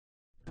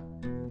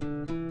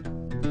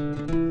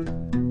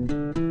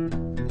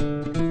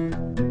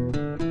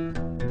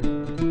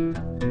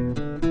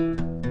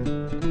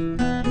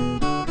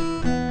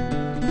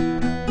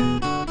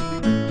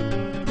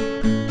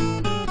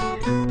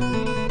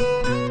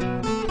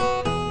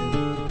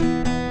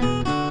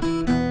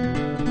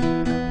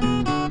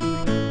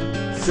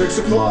6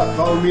 o'clock.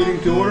 Call the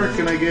meeting to order.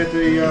 Can I get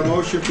a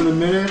motion for the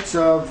minutes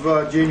of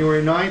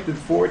January 9th and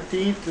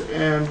 14th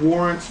and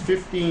warrants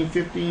 15,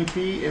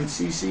 15P, and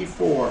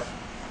CC4?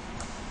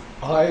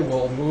 I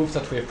will move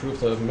that we approve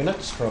the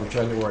minutes from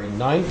January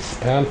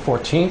 9th and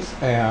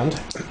 14th and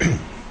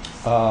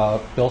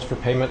bills for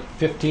payment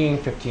 15,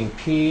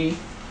 15P,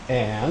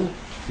 and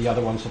the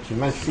other ones that you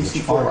mentioned,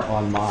 which aren't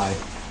on my...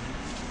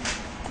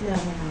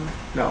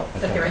 No.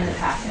 But they're in the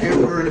packet. They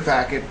were in the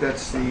packet.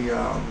 That's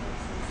the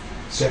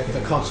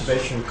The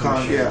Conservation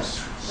Commission.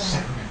 yes.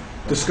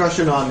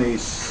 Discussion on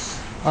these.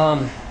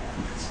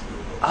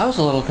 I was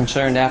a little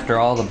concerned after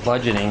all the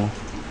budgeting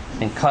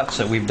and cuts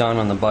that we've done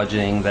on the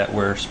budgeting that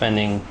we're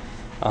spending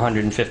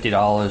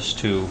 $150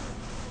 to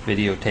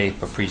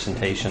videotape a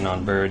presentation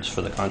on birds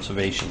for the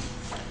conservation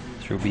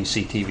through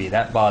BCTV.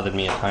 That bothered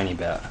me a tiny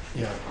bit.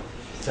 Yeah,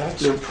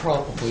 that's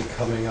probably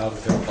coming out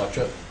of their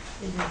budget.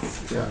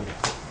 Yeah.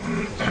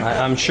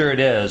 I'm sure it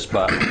is,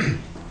 but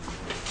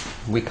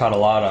we cut a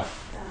lot of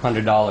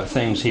 $100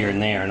 things here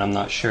and there, and I'm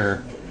not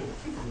sure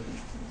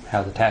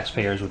how the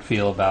taxpayers would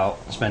feel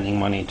about spending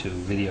money to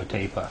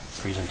videotape a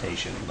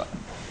presentation, but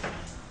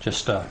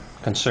just a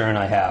concern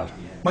I have.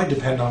 Might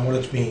depend on what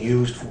it's being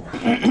used for.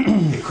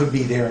 It could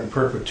be there in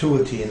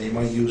perpetuity and they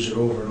might use it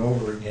over and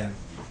over again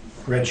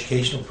for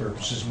educational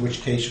purposes, in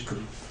which case it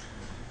could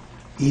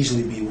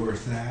easily be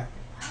worth that,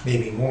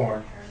 maybe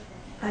more.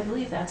 I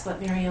believe that's what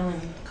Mary Ellen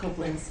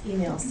Copeland's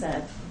email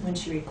said when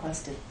she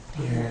requested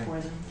payment for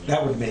them.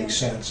 That would make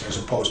sense as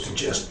opposed to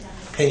just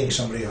paying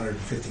somebody $150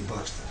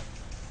 to...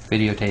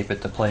 Videotape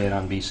it to play it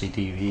on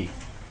BCTV.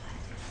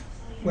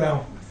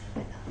 Well,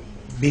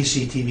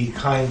 BCTV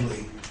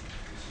kindly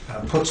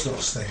puts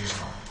those things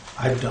on.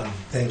 I've done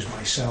things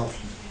myself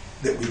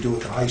that we do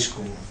at the high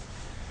school.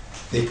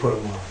 They put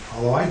them on,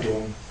 although I do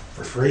them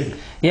for free.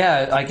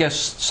 Yeah, I guess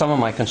some of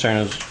my concern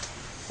is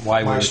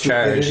why My we're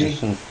charged.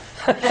 stupidity?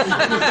 I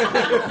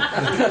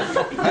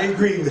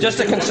agree with Just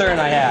you. a concern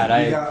I had.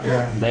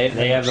 Yeah.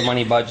 They have the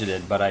money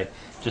budgeted, but I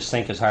just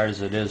think as hard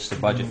as it is to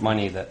budget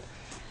money that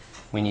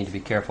we need to be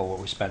careful what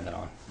we spend it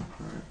on.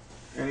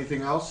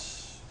 Anything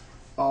else?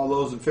 All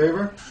those in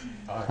favor?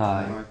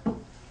 Aye.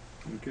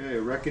 Okay,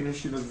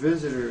 recognition of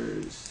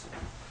visitors.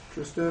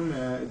 Tristan,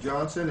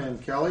 Johnson, and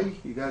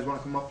Kelly, you guys want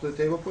to come up to the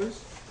table, please?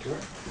 Sure.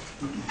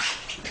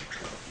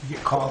 You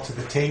get called to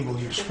the table,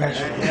 you're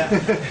special.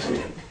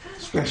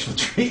 Special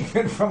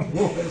treatment from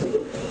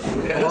Wood.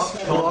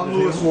 Along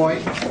Lewis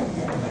White.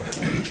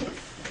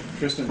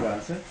 Tristan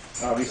Johnson,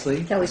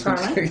 obviously. Kelly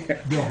Farland.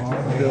 Bill, how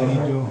do you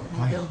do?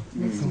 I don't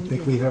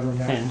think we've ever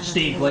met. And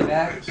Steve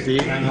Playback.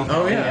 Steve?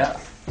 Oh, yeah.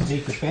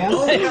 Steve the fan?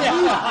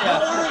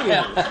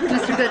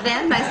 Mr.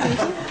 Goodman, nice to meet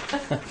you.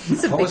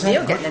 It's a big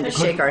deal getting them to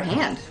shake our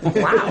hand.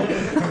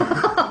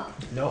 Wow.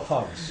 No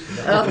hugs.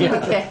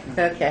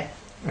 Okay.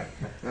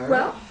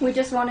 Well, we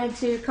just wanted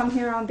to come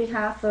here on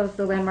behalf of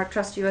the Landmark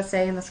Trust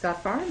USA and the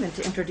Scott Farm and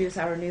to introduce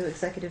our new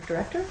executive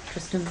director,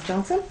 Tristan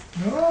Johnson.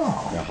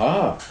 Oh,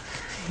 Aha.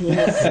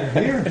 He's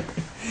here.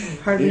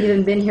 hardly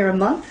even been here a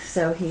month,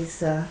 so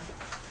he's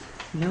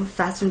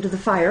fast into the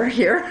fire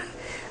here.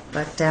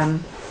 But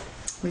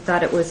we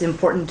thought it was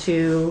important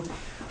to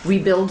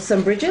rebuild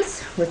some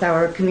bridges with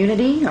our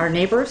community, our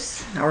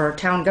neighbors, our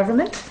town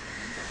government.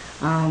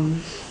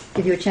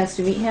 Give you a chance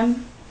to meet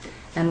him,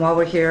 and while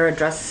we're here,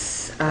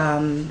 address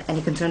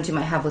any concerns you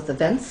might have with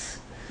events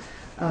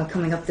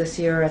coming up this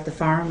year at the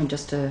farm, and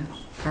just to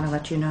kind of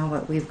let you know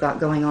what we've got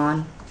going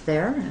on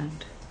there,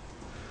 and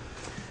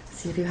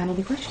see if you had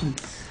any questions.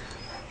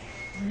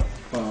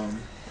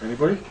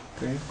 Anybody?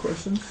 Any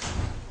questions?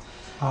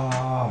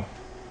 I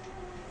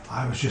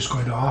was just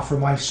going to offer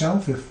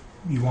myself, if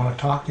you want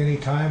to talk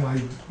anytime.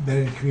 I've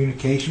been in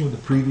communication with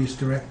the previous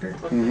director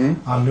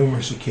on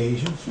numerous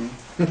occasions,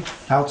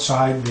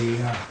 outside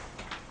the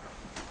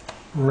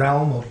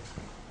realm of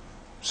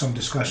some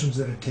discussions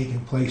that had taken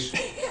place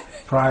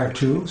prior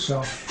to,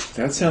 so...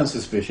 That sounds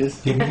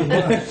suspicious. Give me a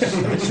buzz.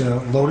 It's a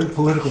loaded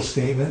political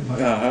statement, but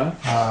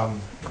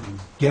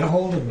get a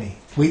hold of me.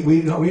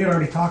 We had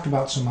already talked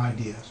about some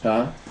ideas.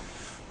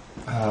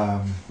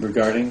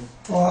 Regarding?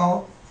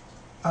 Well,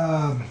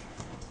 the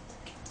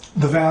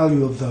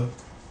value of the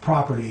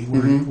property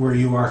where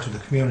you are to the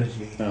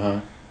community,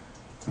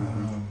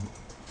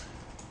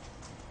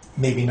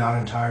 maybe not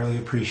entirely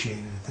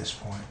appreciated at this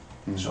point.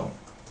 So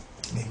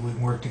maybe we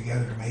can work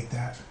together to make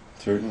that.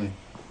 Certainly.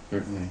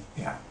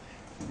 Yeah.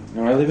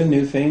 No, I live in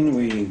Newfane.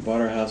 We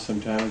bought our house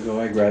some time ago.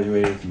 I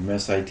graduated from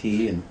SIT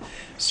and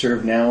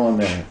serve now on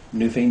the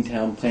Newfane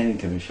Town Planning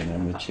Commission.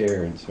 I'm the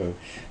chair, and so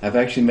I've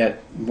actually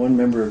met one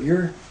member of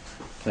your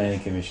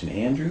Planning Commission,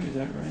 Andrew, is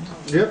that right?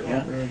 Yep.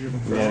 Yeah.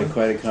 We had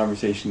quite a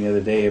conversation the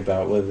other day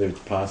about whether it's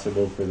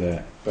possible for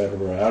the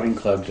Brattleboro Outing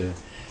Club to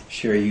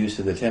share use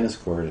of the tennis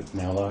court at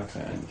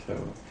Nowlockland.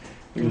 So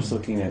we're just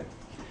looking at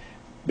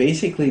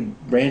basically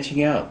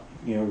branching out,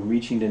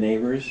 reaching to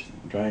neighbors,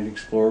 trying to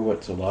explore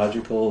what's a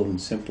logical and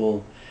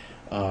simple,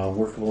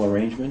 workable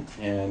arrangement,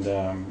 and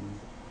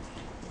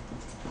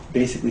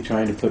basically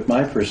trying to put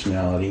my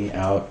personality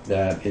out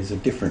that is a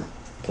different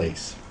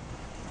place.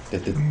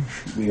 that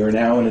we are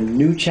now in a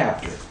new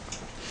chapter.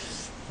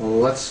 Well,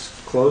 let's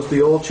close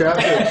the old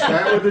chapter and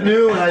start with the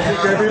new, and I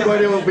think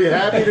everybody will be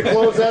happy to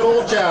close that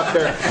old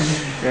chapter.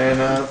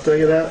 And I'll tell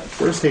you that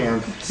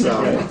firsthand.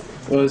 So, Right.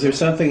 Well, is there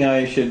something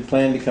I should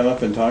plan to come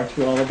up and talk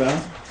to you all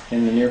about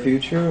in the near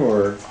future,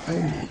 or?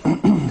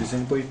 does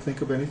anybody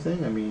think of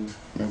anything? I mean,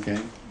 Okay.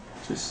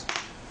 just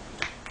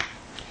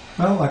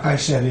Well, like I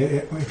said,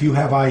 if you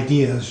have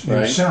ideas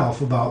Right.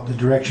 yourself about the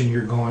direction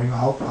you're going,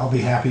 I'll be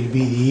happy to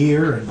be the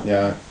ear. And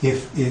Yeah.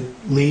 if it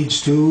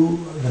leads to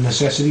the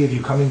necessity of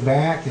you coming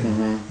back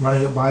and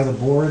running it by the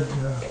board,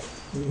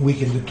 we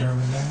can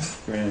determine that.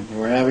 Great.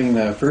 We're having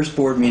the first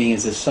board meeting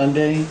is this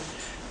Sunday,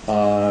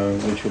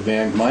 which will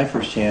be my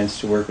first chance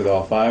to work with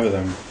all 5 of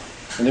them.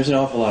 And there's an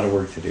awful lot of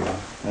work to do,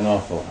 an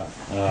awful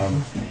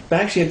lot.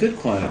 But actually a good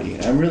quantity.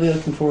 I'm really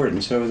looking forward,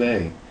 and so are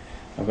they,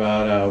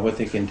 about what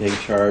they can take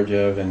charge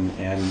of and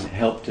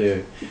help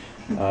to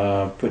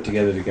put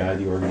together to guide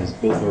the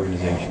both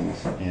organizations.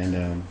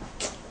 And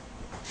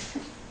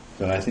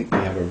so I think we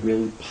have a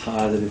really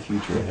positive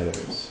future ahead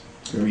of us.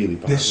 Really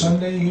positive. This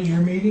Sunday is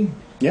your meeting?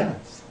 Yeah,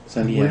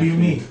 Sunday Where do you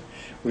afternoon. meet?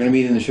 We're going to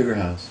meet in the Sugar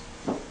House.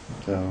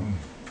 So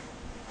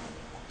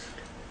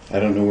I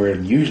don't know where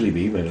it'll usually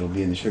be, but it'll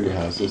be in the Sugar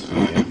House this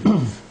weekend.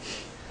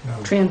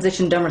 No.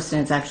 Transition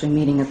Dummerston is actually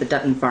meeting at the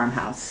Dutton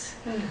Farmhouse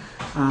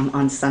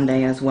on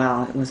Sunday as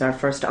well. It was our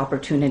first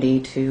opportunity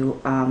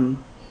to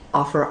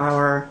offer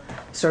our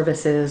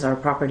services, our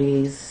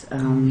properties,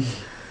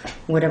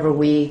 whatever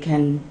we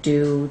can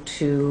do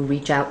to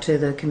reach out to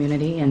the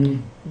community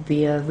and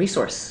be a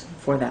resource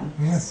for them.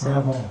 Yeah, So,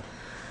 bravo.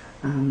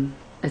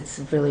 it's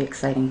really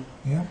exciting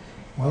Yeah,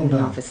 well in the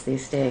done. office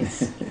these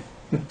days.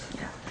 Yeah,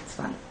 it's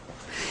fun.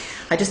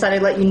 I just thought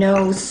I'd let you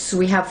know,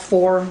 we have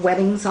 4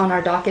 weddings on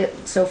our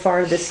docket so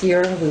far this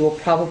year. We will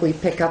probably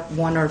pick up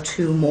 1 or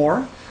 2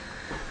 more.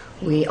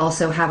 We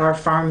also have our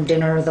farm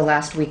dinner the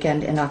last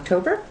weekend in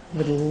October.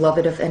 Would love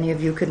it if any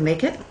of you could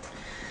make it.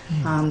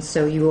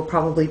 So you will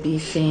probably be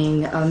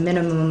seeing a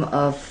minimum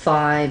of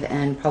 5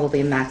 and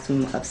probably a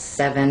maximum of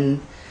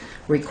 7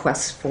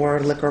 requests for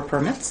liquor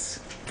permits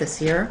this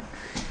year.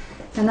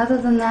 And other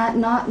than that,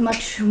 not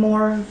much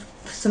more.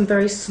 Some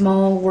very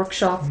small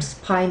workshops,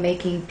 pie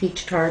making,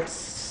 peach tarts,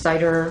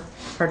 cider,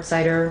 hard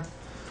cider.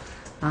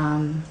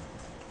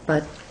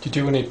 But Do you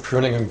do any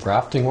pruning and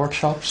grafting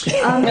workshops?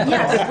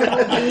 yes, we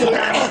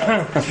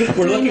will be,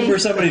 We're looking for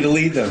somebody to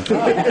lead them.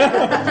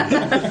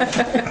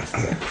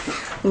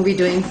 we'll be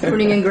doing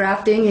pruning and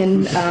grafting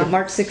in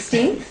March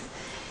 16th.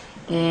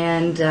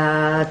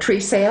 And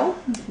tree sale,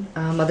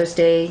 Mother's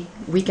Day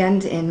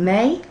weekend in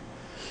May.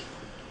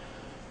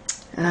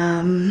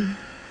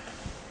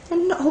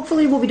 And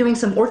hopefully we'll be doing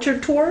some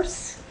orchard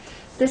tours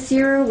this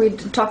year. We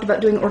talked about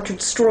doing orchard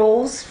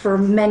strolls for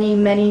many,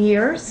 many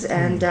years,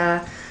 and I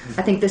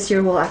think this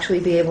year we'll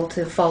actually be able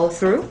to follow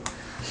through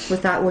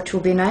with that, which will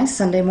be nice,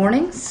 Sunday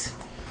mornings.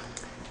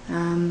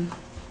 A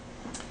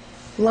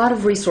lot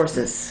of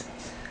resources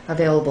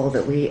available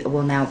that we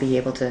will now be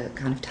able to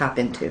kind of tap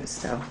into,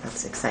 so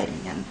that's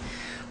exciting. And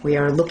we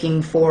are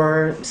looking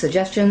for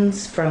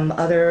suggestions from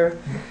other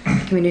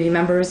community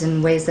members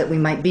in ways that we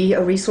might be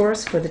a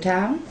resource for the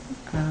town.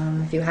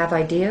 If you have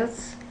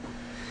ideas.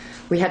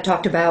 We had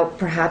talked about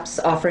perhaps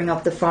offering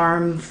up the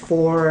farm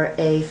for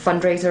a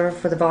fundraiser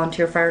for the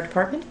volunteer fire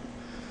department.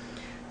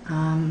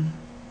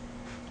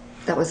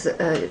 That was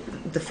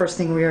the first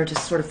thing we were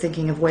just sort of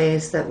thinking of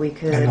ways that we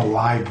could... And the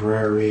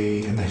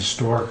library and the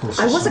historical I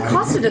society. was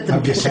accosted at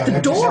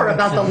the door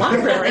about the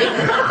library.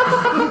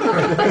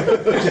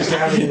 Just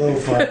having a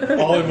little fun.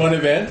 All in one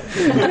event?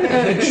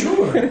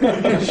 Sure,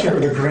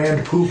 the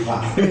grand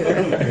poopah.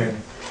 Yeah.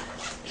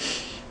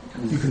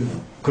 You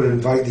could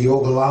invite the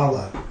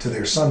Ogallala to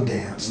their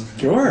Sundance.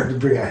 Sure. To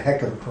bring a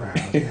heck of a crowd.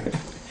 Yeah,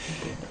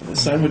 The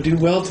sun would do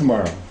well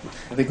tomorrow.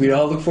 I think we'd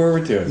all look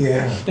forward to it.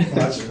 yeah,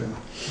 lots of it.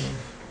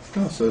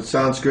 oh, so it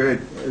sounds great.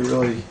 It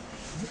really,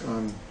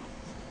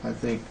 I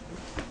think,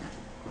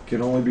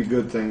 can only be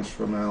good things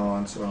from now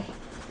on. So.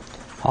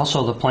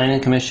 Also, the Planning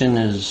Commission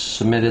has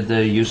submitted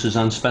the uses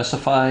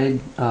unspecified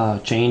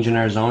change in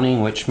our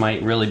zoning, which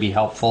might really be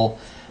helpful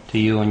to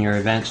you and your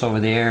events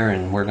over there,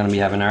 and we're going to be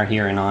having our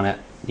hearing on it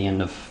at the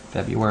end of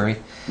February.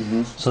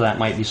 So that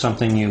might be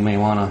something you may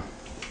want to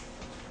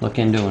look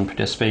into and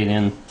participate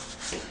in.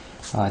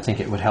 I think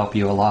it would help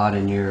you a lot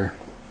in your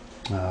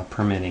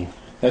permitting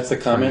That's the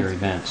for comment. your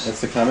events.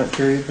 That's the comment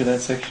period for that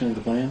section of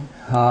the plan.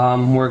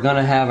 We're going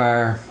to have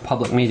our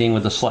public meeting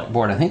with the select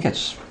board. I think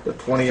it's The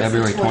 20th.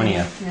 February 20th.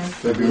 Yeah.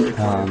 February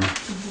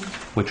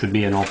 20th. Which would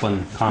be an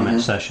open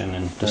comment session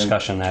and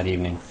discussion that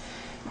evening.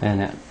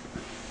 And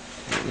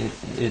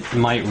it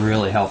might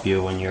really help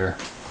you in your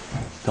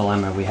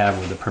dilemma we have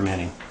with the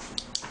permitting.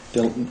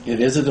 It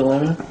is a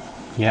dilemma?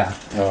 Yeah.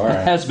 Oh, all It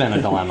right. has been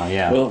a dilemma,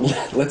 yeah. Well,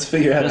 let's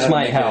figure out This how to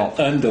might make help.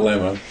 it an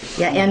undilemma.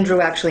 Yeah,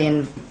 Andrew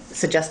actually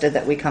suggested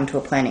that we come to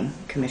a planning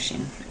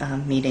commission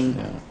meeting.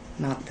 Yeah.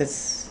 Not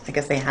this, I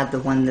guess they had the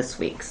one this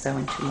week, so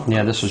in 2 more.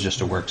 Yeah, this was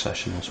just a work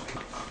session this week.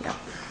 Yeah.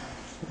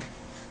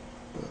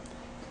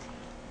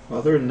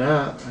 Other than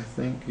that, I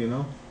think,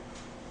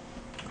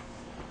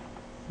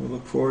 we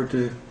look forward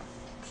to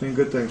seeing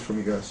good things from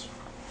you guys.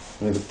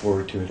 I look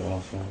forward to it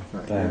also.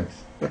 Right, Thanks.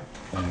 Thanks.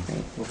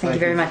 Well, Thank you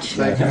very much.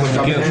 Thank you for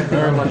coming in.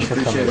 very much for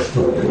Appreciate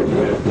coming. it.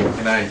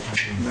 Good night.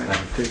 Good night.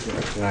 Take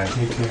care. Good night.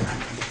 Take care.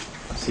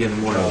 See you in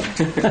the morning.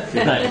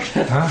 Good night.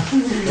 Huh?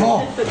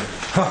 Oh,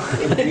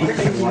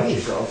 Watch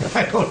yourself.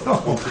 I don't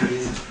know.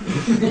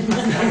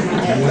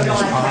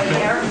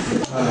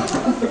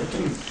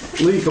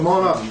 Lee, come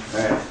on up.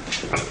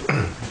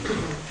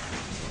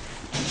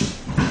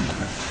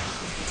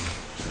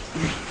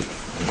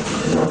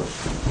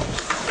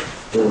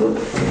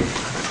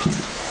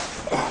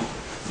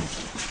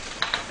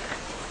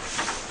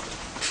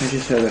 I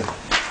just had a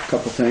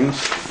couple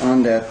things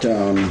on that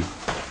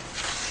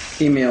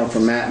email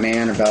from Matt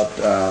Mann about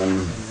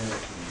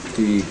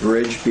the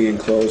bridge being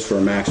closed for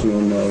a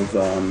maximum of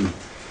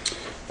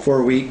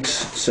 4 weeks,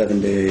 7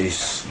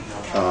 days,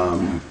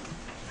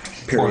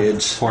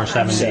 periods. 4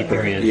 7-day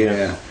Separate, periods.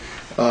 Yeah.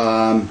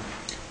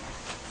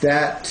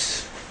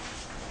 That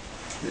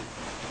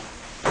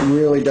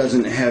really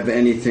doesn't have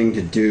anything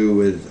to do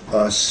with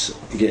us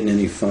getting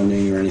any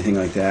funding or anything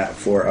like that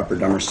for Upper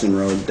Dummerston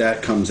Road.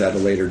 That comes at a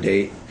later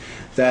date.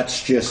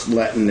 That's just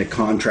letting the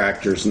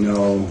contractors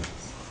know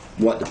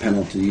what the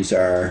penalties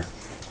are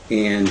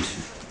and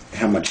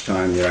how much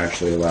time they're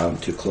actually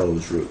allowed to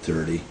close Route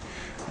 30.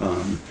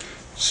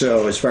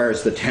 So as far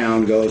as the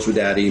town goes with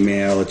that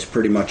email, it's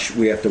pretty much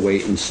we have to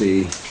wait and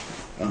see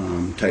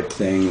type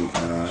thing,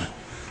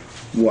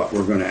 what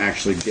we're going to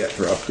actually get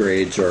for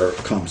upgrades or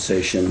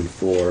compensation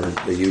for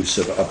the use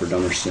of Upper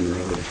Dummerston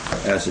Road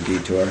as a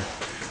detour.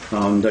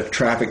 The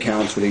traffic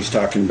counts, what he's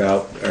talking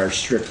about, are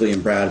strictly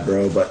in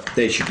Bradboro, but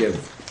they should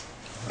give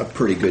a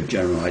pretty good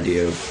general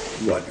idea of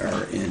what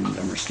are in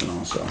Dummerston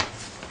also.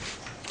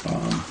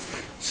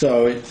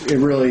 So it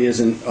really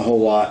isn't a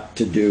whole lot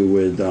to do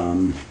with,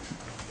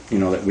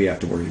 that we have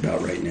to worry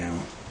about right now.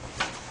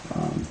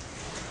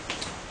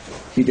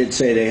 He did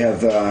say they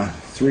have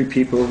 3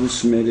 people who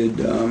submitted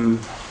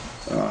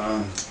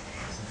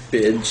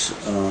bids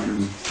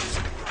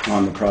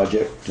on the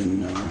project,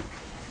 and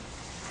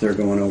they're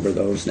going over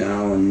those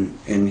now,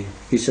 and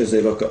he says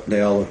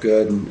they all look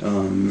good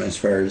as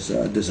far as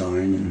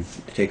design, and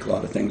take a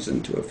lot of things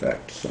into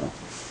effect. So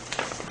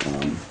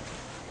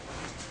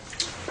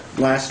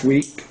last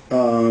week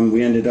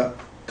we ended up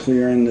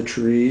clearing the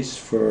trees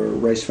for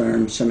Rice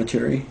Farm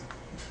Cemetery,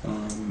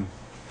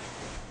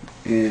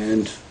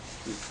 and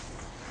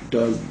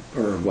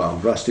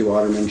Rusty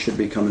Waterman should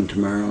be coming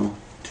tomorrow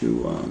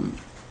to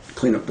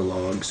clean up the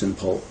logs and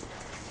pulp,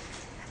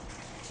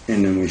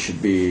 and then we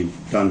should be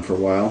done for a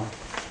while.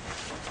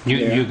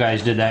 You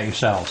guys did that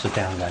yourselves, the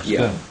town guys.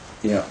 Yeah,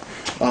 Good. yeah.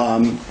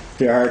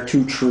 There are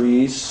 2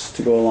 trees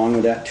to go along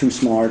with that, 2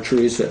 smaller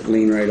trees that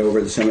lean right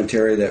over the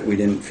cemetery that we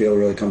didn't feel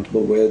really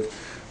comfortable with.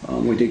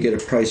 We did get a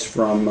price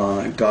from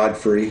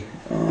Godfrey,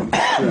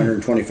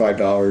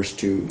 $225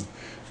 to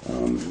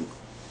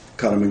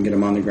cut them and get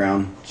them on the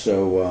ground.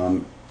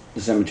 So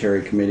the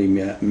cemetery committee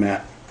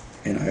met,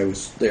 and I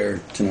was there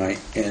tonight,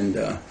 and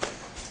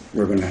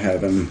we're going to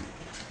have them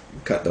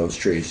cut those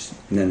trees,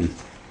 and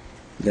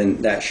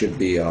then that should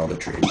be all the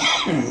trees.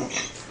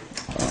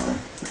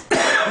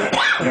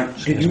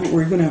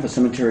 Were you going to have a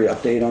cemetery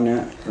update on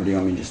that, or do you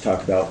want me to just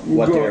talk about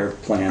what their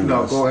plan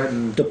was? No, go ahead.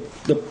 And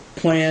The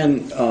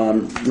plan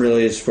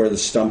really is for the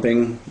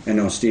stumping. I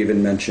know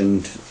Stephen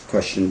mentioned a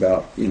question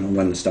about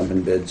when the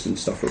stumping bids and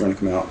stuff were going to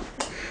come out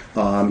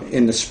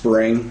in the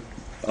spring,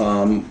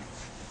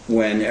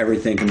 when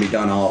everything can be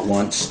done all at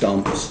once.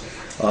 Stumps,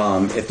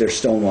 if there's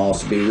stone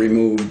walls to be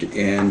removed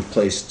and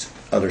placed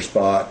other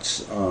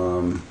spots,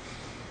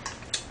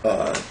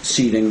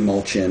 seeding,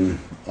 mulching,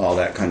 all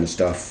that kind of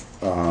stuff.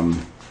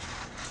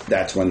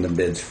 That's when the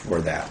bids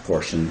for that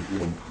portion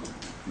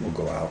will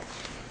go out.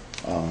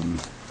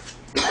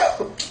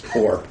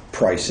 Or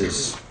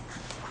prices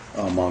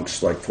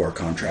amongst like 4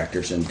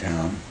 contractors in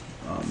town,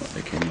 what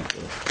they came up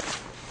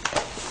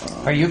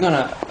with. Are you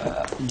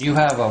gonna? Do you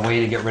have a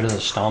way to get rid of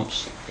the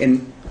stumps?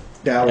 And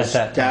that was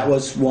At that time. that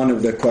was one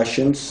of the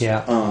questions.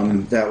 Yeah.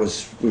 That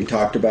was we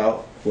talked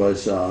about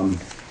was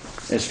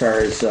as far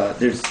as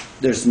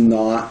there's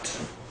not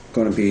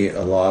going to be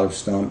a lot of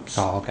stumps.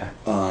 Oh, okay.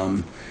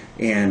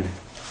 And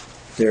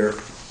they're,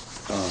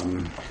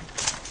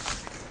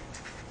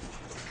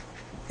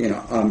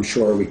 I'm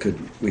sure we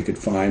could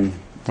find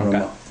room Okay.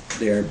 up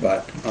there,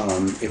 but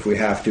if we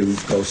have to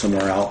go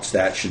somewhere else,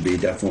 that should be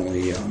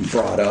definitely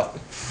brought up,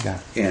 Yeah.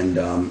 and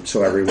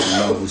so everyone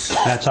knows.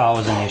 That's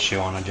always an issue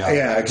on a job.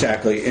 Yeah,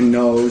 exactly, and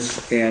knows,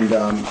 and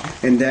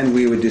then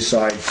we would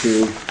decide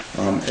to,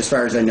 as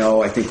far as I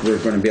know, I think we're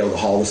going to be able to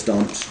haul the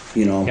stumps,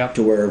 Yep.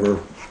 to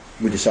wherever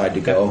we decide to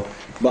go.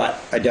 But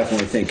I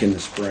definitely think in the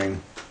spring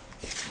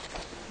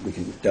we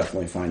can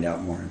definitely find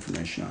out more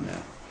information on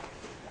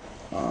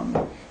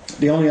that.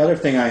 The only other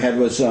thing I had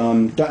was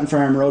Dutton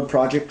Farm Road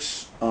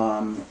projects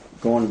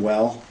going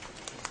well.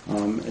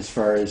 As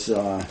far as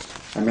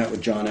I met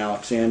with John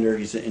Alexander,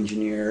 he's the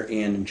engineer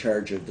and in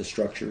charge of the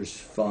structures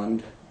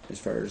fund as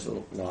far as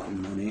the lot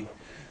and money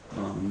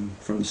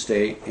from the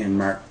state, and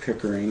Mark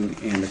Pickering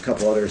and a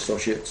couple other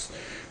associates.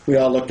 we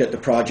all looked at the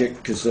project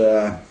because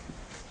it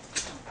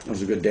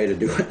was a good day to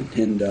do it,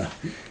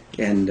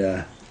 and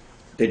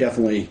they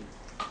definitely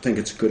think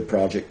it's a good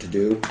project to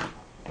do.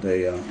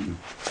 They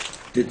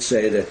did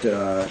say that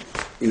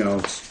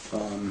it's,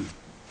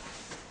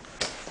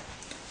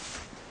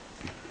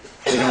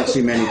 they don't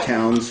see many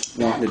towns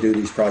wanting to do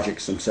these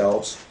projects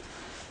themselves,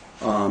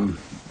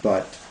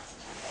 but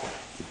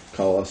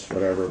call us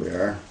whatever we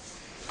are.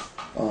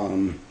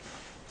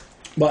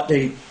 But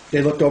they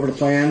looked over the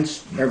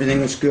plans,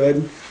 everything was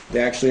good.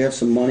 They actually have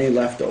some money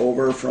left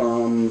over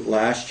from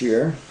last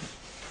year,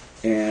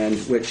 and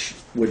which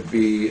would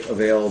be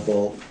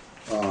available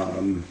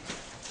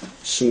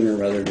sooner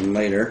rather than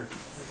later.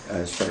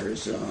 As far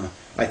as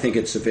I think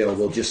it's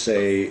available, just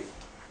say,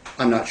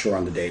 I'm not sure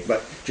on the date,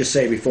 but just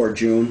say before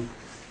June,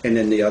 and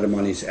then the other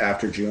money's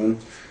after June.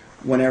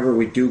 Whenever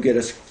we do get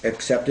us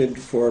accepted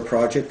for a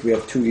project, we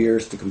have 2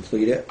 years to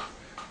complete it.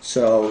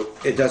 So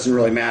it doesn't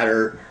really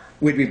matter.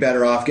 We'd be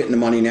better off getting the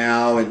money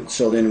now, and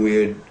so then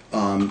we'd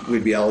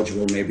be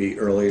eligible maybe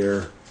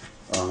earlier,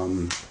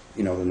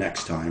 the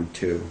next time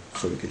too.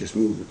 So we could just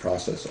move the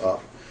process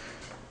up.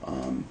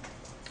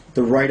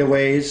 The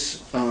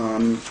right-of-ways, I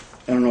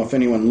don't know if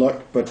anyone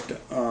looked, but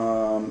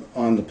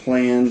on the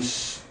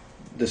plans,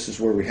 this is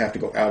where we have to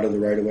go out of the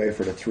right-of-way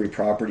for the 3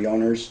 property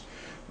owners.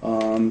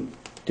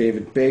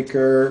 David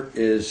Baker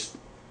is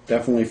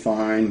definitely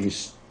fine.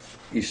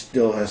 He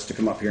still has to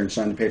come up here and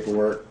sign the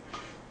paperwork.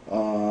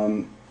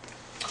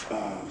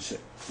 Is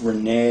it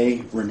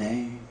Raina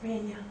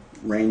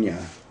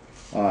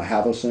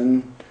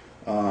Havison.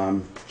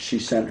 She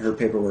sent her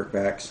paperwork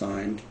back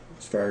signed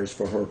as far as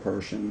for her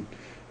portion.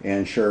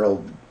 And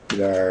Cheryl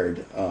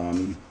Bedard,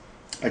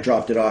 I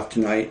dropped it off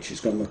tonight. She's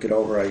going to look it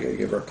over. I gotta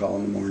give her a call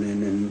in the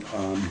morning, and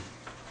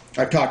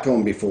I've talked to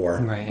him before,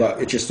 Right.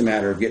 but it's just a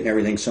matter of getting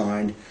everything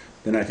signed.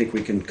 Then I think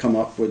we can come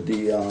up with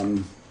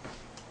the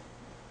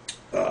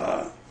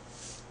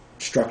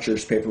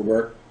structures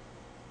paperwork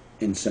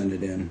and send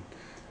it in.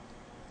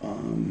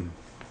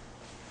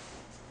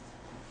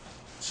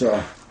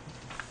 So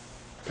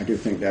I do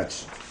think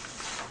it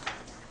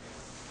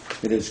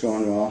is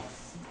going well.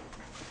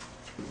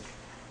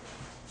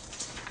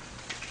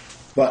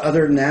 But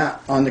other than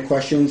that, on the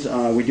questions,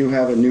 we do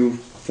have a new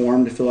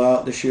form to fill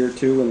out this year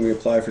too when we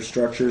apply for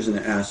structures, and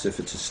it asks if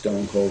it's a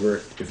stone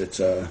culvert, if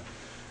it's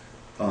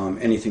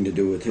anything to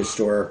do with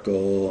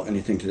historical,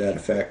 anything to that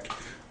effect.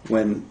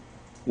 When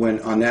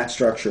on that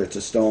structure it's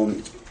a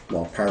stone,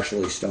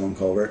 partially stone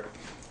culvert.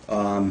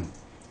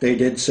 They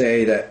did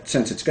say that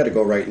since it's got to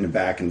go right in the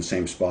back in the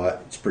same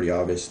spot, it's pretty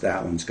obvious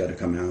that one's got to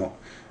come out.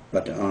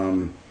 But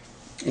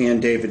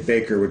and David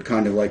Baker would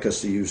kind of like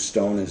us to use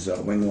stone as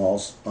wing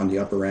walls on the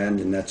upper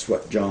end, and that's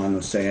what John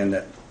was saying,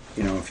 that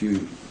if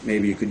you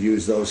could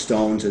use those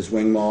stones as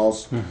wing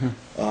walls,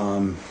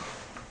 and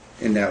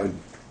that would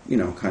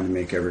kind of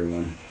make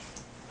everyone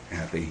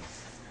happy.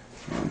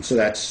 So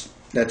that's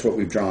what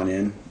we've drawn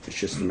in. It's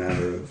just a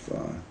matter of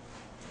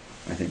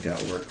I think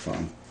that'll work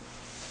fine.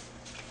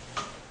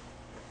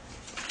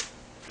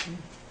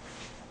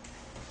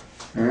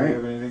 All Do right. you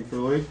have anything for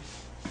Lee?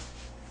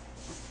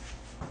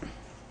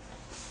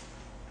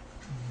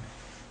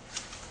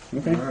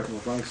 Okay. All right, well,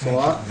 thanks a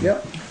lot.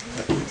 Yep.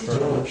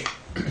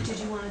 Did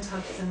you want to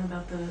talk to them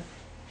about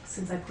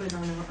since I put it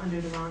under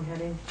the wrong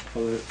heading?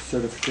 For the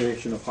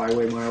certification of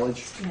highway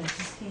mileage. Yeah,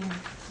 just came.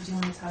 Did you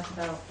want to talk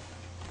about?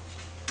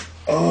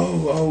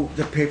 Oh,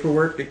 the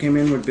paperwork that came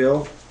in with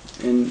Bill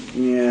and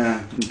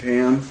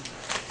Pam.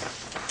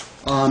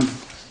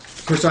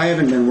 Of course, I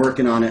haven't been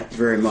working on it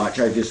very much.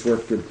 I just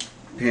worked with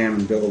Pam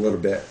and Bill a little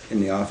bit in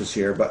the office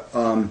here, but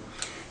I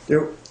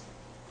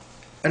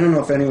don't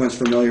know if anyone's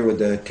familiar with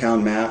the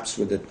town maps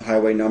with the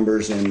highway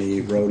numbers and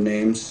the road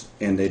names,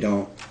 and they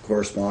don't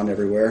correspond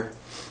everywhere.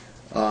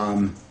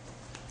 The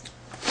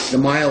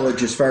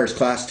mileage as far as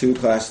class 2,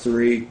 class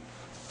 3,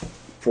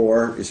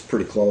 4 is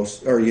pretty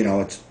close, or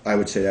I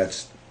would say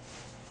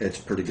it's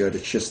pretty good.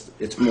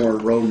 It's more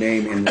road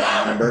name in the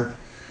number.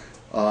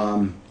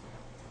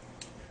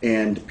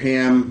 And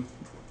Pam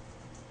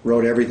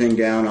wrote everything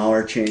down, all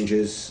our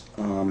changes,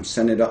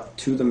 sent it up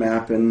to the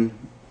mapping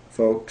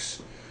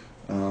folks.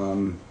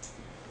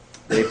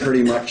 They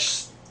pretty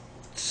much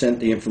sent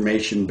the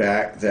information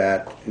back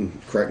that,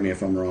 and correct me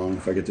if I'm wrong,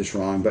 if I get this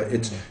wrong, but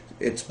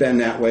it's been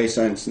that way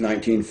since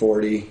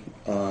 1940.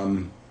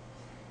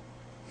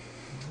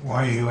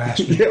 Why are you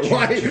asking? to change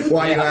it?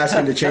 Why are you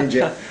asking to change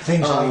it?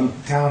 Things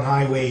like Town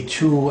Highway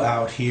 2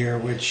 out here,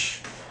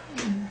 which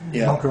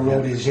Bunker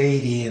Road is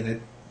 80, and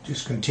it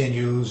just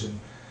continues, and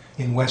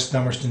in West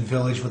Dummerston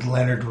Village with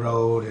Leonard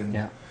Road and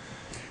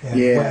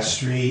West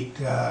Street,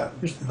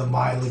 the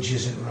mileage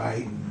isn't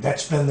right.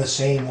 That's been the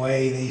same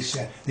way. They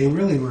said they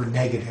really were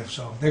negative,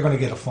 so they're going to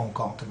get a phone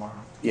call tomorrow.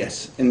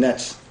 Yes, and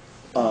that's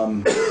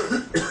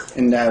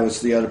and that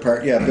was the other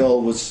part. Yeah,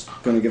 Bill was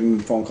going to give him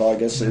a phone call, I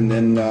guess, and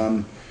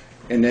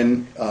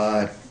then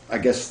I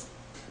guess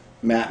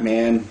Matt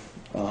Mann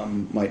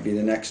might be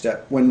the next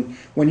step. When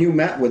you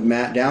met with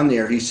Matt down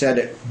there, he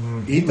said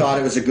he thought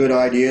it was a good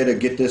idea to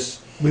get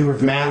this We were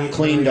very, map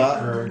cleaned very up,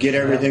 encouraged, get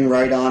everything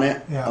right on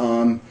it.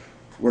 Yeah.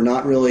 We're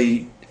not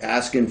really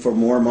asking for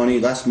more money,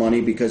 less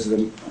money, because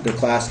the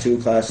class 2,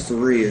 class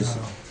 3 is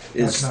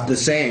that's not- the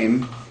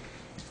same.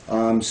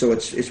 So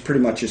it's pretty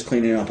much just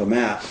cleaning up a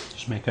map.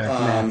 Just make our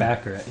map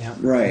accurate, yeah.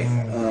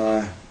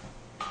 Right.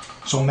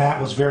 So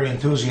Matt was very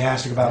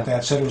enthusiastic about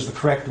that, said it was the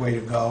correct way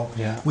to go.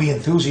 Yeah. We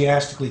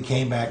enthusiastically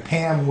came back.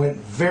 Pam went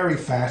very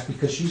fast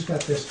because she's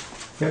got this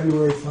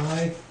February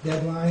 5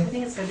 deadline. I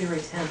think it's February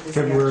 10th. is the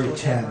February actual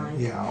 10, deadline.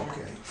 yeah,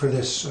 okay, for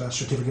this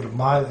certificate of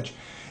mileage.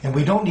 And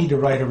we don't need to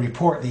write a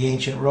report, the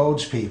ancient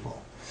roads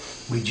people.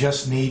 We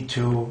just need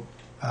to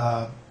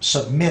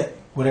submit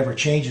whatever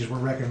changes we're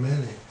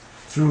recommending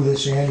through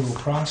this annual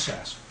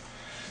process.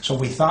 So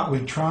we thought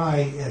we'd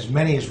try as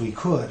many as we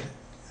could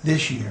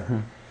this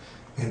year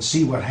and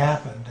see what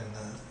happened, and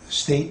the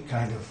state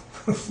kind of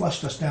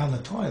flushed us down the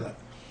toilet.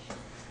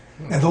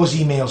 And those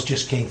emails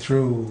just came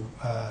through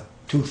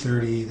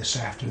 2:30 this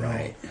afternoon.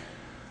 Right.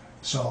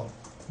 So,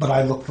 but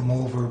I looked them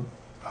over.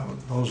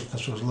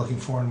 That's what I was looking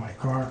for in my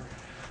car.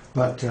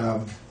 But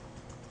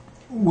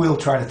we'll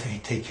try to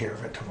take care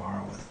of it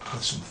tomorrow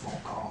with some phone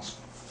calls.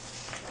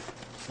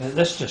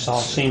 This just all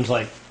seems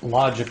like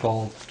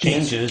logical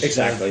changes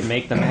exactly. to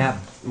make the map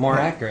more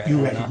accurate. You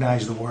know?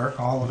 recognize the work,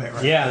 all of it,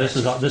 right? Yeah, this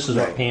is what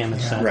Right. Pam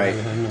has sent. Right.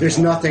 everything. There's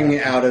nothing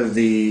out of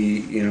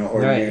the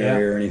ordinary Right, yeah.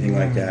 or anything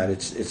like that.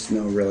 It's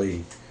no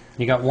really.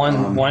 You got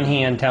one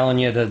hand telling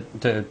you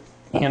to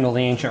handle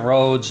the ancient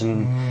roads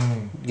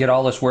and get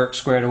all this work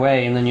squared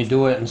away, and then you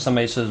do it, and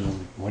somebody says,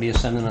 "What are you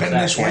sending us Been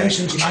that this for?" way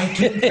since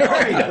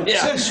 1930.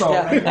 Since so.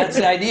 Yeah, that's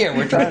the idea.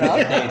 We're trying to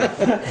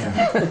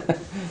update it.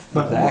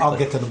 But Exactly. I'll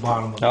get to the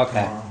bottom of it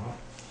Okay. tomorrow.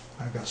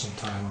 I've got some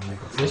time. I'll make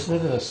it. Isn't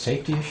it a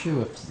safety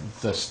issue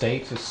if the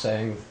state is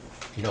saying,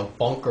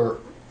 Bunker,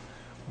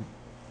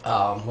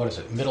 what is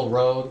it, Middle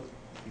Road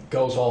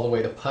goes all the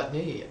way to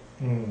Putney?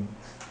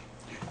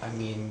 I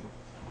mean,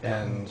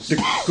 and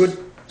Good.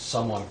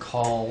 someone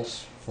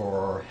calls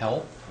for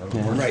help, or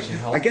Yeah. Right. emergency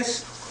help? I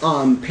guess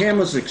Pam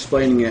was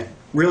explaining it.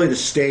 Really, the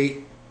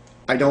state,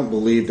 I don't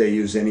believe they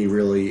use any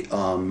really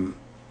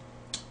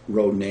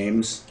road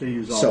names. They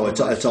use all so numbers.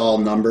 it's all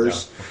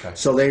numbers. Yeah, okay.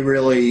 So they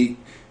really,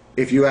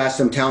 if you ask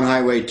them Town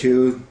Highway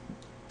 2,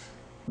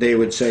 they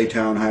would say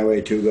Town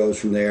Highway 2 goes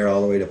from there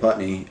all the way to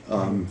Putney,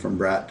 from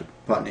Bratt to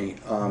Putney.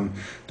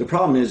 The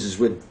problem is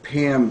with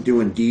Pam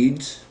doing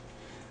deeds,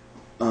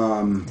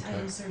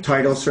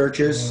 title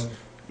searches,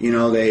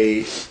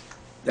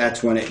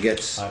 that's when it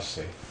gets I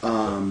see.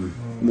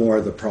 more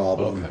of the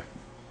problem.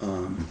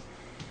 Okay.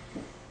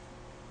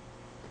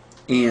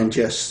 And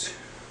just,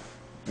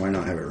 why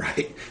not have it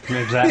right?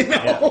 Exactly.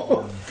 Yeah.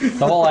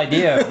 The whole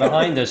idea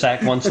behind this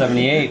Act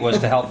 178 was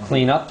to help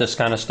clean up this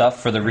kind of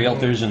stuff for the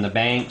realtors and the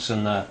banks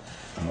and the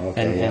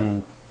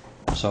and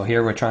so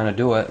here we're trying to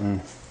do it,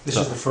 and This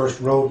so- is the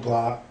first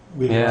roadblock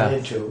we've Yeah. run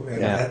into,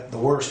 and Yeah. at the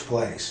worst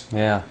place.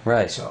 yeah,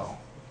 right. So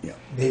Yeah.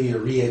 maybe a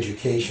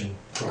re-education.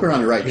 We're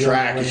on the right Be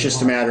track. the It's way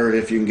just a you want. matter of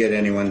if you can get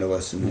anyone to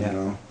listen,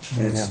 Yeah.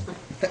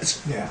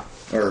 It's, Yeah.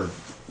 or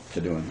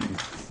to do it.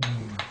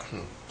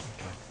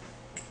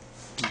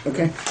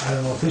 Okay. I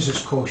don't know if this is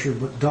kosher,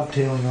 but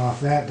dovetailing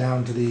off that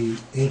down to the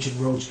Ancient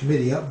Roads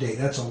Committee update,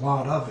 that's a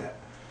lot of it.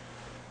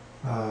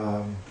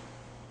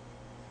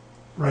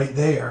 Right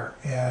there.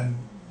 And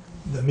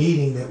the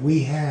meeting that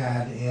we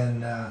had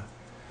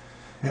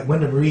at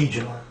Wyndham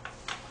Regional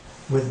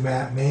with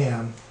Matt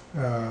Mann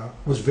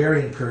was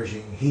very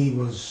encouraging. He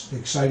was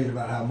excited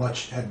about how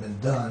much had been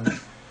done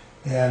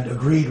and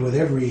agreed with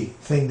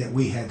everything that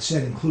we had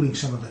said, including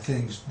some of the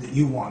things that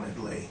you wanted,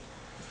 Lee.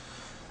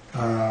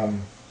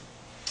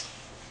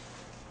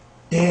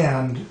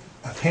 And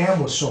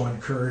Pam was so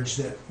encouraged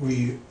that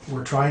we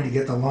were trying to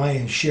get the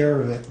lion's share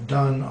of it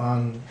done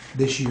on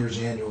this year's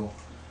annual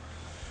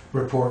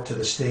report to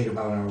the state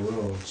about our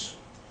roads.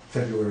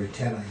 February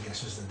 10, I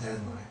guess, is the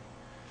deadline.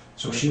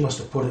 So she must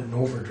have put it in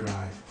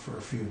overdrive for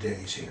a few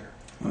days here.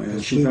 Oh, yeah,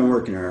 she's been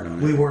working hard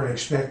on We it. weren't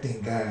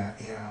expecting that,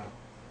 yeah.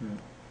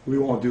 We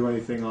won't do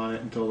anything on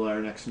it until our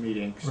next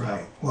meeting. So.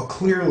 Right. Well,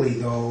 clearly,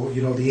 though,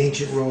 the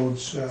Ancient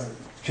Roads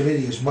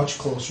Committee is much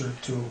closer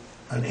to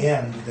an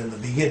end than the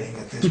beginning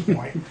at this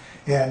point,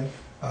 and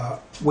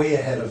way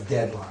ahead of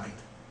deadline.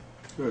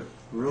 Good.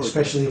 Really.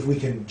 Especially if we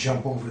can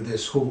jump over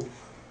this hoop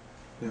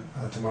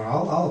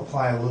tomorrow. I'll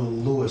apply a little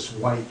Lewis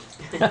White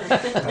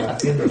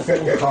in the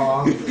phone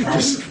call.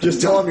 Just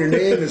tell them your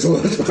name is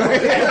Lewis.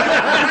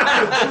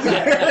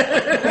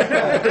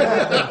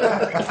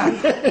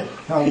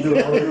 I'll do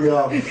it.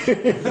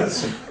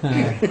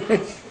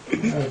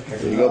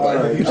 There you go,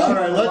 bud. All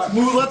right, let's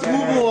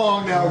move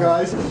along now,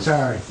 guys.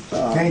 Sorry.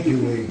 Thank you,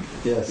 Lee.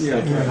 Yes.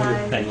 Yeah.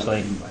 Thanks,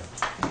 Lee.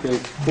 Okay,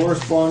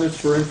 correspondence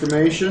for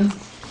information.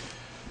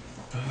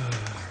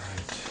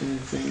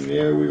 Anything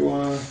there we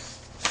want to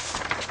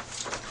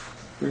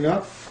bring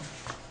up?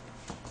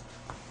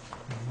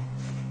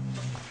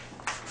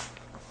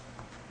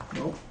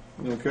 Nope.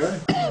 Okay.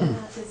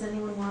 Does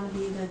anyone want to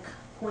be the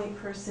point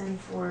person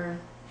for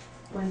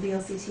when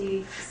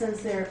VLCT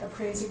sends their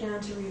appraiser down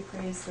to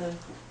reappraise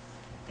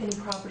any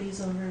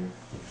properties over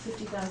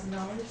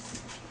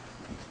 $50,000.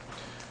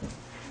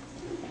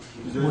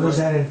 What does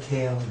that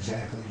entail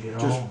exactly, you know?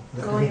 Just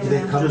going Do they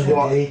around. come in Just the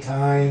walk.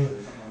 daytime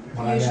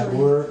when I'm at Usually.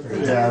 work? or-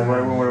 Yeah,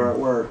 right when we're at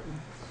work.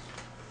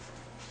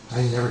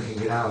 I never can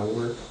get out of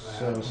work.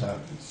 So is that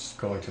it's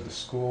going to the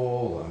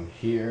school and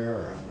here?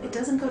 Or? It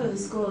doesn't go to the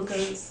school, it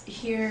goes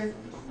here,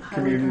 Highway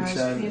Community Garage,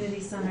 center.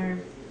 Community Center,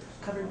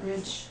 Covered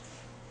Bridge.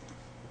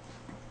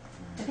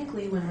 I think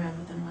Lee went around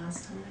with them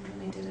last time when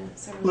they did it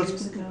several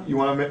years ago. You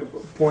want to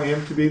appoint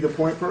him to be the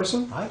point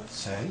person? I'd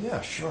say,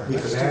 yeah, sure. We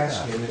let's could do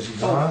ask that. him, is he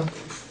gone?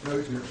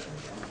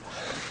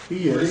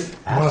 He is.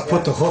 I want to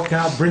put the hook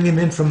out, bring him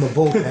in from the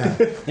bullpen.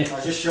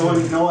 I just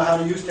showing Noah how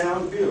to use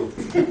town view.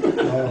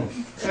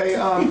 Hey,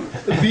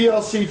 the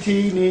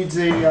VLCT needs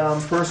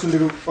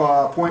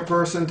a point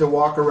person to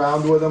walk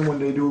around with them when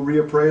they do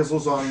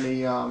reappraisals on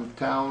the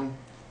town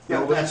Yeah,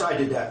 buildings. I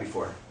did that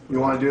before. You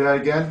want to do that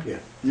again? Yeah.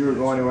 You were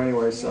going to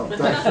anyway, so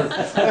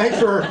thanks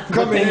for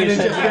coming in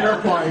and just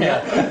verifying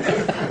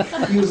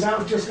it. He was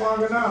out just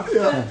long enough.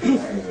 Yeah.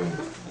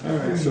 All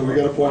right, so we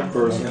got a point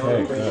person.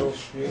 Okay,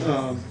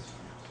 good.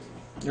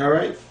 All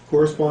right,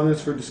 correspondence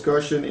for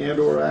discussion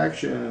and/or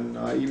action.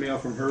 Email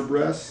from Herb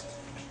Rest.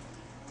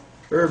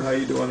 Herb, how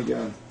you doing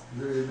again?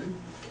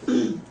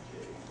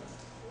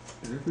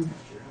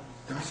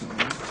 That's all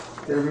right.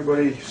 Did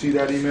everybody see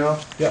that email?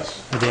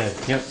 Yes. I did,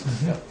 yep.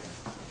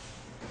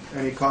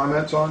 Any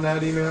comments on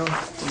that email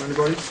from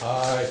anybody?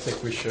 I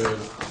think we should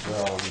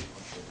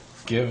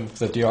give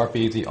the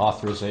DRB the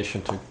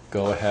authorization to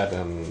go ahead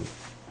and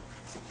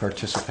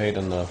participate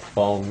in the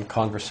phone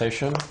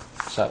conversation.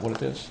 Is that what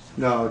it is?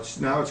 No,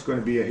 now it's going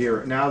to be a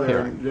hearing. Now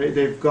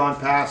they've gone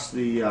past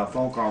the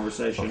phone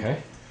conversation.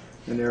 Okay.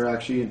 And they're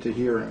actually into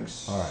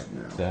hearings. All right.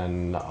 now.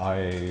 Then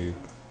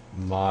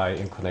my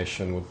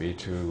inclination would be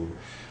to,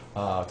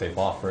 they've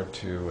offered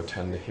to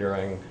attend the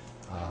hearing.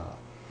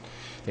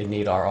 They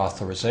need our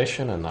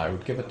authorization, and I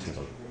would give it to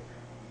them.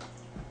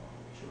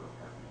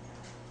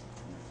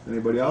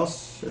 Anybody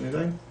else?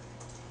 Anything?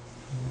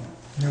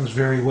 It was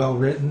very well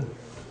written.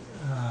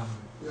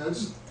 Yeah,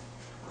 just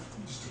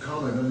a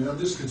comment. I mean, I'm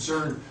just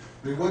concerned.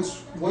 I mean,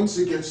 once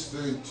it gets to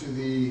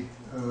the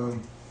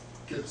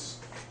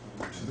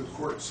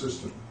court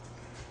system,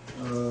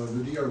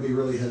 the DRB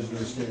really has no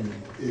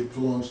standing. It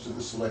belongs to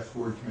the select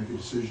board to make a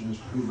decision as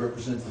to who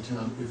represents the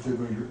town if they're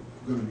going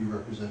to be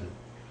represented.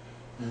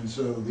 And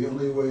so the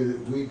only way that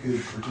we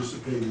could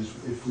participate is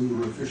if we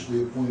were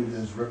officially appointed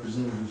as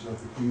representatives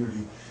of the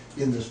community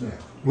in this matter.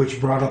 Which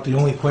brought up the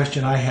only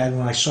question I had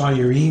when I saw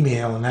your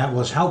email, and that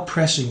was, how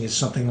pressing is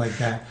something like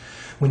that?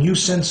 When you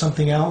send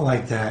something out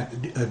like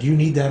that, do you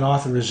need that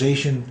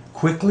authorization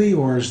quickly,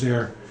 or is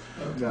there,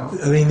 No.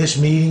 I mean, this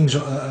meeting's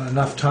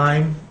enough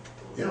time?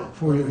 Yeah,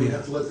 For you, we yeah.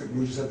 have to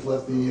we just have to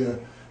let the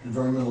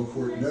environmental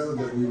court know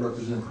that we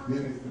represent the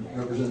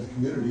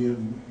community,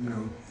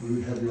 and we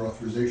would have your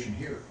authorization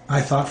here.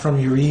 I thought from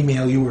your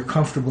email you were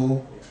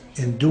comfortable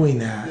in doing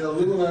that. Yeah,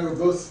 Lou and I were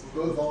both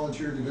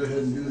volunteered to go ahead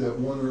and do that,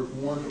 one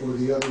or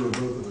the other, or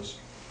both of us.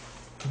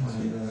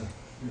 And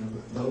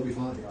that'll be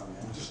fine.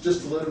 Just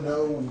to let them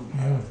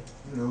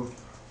know,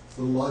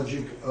 the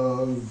logic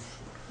of,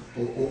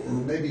 or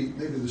maybe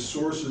the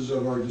sources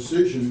of our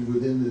decision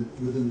within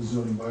the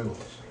zoning bylaws.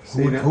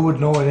 Who would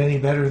know it any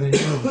better than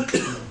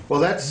you? Well,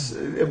 that's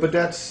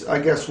I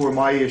guess where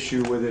my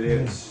issue with it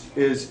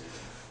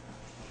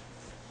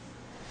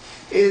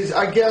is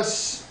I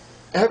guess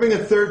having a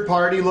third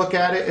party look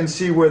at it and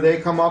see where they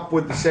come up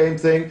with the same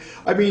thing.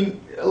 I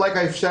mean, like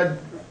I've said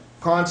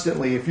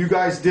constantly, if you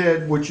guys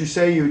did what you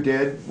say you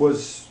did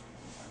was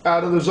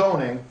out of the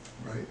zoning,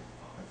 Right.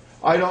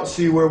 I don't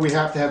see where we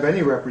have to have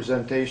any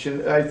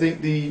representation. I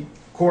think the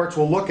courts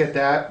will look at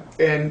that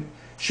and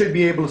should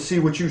be able to see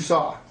what you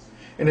saw.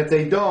 And if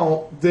they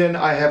don't, then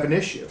I have an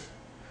issue.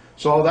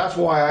 So that's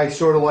why I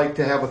sort of like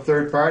to have a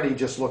third party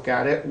just look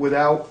at it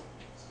without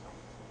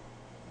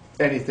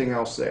anything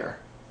else there.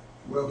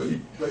 Well,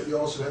 but you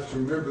also have to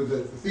remember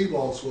that the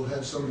Thebalds will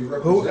have somebody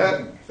Who,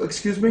 representing.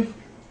 excuse me?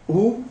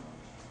 Who?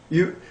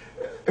 You,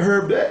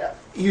 Herb,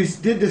 you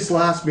did this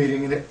last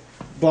meeting and it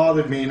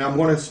bothered me, and I'm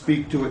going to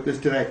speak to it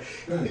today.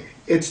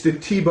 It's the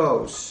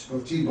T-Bows. Oh,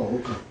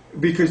 T-Ball, okay.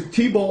 Because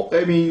T-Bow,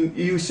 I mean,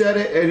 you said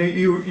it, and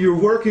you're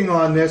working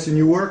on this, and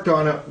you worked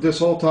on it this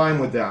whole time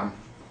with them.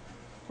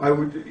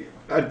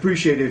 I'd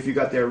appreciate it if you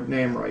got their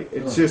name right.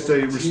 It's just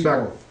a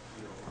respect.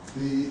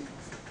 T-Ball.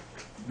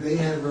 They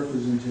have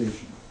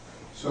representation.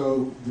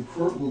 So the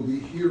court will be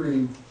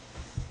hearing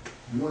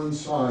one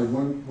side,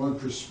 one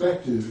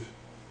perspective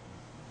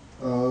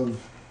of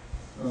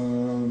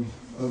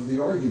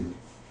the argument.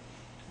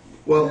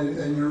 Well,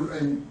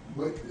 and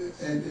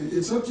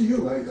it's up to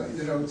you.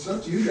 It's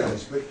up to you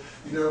guys. But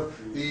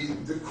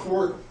the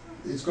court.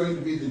 It's going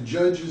to be the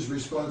judge's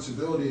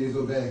responsibility to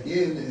go back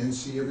in and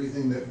see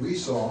everything that we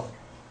saw,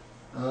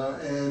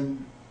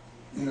 and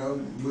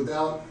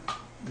without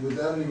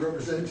any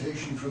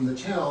representation from the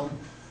town,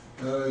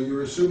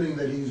 you're assuming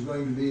that he's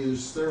going to be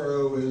as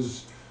thorough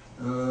as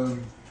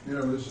you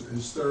know,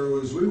 as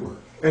thorough as we were.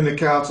 And the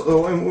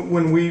council, and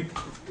when we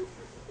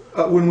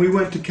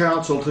went to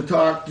council to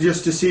talk,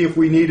 just to see if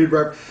we needed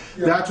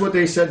that's what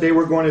they said they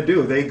were going to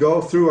do. They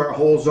go through our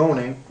whole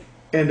zoning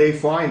and they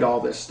find all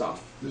this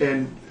stuff.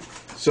 And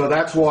so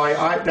that's why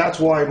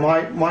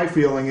my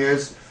feeling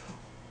is,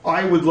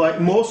 I would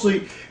like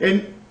mostly,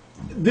 and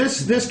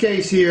this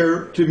case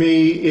here to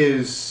me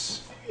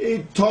is,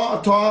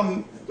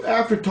 Tom,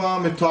 after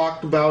Tom had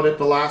talked about it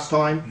the last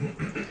time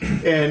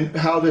and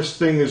how this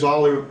thing is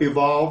all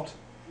evolved,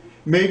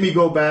 made me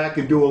go back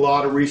and do a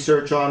lot of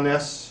research on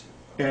this,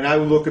 and I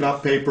was looking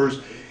up papers.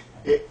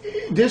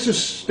 This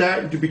is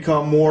starting to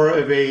become more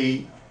of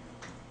a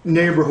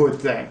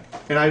neighborhood thing,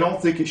 and I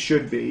don't think it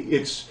should be.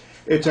 It's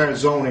our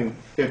zoning.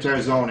 It's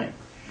our zoning,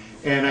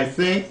 and I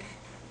think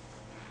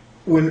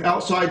when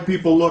outside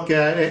people look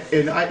at it,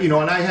 and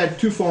I had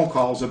 2 phone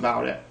calls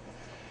about it,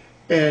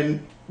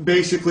 and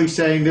basically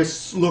saying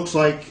this looks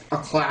like a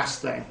class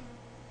thing,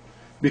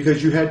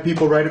 because you had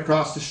people right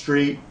across the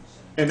street,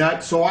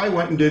 and so I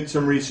went and did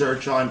some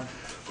research on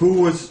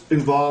who was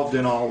involved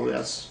in all of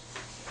this,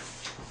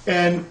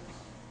 and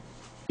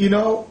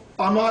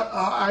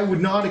I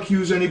would not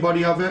accuse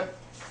anybody of it,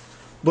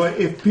 but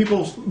if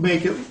people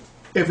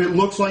if it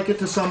looks like it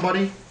to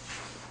somebody,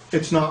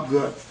 it's not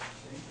good.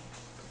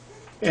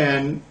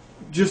 And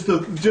just the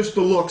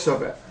looks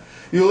of it.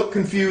 You look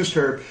confused,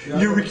 Herb.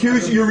 You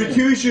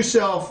recuse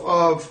yourself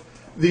of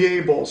the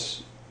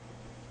Ables,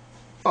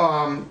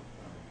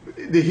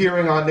 the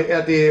hearing at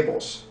the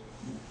Ables.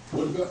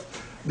 What about?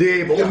 The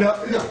Ables. Yeah,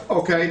 Now, yeah.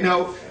 Okay,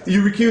 now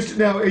you recused.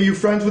 Now, are you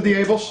friends with the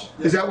Ables?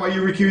 Yes. Is that why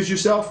you recuse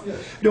yourself? Yes.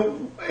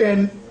 No,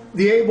 and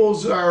the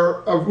Ables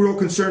are a real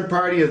concerned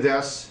party of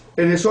this,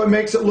 and so it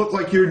makes it look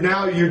like you're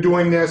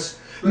doing this.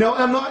 No,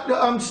 I'm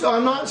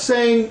not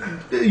saying.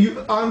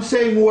 I'm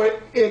saying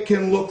what it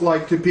can look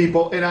like to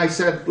people. And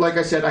like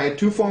I said, I had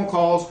 2 phone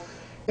calls,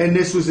 and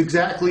this was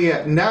exactly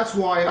it. And that's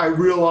why I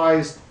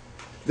realized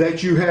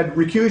that you had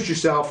recused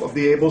yourself of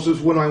the Ables, is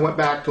when I went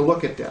back to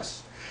look at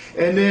this.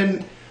 And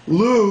then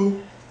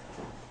Lou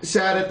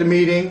sat at the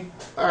meeting,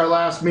 our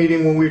last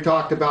meeting when we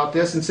talked about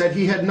this, and said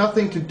he had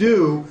nothing to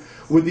do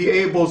with the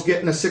Ables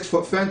getting a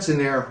 6-foot fence in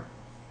their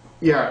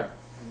yard,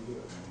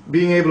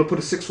 being able to put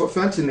a 6-foot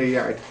fence in their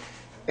yard.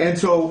 And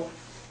so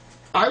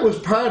I was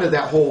part of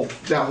that whole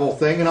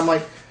thing, and I'm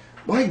like,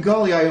 by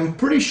golly, I am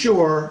pretty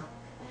sure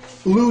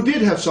Lou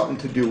did have something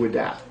to do with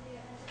that.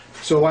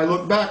 So I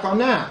look back on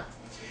that,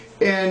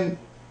 and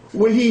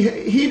when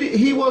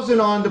he wasn't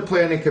on the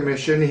planning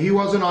commission, he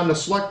wasn't on the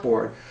select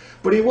board,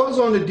 but he was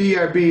on the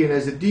DRB, and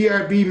as a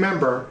DRB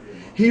member,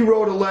 he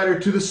wrote a letter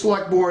to the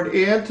select board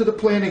and to the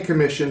planning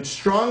commission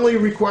strongly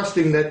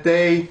requesting that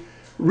they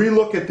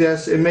relook at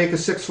this and make a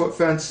 6-foot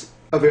fence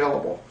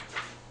available.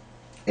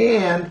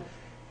 And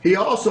he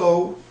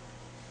also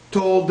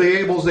told the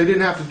Ables they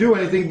didn't have to do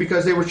anything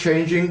because they were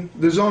changing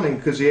the zoning,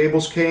 because the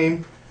Ables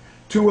came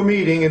to a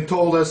meeting and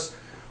told us,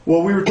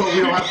 well, we were told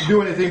we don't have to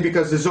do anything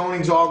because the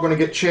zoning's all going to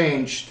get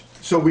changed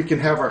so we can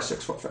have our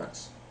 6-foot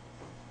fence.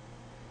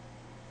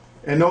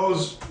 And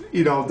those,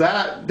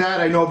 that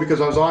I know because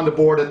I was on the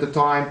board at the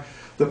time.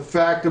 The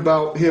fact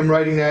about him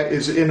writing that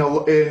is in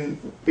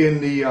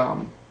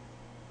the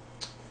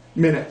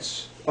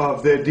minutes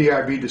of the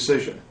DRB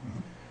decision.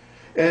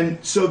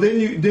 And so then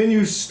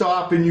you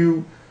stop and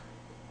you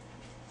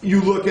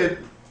look at,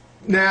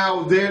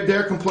 now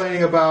they're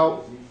complaining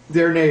about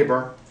their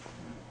neighbor.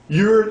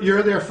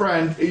 You're their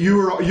friend.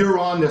 You're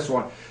on this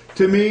one.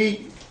 To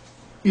me,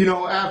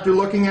 after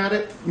looking at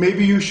it,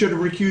 maybe you should have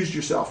recused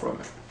yourself from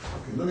it.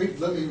 Okay,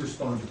 let me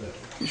respond to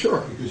that.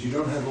 Sure. Because you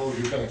don't have all of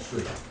your facts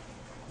straight.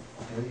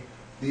 Okay?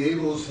 The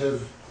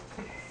Ables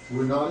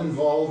were not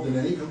involved in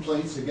any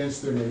complaints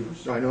against their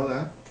neighbors. I know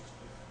that.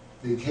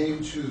 They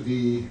came to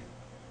the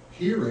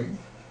hearing,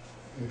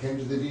 they came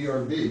to the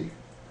DRB,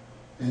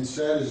 and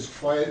sat as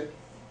quiet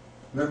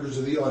members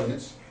of the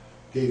audience,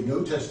 gave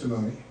no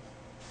testimony.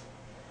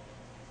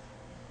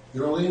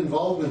 Their only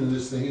involvement in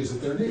this thing is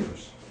that they're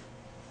neighbors.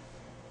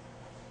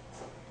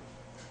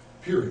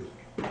 Period.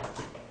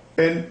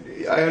 And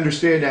I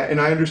understand that,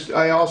 and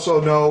I also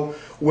know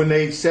when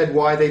they said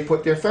why they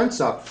put their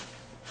fence up,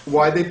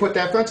 why they put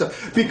that fence up.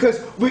 Because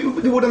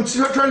what I'm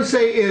trying to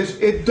say is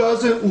it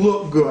doesn't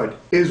look good.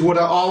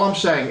 All I'm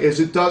saying is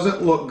it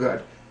doesn't look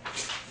good.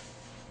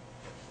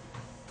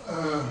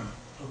 Okay.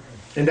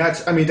 And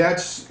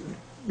that's.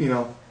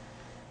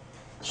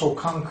 So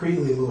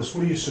concretely, Louis,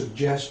 what are you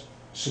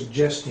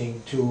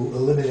suggesting to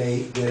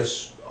eliminate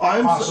this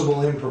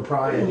possible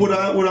impropriety? What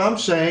I'm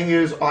saying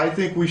is I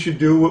think we should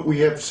do what we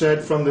have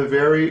said from the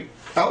very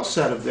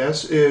outset of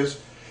this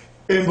is,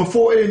 and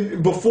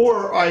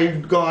before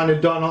I'd gone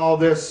and done all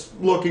this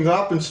looking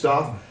up and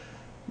stuff,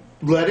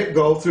 let it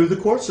go through the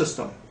court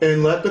system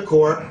and let the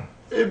court,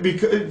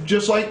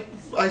 just like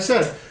I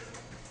said,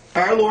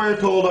 our lawyer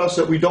told us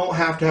that we don't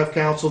have to have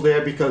counsel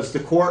there because the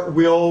court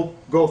will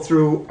go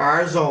through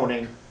our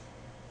zoning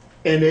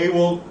and they're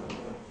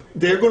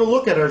going to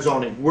look at our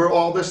zoning, where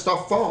all this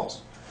stuff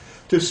falls,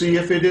 to see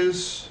if it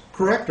is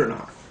correct or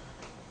not.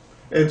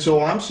 And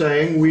so I'm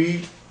saying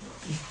we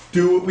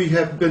do what we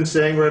have been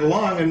saying right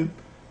along and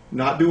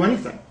not do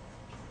anything.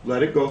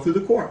 Let it go through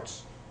the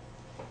courts.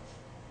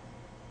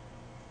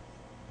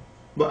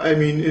 But I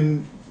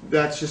mean,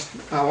 that's just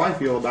how I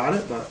feel about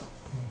it, but.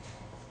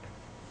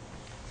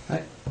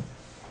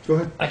 Go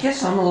ahead. I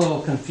guess I'm a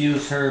little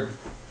confused, Herb.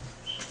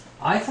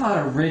 I thought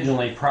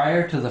originally,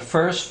 prior to the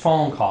first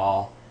phone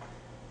call,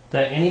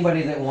 that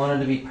anybody that wanted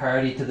to be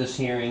party to this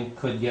hearing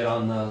could get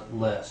on the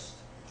list.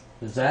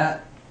 Is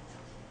that?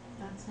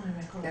 That's my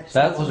recollection.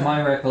 That was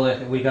my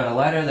recollection. We got a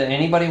letter that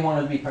anybody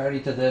wanted to be party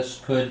to this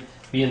could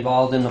be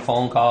involved in the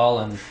phone call,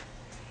 and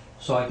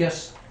so I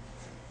guess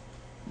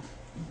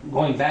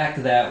going back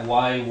to that,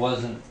 why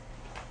wasn't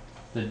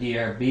the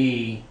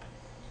DRB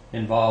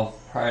involved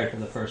prior to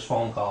the first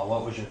phone call?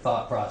 What was your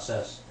thought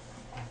process?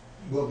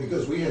 Well,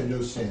 because we had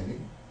no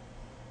standing.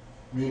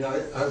 I mean,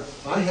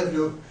 I have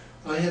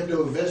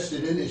no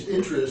vested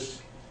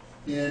interest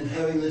in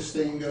having this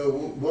thing go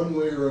one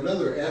way or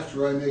another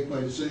after I make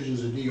my decision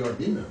as a DRB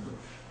member.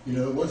 You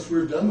know, once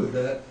we're done with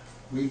that,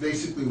 we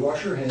basically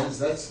wash our hands,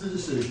 that's the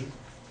decision,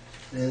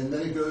 and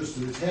then it goes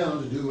to the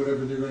town to do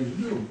whatever they're going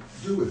to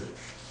do with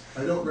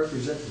it. I don't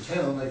represent the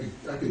town.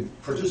 I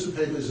could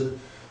participate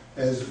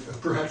as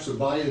perhaps a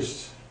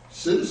biased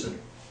citizen,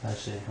 I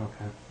see,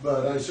 okay.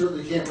 but I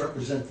certainly can't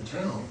represent the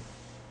town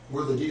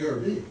or the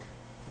DRB.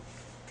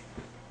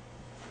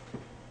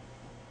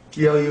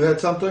 Gail, you had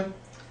something?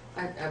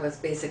 I was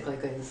basically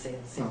going to say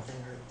the same thing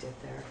Herb did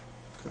there.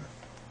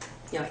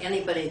 You know,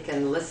 anybody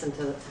can listen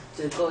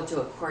to go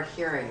to a court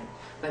hearing,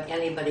 but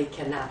anybody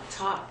cannot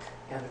talk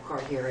at a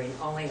court hearing.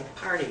 Only a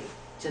party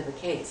to the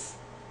case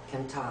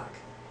can talk,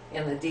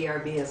 and the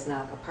DRB is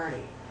not a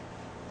party.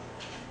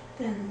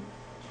 Then,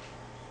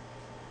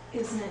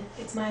 isn't it,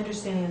 it's my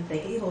understanding that the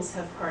Abels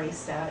have party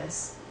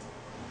status.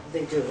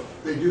 They do.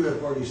 They do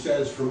have party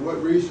status. For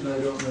what reason, I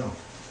don't know.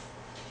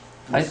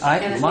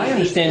 My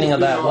understanding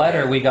of that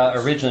letter we got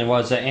originally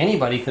was that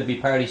anybody could be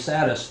party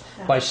status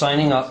by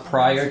signing up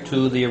prior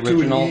to the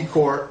original To a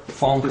court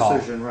phone call.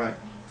 decision, right.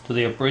 To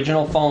the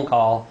original phone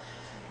call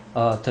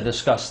to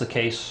discuss the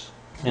case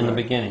in the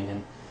Right. beginning.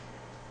 And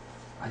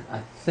I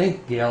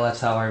think, Gail, that's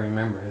how I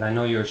remember it. I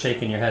know you were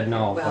shaking your head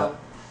no, Well,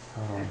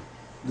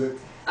 The-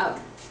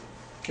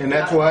 And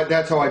that's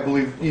how I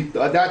believe,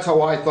 that's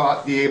how I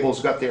thought the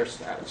Abels got their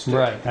status. but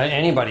right,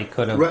 anybody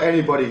could have.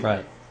 Anybody.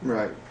 Right.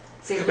 Right.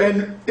 see,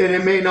 And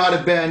it may not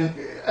have been,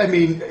 I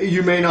mean,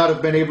 you may not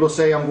have been able to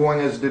say I'm going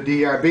as the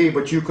DRB,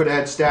 but you could have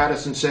had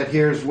status and said,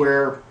 here's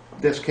where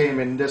this came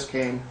and this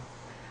came.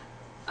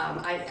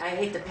 I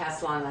hate to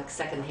pass along like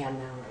secondhand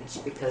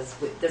knowledge because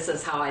this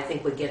is how I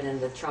think we get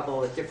into trouble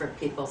with different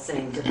people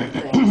saying different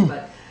things.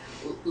 But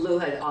Lou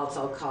had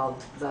also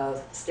called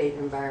the State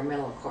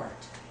Environmental Court,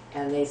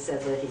 and they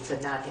said that he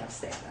could not have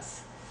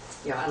status,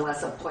 you know,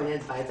 unless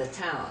appointed by the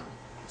town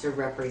to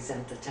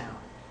represent the town.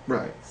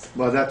 Right.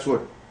 Well, that's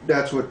what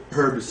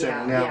Herb is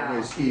saying now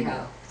in his email.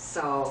 Yeah.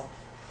 So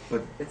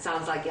But- it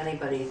sounds like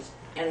anybody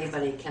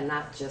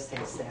cannot just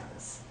have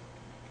status.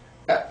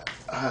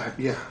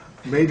 Yeah.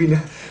 Maybe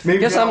not. I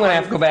guess I'm going to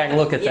have to go back and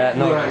look at that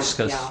Yeah. notice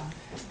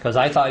because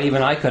I thought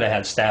even I could have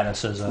had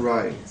status as a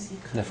Right.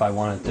 if I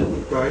wanted to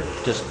Right.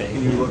 participate.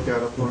 Can you look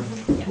that up, Lauren?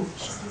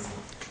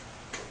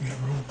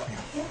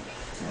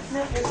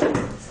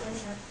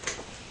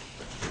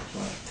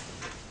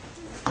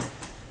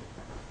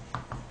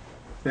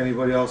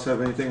 Anybody else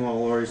have anything while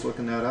Lori's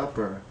looking that up,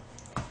 or?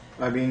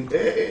 I mean,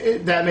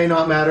 that may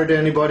not matter to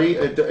anybody.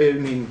 I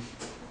mean,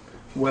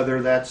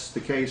 whether that's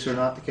the case or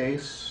not the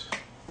case.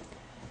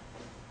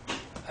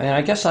 I mean,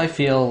 I guess I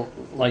feel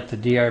like the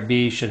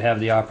DRB should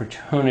have the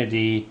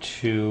opportunity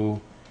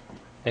to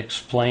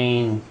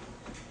explain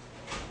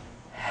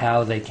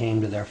how they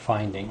came to their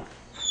finding.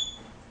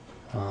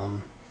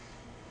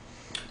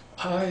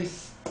 I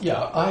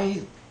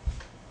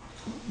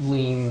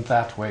lean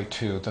that way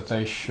too, that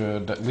they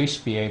should at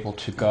least be able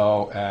to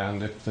go,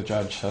 and if the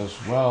judge says,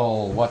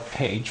 well, what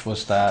page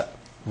was that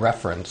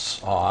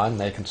reference on,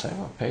 they can say,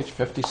 well, page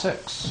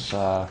 56.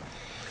 I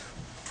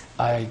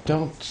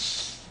don't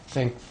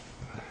think,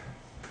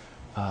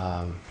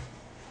 I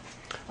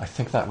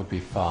think that would be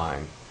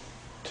fine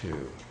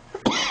to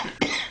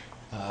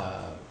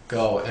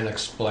go and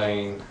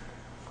explain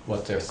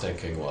what their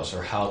thinking was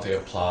or how they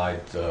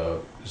applied the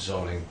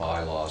zoning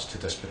bylaws to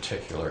this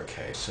particular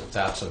case, if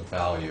that's of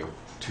value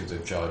to the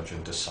judge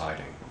in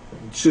deciding.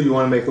 So you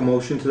want to make a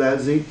motion to that,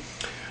 Z?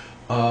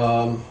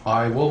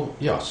 I will,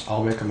 yes,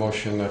 I'll make a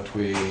motion that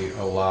we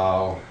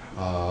allow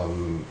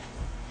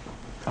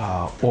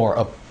or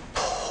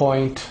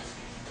appoint,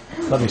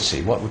 let me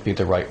see, what would be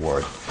the right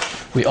word?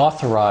 We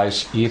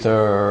authorize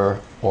either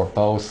or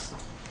both,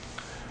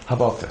 how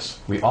about this?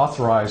 We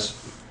authorize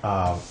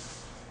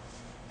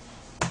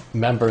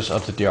members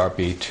of the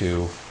DRB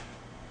to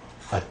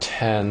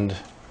attend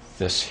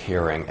this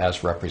hearing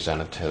as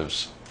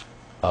representatives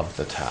of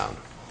the town.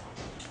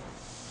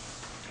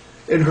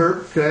 And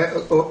Herb,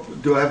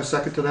 do I have a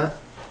second to that?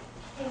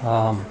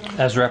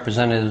 As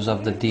representatives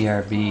of the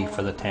DRB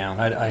for the town.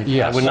 I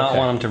Yes, would not okay.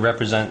 want them to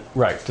represent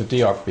Right, the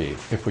DRB,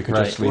 if we could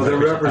Right. just leave Well, it.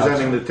 they're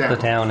representing the the town.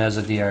 town as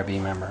a DRB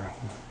member.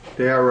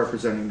 They are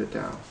representing the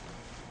town.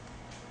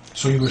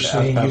 So you were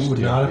saying As you would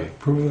not DRB.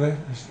 approve of that?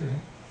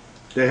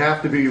 They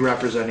have to be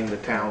representing the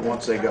town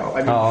once they go. I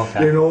mean, Oh, okay.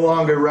 they're no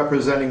longer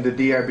representing the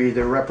DRB,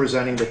 they're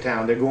representing the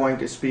town. They're going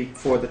to speak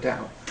for the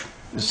town.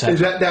 Is Is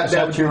that that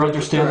your That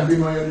understanding? would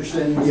be my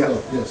understanding as Yeah.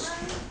 well, yes.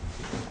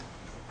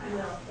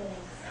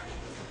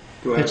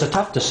 Do I It's a have-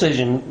 tough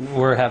decision.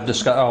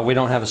 We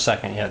don't have a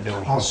second yet, do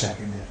we? I'll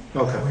second it.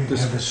 Okay. That way we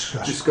Dis- have a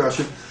discussion.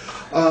 discussion.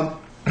 I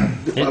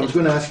was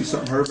going to ask you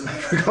something, Herb, and I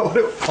forgot what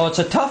it was. Well, it's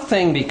a tough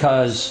thing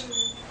because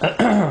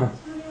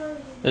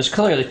there's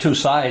clearly two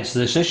sides to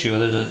this issue.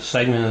 There's a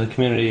segment of the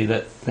community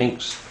that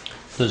thinks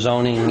the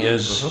zoning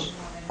is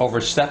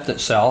overstepped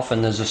itself,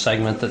 and there's a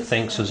segment that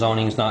thinks the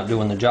zoning's not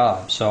doing the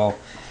job. So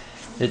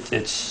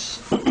it's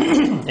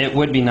it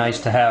would be nice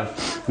to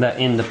have that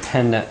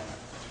independent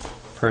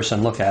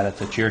person look at it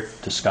that you're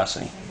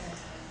discussing.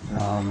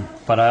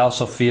 But I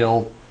also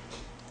feel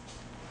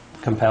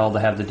compelled to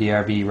have the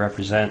DRB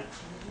represent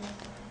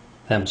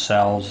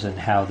themselves and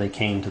how they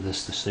came to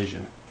this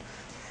decision.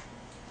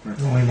 It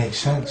only makes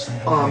sense. They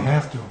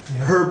have to.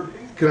 Yeah. Herb,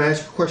 can I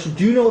ask a question?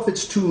 Do you know if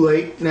it's too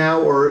late now,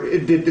 or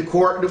did the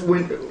court,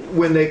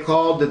 when they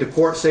called, did the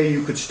court say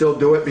you could still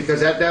do it?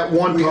 Because at that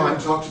one We time,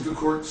 haven't talked to the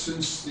court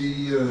since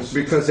the...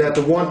 Because at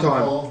the one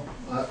time- call.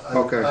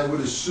 Okay. I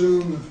would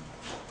assume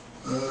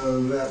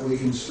that we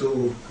can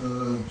still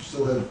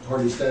have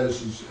party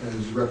status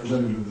as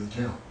representative of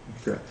the town.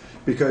 okay.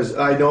 Because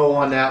I know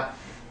on that,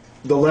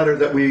 the letter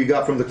that we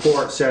got from the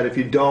court said if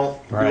you don't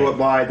Right. do it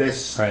by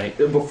this, Right.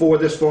 before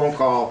this phone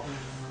call,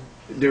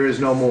 there is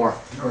no more.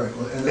 All right,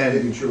 well, and that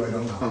may be true, I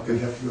don't know. Okay. We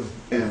have to go.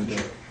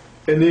 And-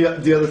 And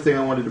the other thing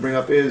I wanted to bring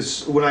up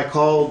is when I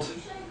called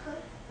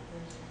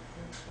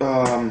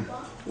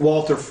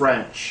Walter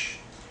French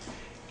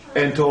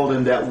and told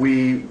him that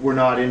we were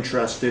not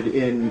interested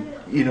in,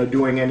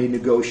 doing any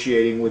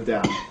negotiating with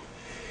them.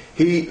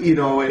 He,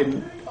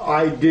 and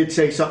I did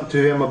say something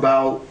to him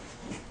about,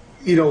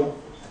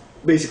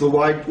 basically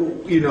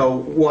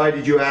why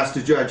did you ask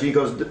the judge? He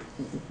goes,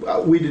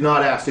 we did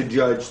not ask the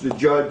judge. The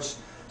judge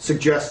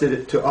suggested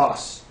it to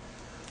us,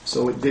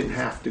 so it didn't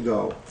have to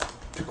go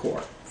to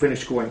court.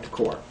 Finish going to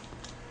court.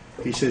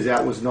 He says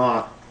that was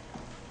not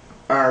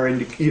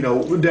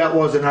that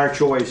wasn't our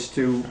choice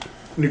to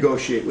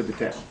negotiate with the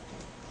town.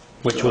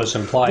 Which was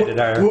implied at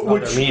our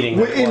other meeting.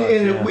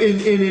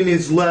 In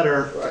his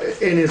letter,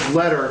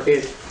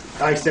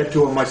 I said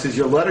to him, I says,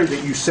 your letter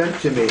that you sent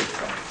to me,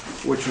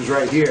 which was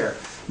right here,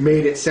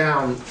 made it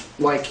sound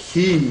like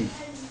he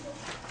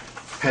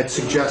had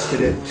suggested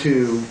it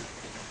to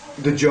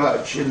the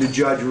judge, and the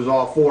judge was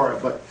all for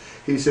it, but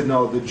he said,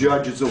 no, the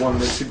judge is the one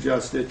that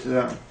suggested it to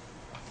them.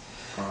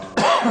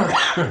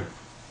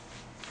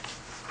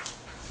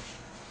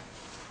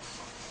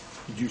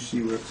 Did you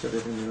see where it said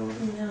it in the order?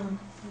 No,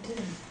 I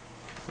didn't.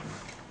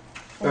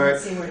 I All right.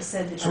 didn't see where it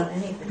said So about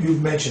anything.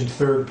 you've mentioned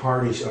third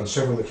parties on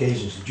several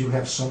occasions. Did you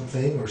have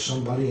something or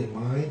somebody in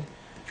mind?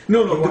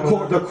 No,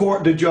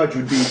 the judge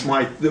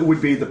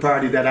would be the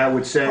party that I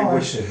would say. Oh, I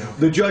would- see.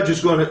 The judge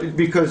is going to,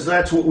 because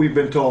that's what we've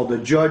been told, the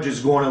judge is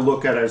going to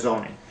look at our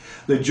zoning.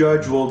 The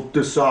judge will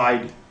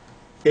decide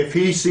if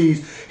he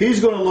sees, he's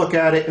going to look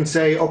at it and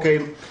say,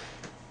 okay,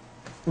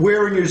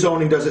 where in your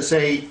zoning does it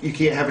say you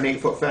can't have an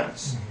 8-foot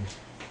fence?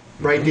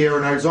 Right there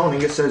in our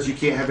zoning, it says you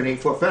can't have an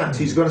 8-foot fence.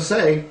 He's going to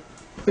say,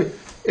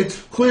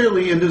 it's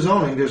clearly in the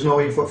zoning, there's no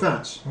 8-foot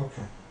fence.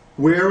 Okay.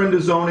 Where in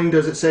the zoning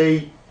does it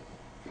say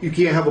you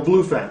can't have a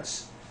blue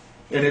fence?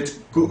 And it's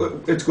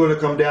going to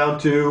come down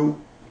to,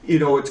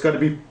 it's got to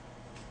be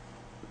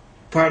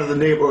part of the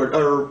neighborhood,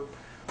 or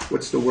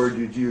what's the word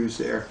you'd use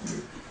there?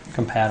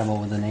 Compatible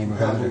with the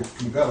neighborhood.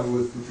 Compatible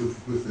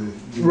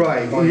with the...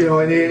 Right,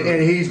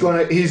 and he's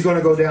going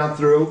to go down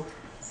through.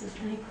 Is it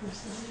any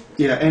person?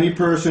 Yeah, any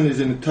person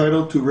is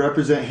entitled to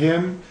represent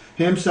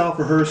himself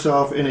or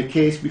herself in a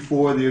case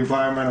before the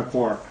environmental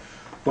court,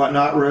 but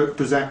not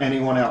represent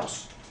anyone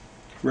else.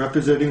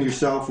 Representing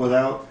yourself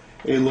without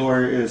a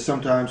lawyer is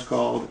sometimes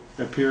called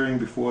appearing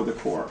before the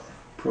court,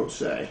 pro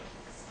se.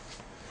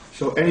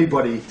 So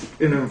anybody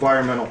in an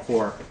environmental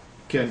court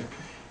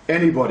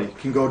anybody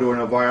can go to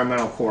an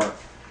environmental court.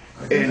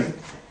 And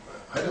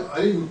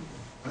I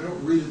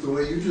don't read it the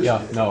way you just did.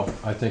 Yeah, no,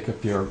 I think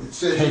if you're It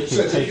says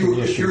if taking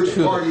the if issue you're to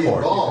the the party court, you can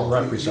involved,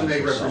 you represent may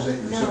yourself.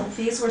 represent No, yourself.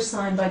 these were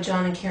signed by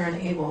John and Karen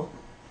Abel.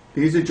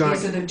 these are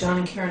These are the John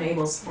and Karen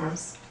Abel's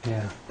forms.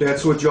 Yeah.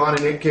 That's what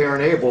John and Karen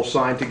Abel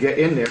signed to get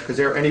in there, because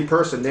they're any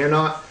person. They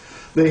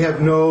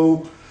have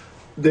no,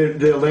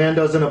 their land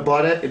doesn't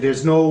abut it.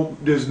 There's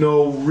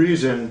no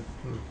reason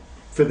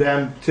for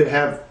them to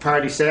have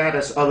party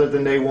status other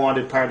than they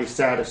wanted party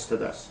status to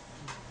this.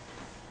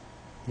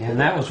 Yeah, and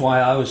that was why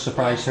I was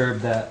surprised,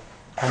 Herb, that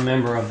a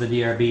member of the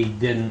DRB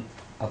didn't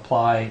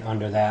apply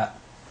under that.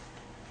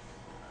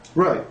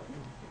 Right.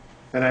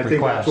 And I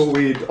think that's Request. what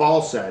we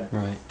all said.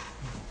 Right.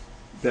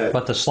 that,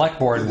 But the select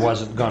board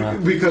wasn't gonna.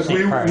 because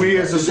take part in we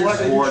it. as a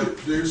select board,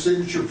 Did your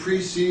signature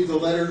precede the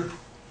letter,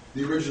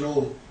 the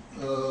original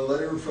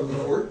letter from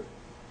the court?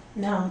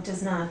 No, it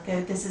does not.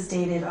 This is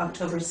dated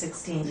October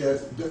 16th. Yeah,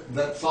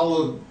 that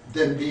followed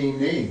them being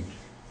named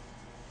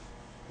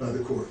by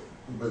the court,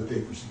 by the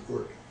papers of the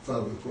court,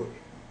 filed with the court,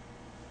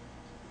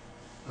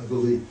 I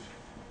believe.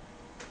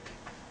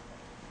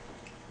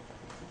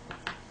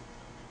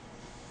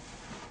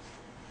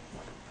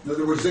 In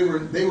other words,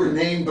 they were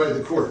named by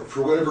the court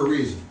for whatever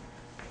reason.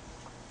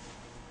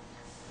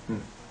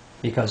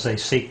 Because they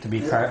seek to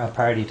be a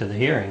party to the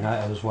hearing,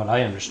 that was what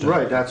I understood.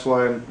 right, that's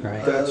why,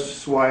 Right.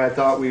 that's why I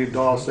thought we'd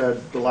all said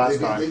the last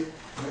They- time. they-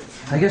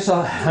 I guess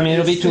I mean,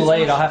 it'll be too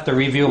late, I'll have to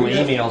review my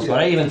emails, but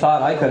I even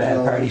thought I could have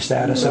had party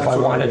status if I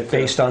wanted,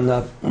 based on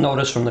the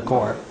notice from the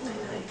court.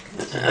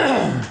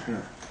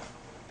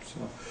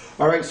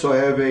 All right, so I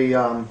have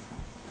a,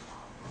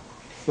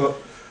 well,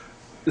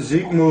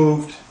 Zeke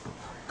moved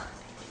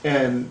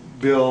and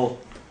Bill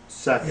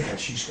seconded. Yeah,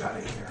 she's got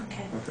it here.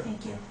 Okay, Okay.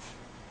 thank you.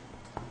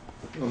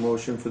 A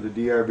motion for the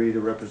DRB to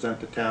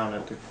represent the town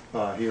at the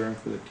hearing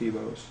for the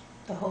TiVos.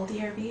 The whole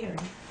DRB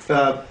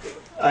or?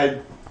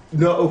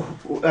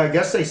 I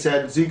guess they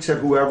said, Zeke said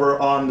whoever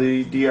on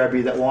the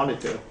DRB that wanted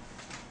to.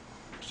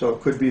 So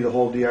it could be the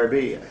whole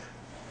DRB.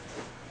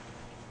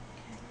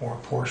 Or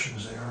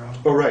portions thereof.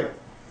 Oh, right.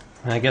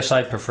 And I guess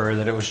I'd prefer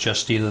that it was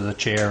just either the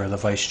chair or the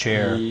vice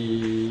chair.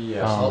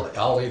 Yes,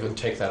 I'll even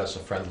take that as a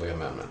friendly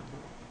amendment.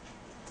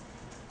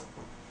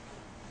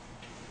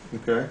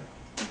 Okay.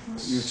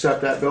 You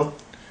accept that, Bill?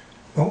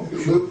 Oh,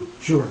 Lou,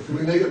 sure. can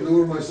we make it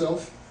Lou or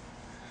myself?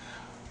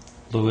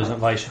 Lou isn't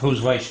vice, who's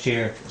vice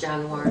chair?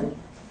 John Warren.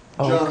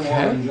 John Okay.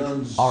 Warren,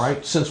 John's All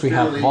right, since we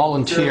have fairly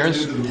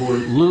volunteers, new to the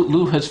board.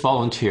 Lou has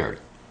volunteered,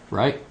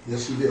 right?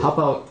 Yes, he did. How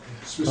about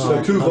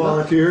So two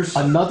volunteers.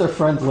 another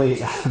friendly,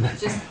 Just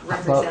about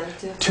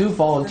representative. two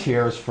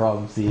volunteers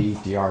from the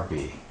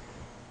DRB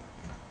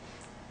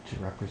to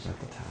represent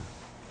the town?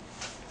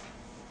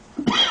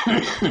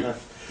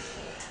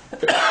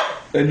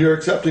 And you're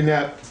accepting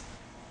that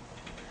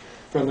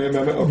friendly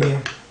amendment? Okay.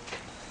 Yeah.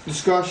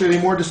 Discussion,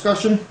 any more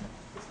discussion?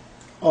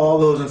 All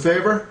those in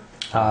favor?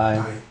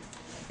 Aye.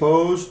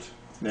 Opposed?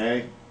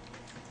 Nay.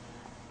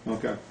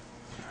 Okay.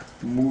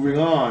 Moving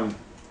on.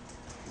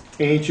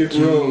 Ancient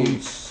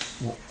roads.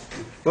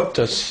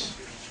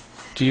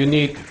 Do you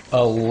need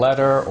a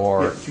letter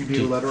or? Do you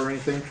need a letter or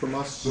anything from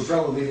us? We'll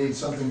probably need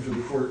something for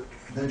the court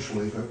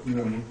eventually, but, you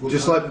know,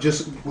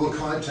 we'll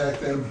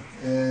contact them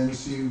and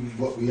see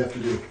what we have to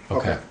do.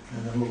 Okay.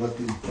 And then we'll let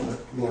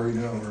Lori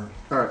know, or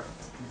All right.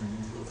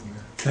 we'll go from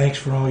there. Thanks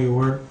for all your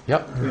work.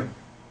 Yep. A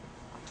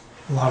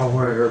lot of All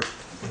right, work. Herb.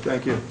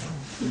 Thank you.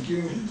 Thank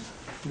you.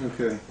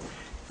 Okay.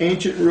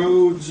 Ancient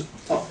roads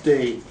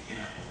update.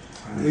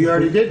 We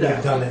already did that.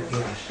 We've done it,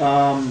 yes.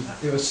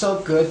 It was so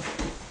good.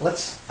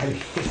 It's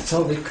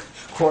only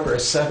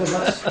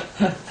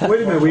 6:45.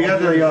 Wait a minute, we have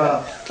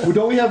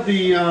don't we have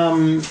the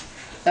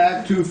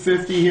Act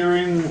 250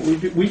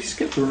 hearing? We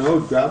skipped the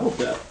road gravel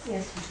pit.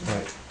 Yes.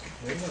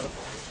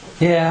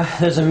 Yeah,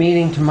 there's a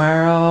meeting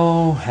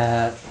tomorrow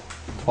at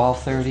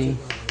 12:30 I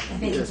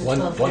think it's at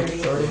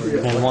 1:30.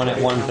 12:30. and one at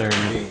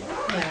 1:30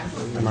 Yeah.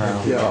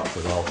 tomorrow. Yeah.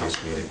 With all these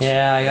meetings.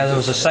 Yeah, there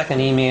was a second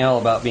email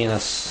about being a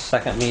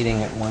second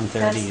meeting at 1:30.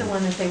 That's the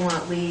one that they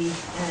want Lee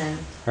and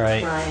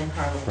Right. Ryan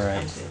Harlan to Right.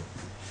 come to.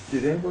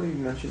 Did anybody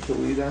mention to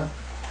Lee that?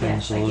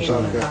 Yes, I so gave him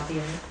okay. a copy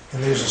of it.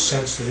 And there's a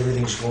sense that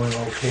everything's going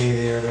okay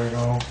there,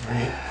 no?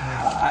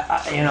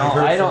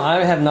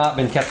 I have not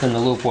been kept in the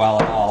loop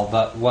well at all,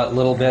 but what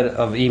little bit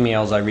of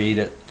emails I read,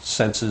 it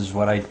senses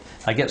what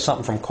I get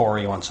something from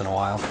Corey once in a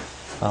while.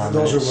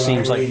 Those are It what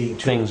seems I'm like reading,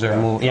 too. things are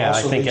moving. Yeah, I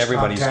Also, think he's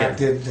everybody's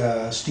getting.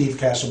 contacted Steve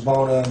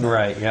Casabona, and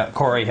Right, yeah,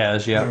 Corey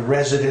has, the yeah.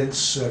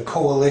 residents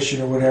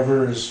coalition or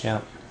whatever is Yeah,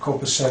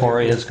 copacetic.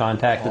 Corey has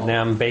contacted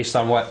them based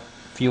on what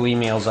few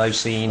emails I've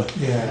seen. Now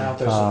Yeah,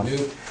 there's a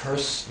new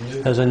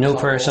person. There's a new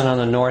person on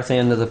the north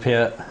end of the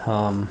pit.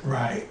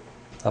 right,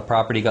 A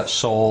property got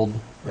sold,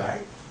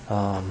 right.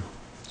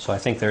 so I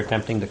think they're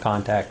attempting to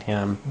contact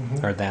him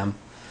or them.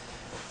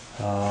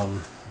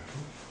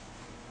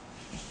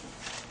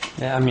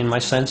 Yeah, I mean, my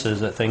sense is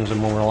that things are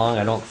moving along.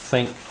 I don't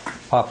think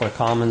Poplar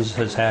Commons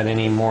has had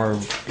any more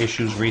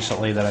issues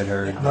recently that I'd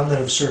heard. None that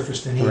have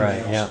surfaced in emails.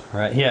 Right, yeah,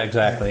 right. Yeah,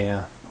 exactly,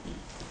 yeah.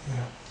 Yeah.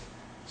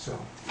 So,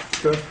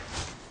 Good.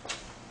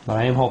 But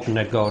I am hoping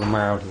to go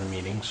tomorrow to the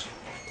meetings.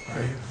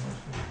 right.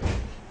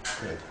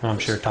 I'm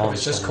sure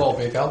Tom's Just gonna- call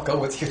me. I'll go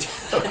with you.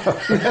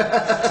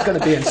 It's going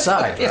to be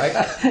inside,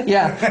 right?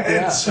 Yeah,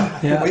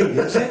 yeah, Wait,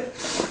 is it?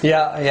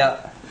 yeah,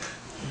 yeah.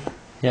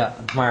 Yeah,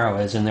 tomorrow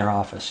is in their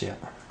office, yeah.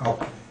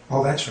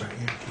 Oh, that's right,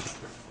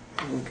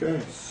 yeah. Okay,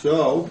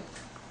 so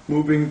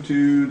moving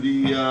to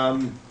the.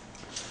 All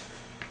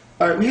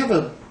right, we have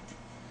a.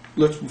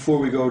 Before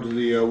we go to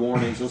the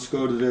warnings, let's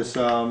go to this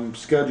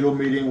scheduled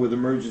meeting with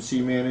emergency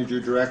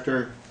manager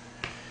director.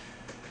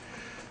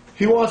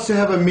 He wants to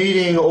have a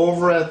meeting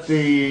over at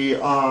the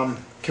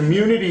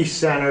community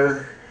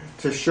center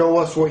to show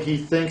us what he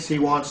thinks he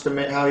wants to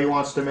make, how he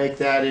wants to make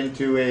that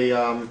into a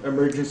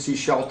emergency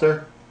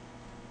shelter.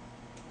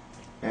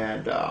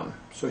 And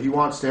so he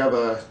wants to have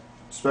a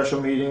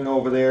special meeting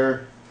over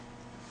there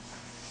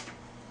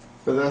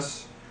for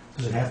this.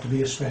 Does it have to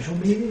be a special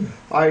meeting?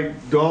 I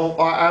don't.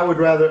 I would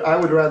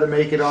rather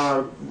make it on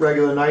a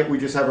regular night. We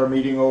just have our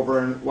meeting over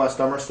in West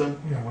Dummerston.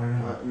 Yeah, why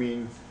not? I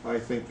mean, I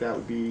think that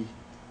would be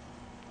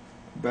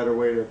a better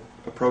way to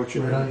approach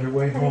it. Right on your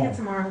way I think it's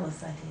a home.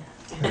 marvelous idea.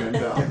 And,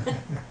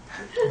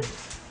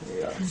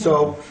 yeah.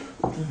 So,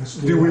 Let's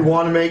do we that.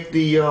 want to make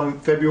the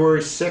February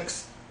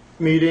 6th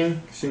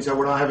meeting, since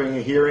we're not having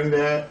a hearing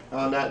there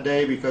on that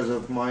day because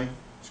of my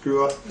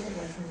screw up?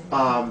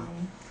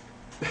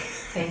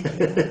 Thank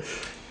you.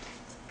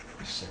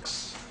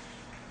 6.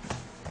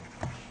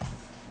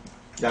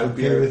 That would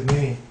be. Okay with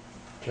me.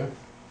 Okay.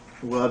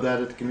 We'll have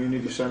that at the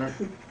community center.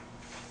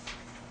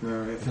 All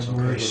right.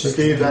 February 6th.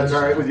 Steve, that's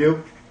all right with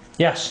you?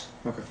 Yes.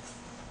 Okay.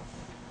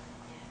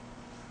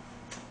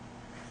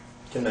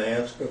 Can I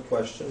ask a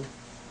question?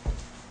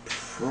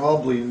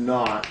 Probably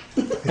not.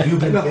 Have you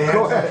been banned?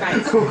 Go ahead.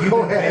 Have you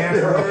been banned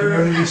from the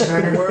community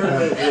center? Where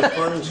does the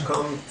funds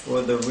come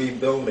for the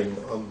rebuilding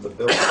of the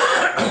building?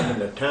 And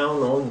the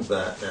town owns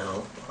that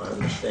now, I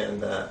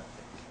understand that.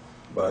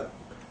 But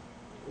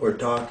we're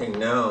talking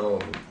now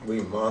of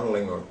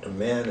remodeling or to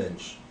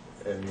manage,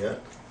 and yet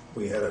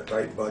we had a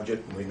tight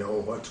budget and we know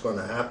what's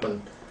gonna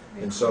happen.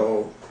 And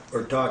so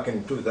we're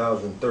talking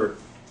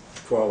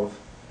 2012,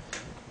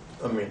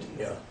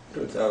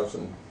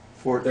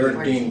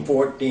 2013,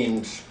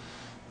 14's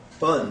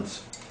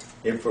funds,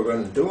 if we're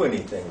gonna do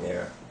anything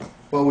there.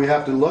 Well, we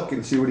have to look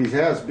and see what he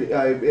has.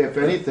 If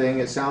anything,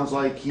 it sounds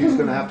like he's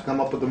going to have to come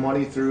up with the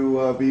money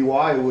through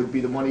BY. Would be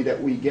the money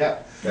that we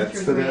get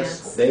That's for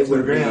this. They through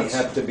would grants.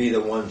 have to be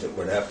the ones that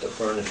would have to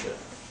furnish it.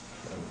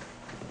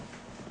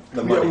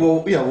 The Yeah, money.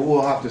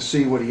 we'll have to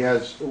see what he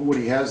has. What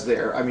he has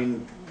there. I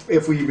mean,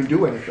 if we even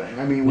do anything.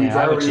 I mean, we've Yeah,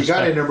 I would already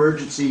got suspect- an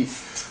emergency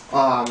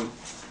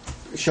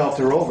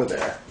shelter over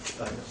there.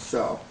 I know.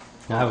 So,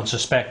 I would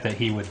suspect that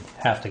he would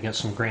have to get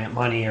some grant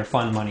money or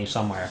fund money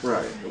somewhere.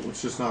 right,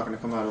 it's just not going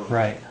to come out of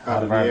Right,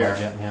 out of the our air.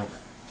 budget, yeah.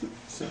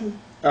 So,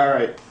 all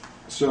right.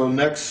 So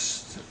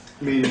next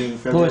meeting,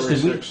 February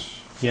Louis, did we- 6th.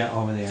 Yeah,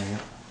 over there, yeah.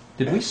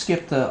 Did we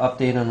skip the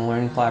update on the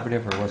Learning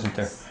Collaborative, or wasn't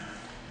there?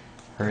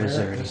 Or is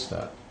there? Just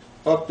that.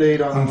 Update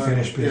on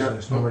Unfinished yeah.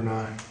 business, number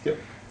 9. Yep.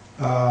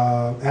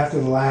 After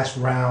the last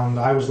round,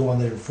 I was the one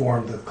that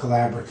informed the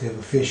collaborative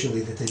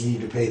officially that they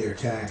need to pay their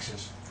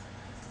taxes.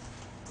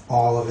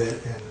 All of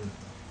it, and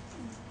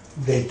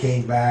they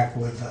came back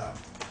with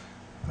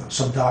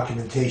some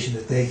documentation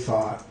that they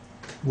thought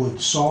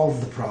would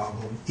solve the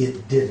problem.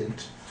 It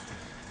didn't.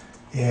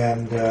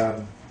 And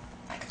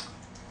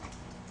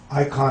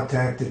I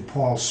contacted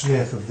Paul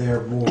Smith of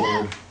their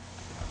board,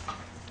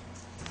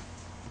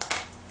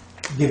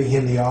 giving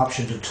him the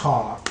option to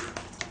talk.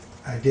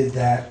 I did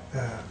that.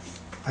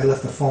 I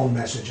left a phone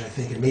message, I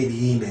think, and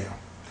maybe email.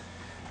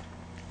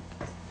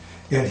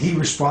 And he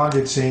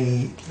responded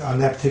saying on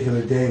that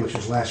particular day, which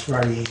was last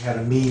Friday, he had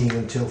a meeting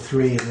until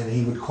 3 and then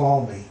he would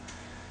call me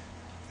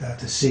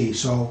to see.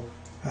 So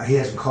he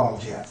hasn't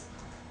called yet.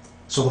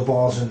 So the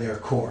ball's in their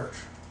court.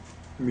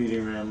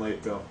 Meeting ran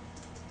late, Bill.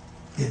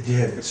 It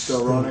did. It's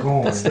still running?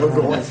 going. It's still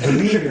going. The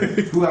meter.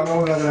 Who I'm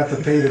going to have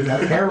to pay the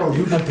Harold,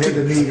 you can pay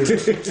the meter.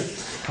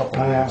 Couple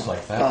I of things know.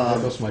 like that.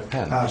 There goes my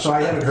pen. So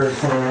I haven't heard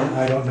from him.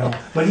 I don't know.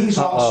 But he's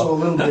also a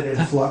little bit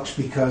in flux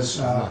because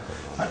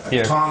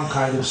Here. Tom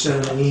kind of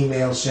sent him an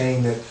email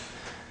saying that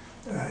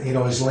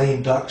his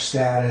lame duck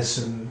status,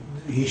 and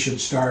he should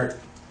start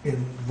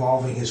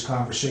involving his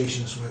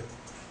conversations with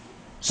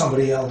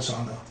somebody else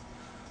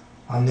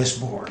on this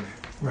board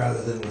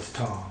rather than with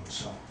Tom.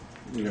 So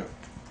Yeah.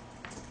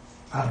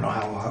 I don't know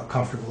how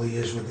comfortable he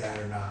is with that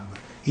or not. But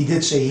he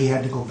did say he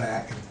had to go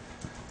back and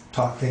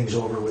talk things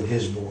over with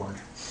his board.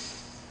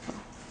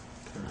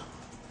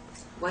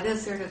 What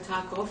is there to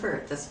talk over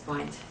at this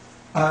point?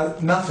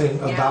 Nothing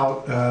Yeah.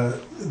 about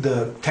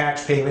the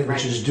tax payment,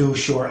 which Right. is due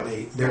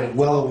shortly. They're Right.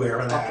 well aware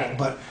of that. Okay.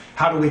 But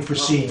how do we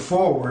proceed Okay.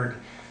 forward?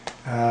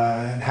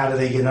 And how do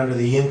they get under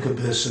the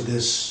incubus of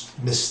this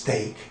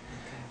mistake,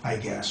 I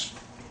guess?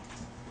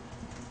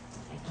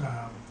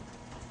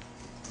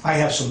 I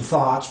have some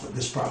thoughts, but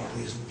this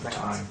probably isn't the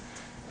time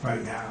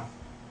right now.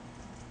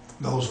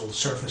 Those will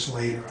surface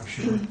later, I'm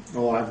sure.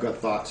 Oh, I've got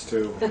thoughts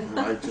too.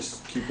 I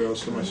just keep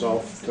those to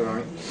myself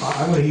tonight.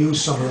 I'm going to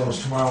use some of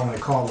those tomorrow when I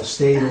call the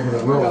state over the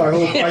I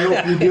road.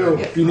 hope you do.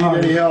 If you need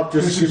any help,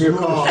 just This give is me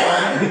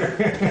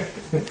a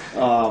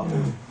call.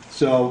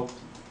 So,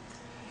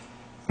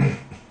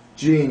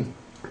 Gene,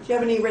 Do you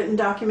have any written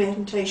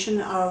documentation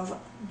of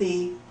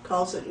the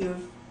calls that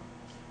you've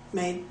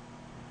made?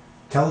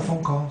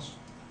 Telephone calls?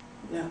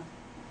 Yeah.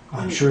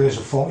 I'm sure there's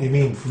a phone, you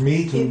mean for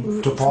me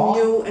to Paul?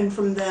 From you and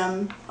from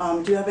them.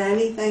 Do you have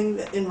anything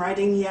in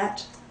writing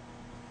yet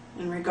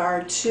in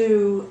regard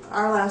to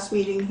our last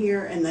meeting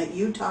here and that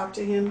you talked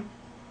to him?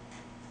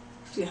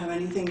 Do you have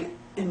anything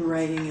in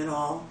writing at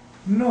all?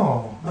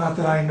 No, not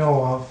that I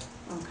know of.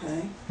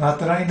 Okay. Not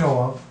that I know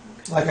of.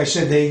 Like I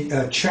said, they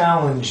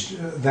challenged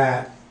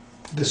that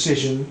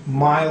decision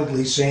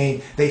mildly,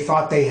 saying they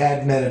thought they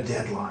had met a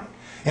deadline.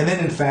 And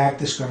then in fact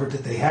discovered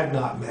that they had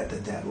not met the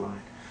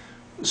deadline.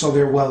 So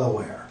they're well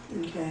aware.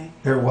 Okay.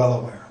 They're well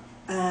aware.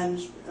 And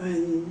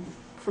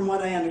from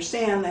what I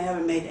understand, they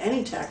haven't made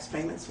any tax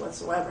payments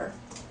whatsoever.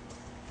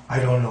 I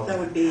don't know That that.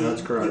 would be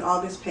That's correct. the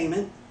August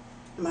payment.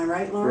 Am I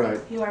right, Laura? Right.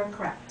 You are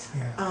correct.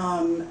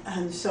 Yeah.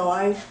 And so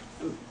I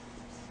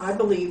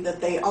believe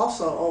that they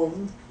also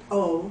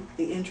owe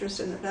the interest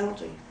and the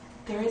penalty.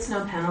 There is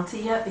no penalty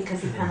yet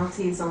because the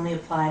penalty is only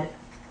applied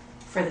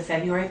for the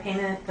February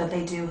payment, but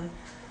they do,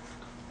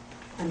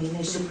 I mean,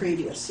 they For the should,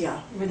 previous, yeah,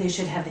 where they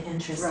should have the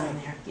interest on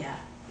Right. there, yeah.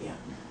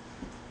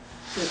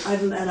 yeah.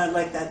 And I'd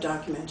like that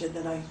documented,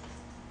 that I,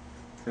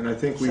 And I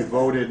think we Second.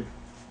 voted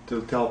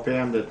to tell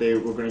Pam that they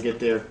were gonna get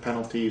their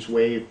penalties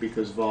waived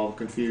because of all the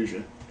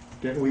confusion.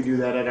 Didn't we do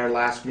that at our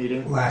last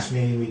meeting? Last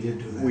meeting we did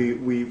do that.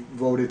 We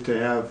voted to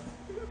have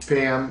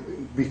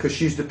Pam, because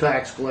she's the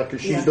tax collector,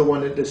 Yeah. she's the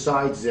one that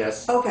decides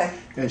this. okay,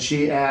 And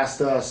she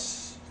asked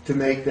us to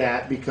make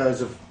that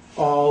because of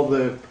all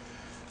the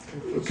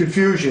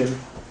confusion,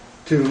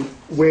 to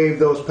waive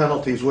those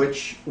penalties,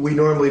 which we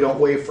normally don't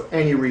waive for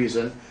any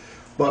reason.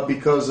 But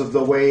because of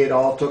the way it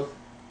all took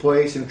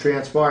place and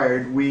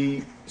transpired,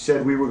 we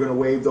said we were gonna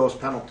waive those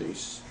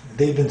penalties.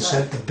 They've been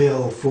sent the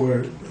bill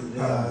for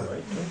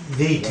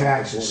the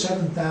taxes,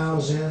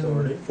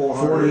 7,040,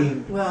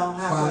 400, well,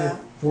 half of that.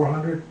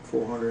 400?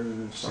 400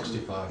 and something.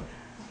 65.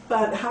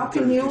 But how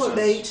can you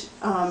 32 cents.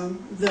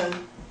 abate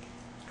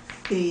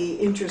the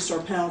interest or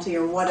penalty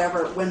or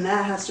whatever, when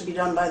that has to be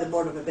done by the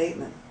Board of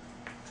Abatement?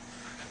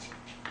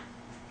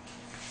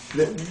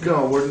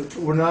 No,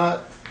 we're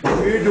not,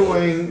 we're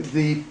doing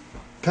the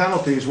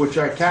penalties, which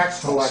our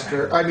tax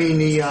collector, I mean,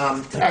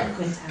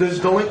 the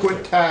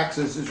delinquent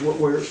taxes is what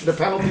the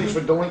penalties for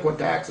delinquent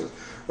taxes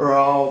are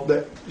all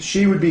that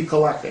she would be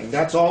collecting.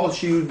 That's all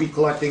she would be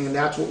collecting, and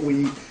that's what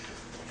we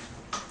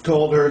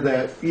told her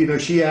that,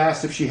 she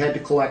asked if she had to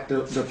collect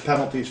the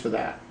penalties for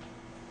that.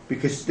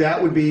 Because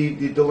that would be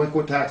the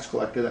delinquent tax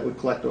collector that would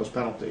collect those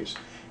penalties.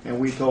 And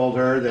we told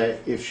her that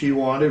if she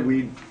wanted,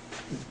 we'd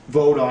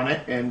vote on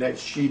it, and that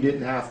she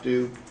didn't have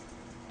to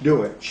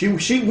do it. She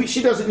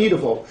doesn't need a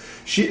vote.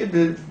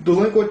 The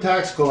delinquent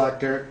tax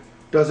collector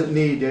doesn't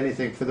need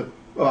anything for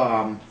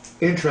the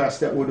interest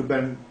that would have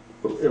been,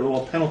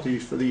 well,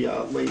 penalties for the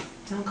late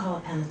Don't call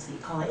it penalty,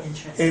 call it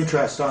interest.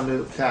 interest on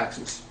the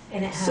taxes.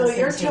 And it has So been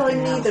you're telling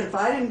taken me out. that if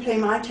I didn't pay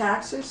my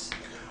taxes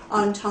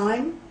on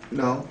time,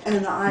 No,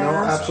 and I no,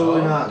 asked...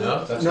 absolutely not.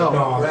 No, that's No.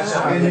 No, that's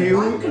not. And you,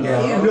 I'm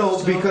confused.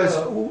 no, because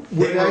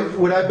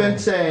what I've been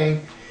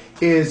saying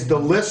is the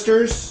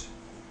listers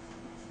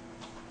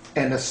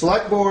and the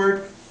select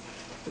board,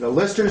 the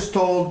listers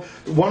told,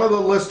 one of the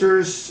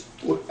listers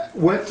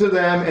went to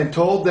them and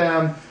told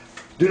them,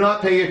 do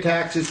not pay your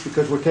taxes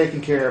because we're taking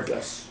care of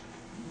this.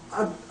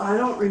 I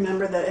don't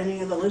remember that any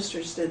of the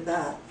listers did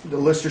that. The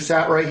lister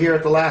sat right here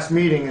at the last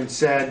meeting and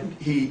said,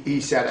 he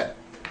said it.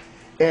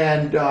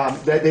 And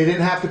that they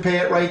didn't have to pay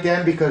it right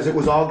then because it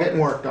was all getting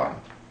worked on.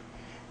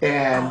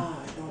 And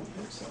I don't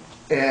think so.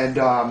 and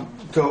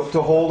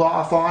to hold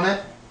off on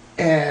it,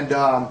 and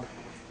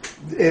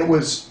it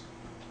was.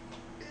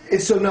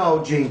 So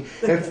no, Gene.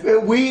 If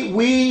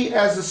we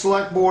as the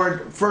select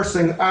board, first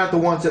thing, aren't the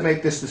ones that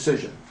make this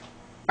decision.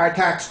 Our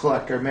tax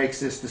collector makes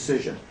this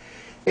decision,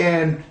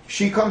 and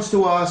she comes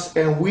to us,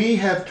 and we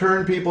have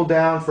turned people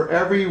down for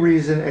every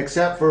reason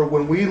except for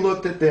when we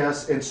looked at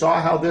this and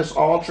saw how this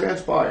all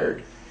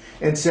transpired,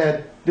 and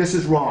said this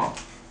is wrong.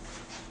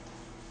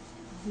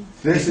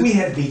 If we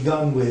had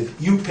begun with,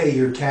 you pay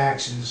your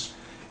taxes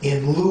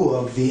in lieu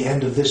of the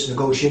end of this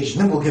negotiation,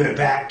 then we'll give it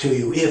back to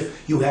you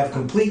if you have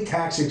complete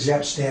tax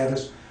exempt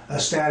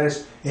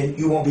status, and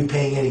you won't be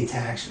paying any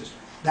taxes.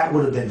 That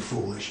would have been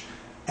foolish.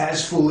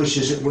 As foolish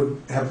as it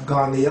would have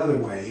gone the other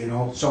way,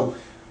 So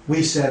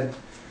we said,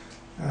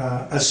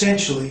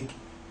 essentially,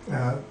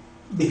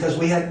 because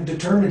we hadn't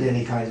determined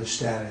any kind of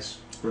status,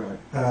 Right.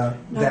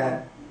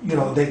 that,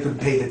 they could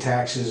pay the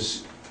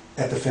taxes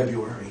at the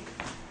February.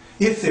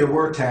 If there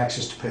were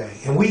taxes to pay,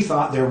 and we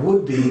thought there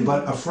would be,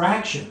 but a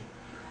fraction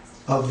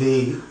of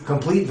the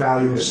complete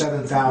value of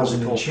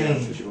 7,000 and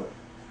change. Am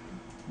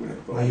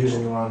I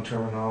using the wrong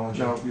terminology?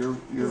 No, you're.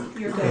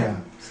 You're good. Yeah.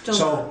 Still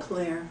So- not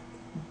clear.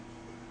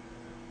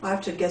 I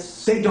have to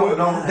guess... They don't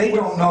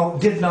know,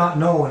 did not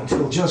know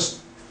until just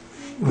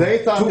They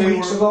thought 2 they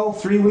weeks were- ago,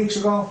 3 weeks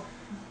ago,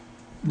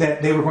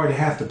 that they were going to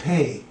have to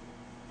pay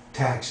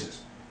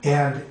taxes.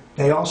 And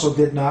they also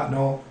did not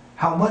know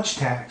how much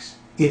tax,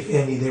 if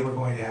any, they were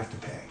going to have to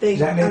pay. Does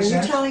that make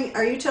sense?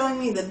 Are you telling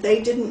me that they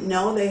didn't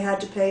know they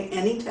had to pay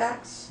any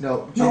tax?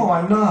 No. No,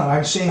 I'm not.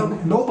 I'm saying Okay.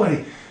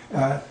 nobody,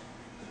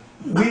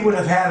 we would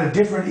have had a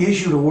different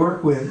issue to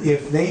work with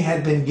if they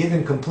had been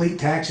given complete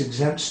tax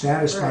exempt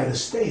status by the Right.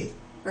 state.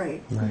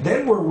 Right.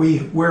 Then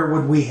where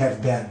would we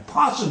have been?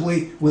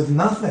 Possibly with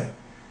nothing.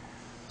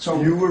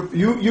 So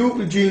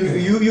Gene,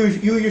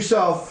 you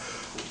yourself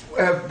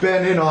have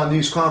been in on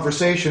these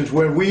conversations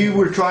when we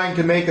were trying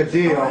to make a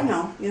deal. Oh, I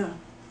know, yeah.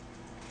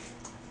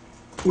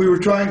 We were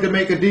trying to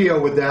make a deal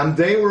with them.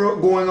 They were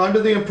going under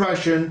the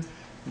impression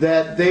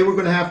that they were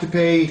going to have to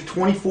pay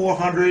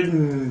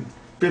 $2,400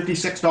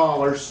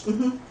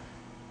 $56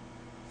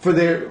 for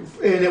their,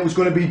 and it was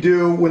gonna be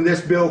due when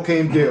this bill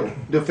came due,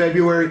 the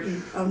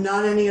February. Oh,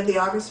 not any of the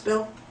August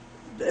bill?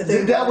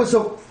 That was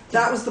a,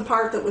 That was the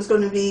part that was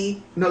going to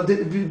be, no,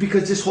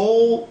 because this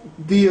whole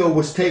deal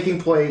was taking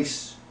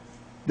place,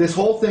 this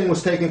whole thing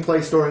was taking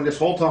place during this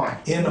whole time.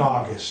 In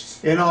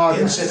August. In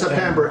August, In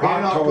September, in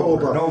October,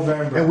 October.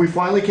 November. And we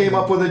finally came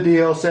up with a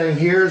deal saying,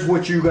 here's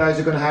what you guys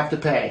are gonna have to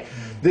pay.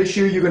 This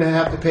year, you're gonna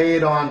have to pay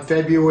it on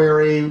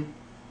February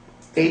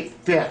 8th,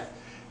 5th.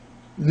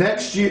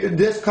 Next year,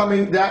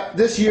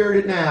 this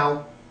year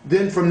now,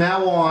 then from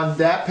now on,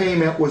 that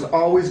payment was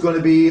always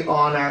gonna be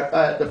on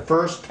our, the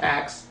first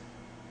tax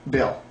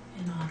bill.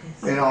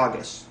 In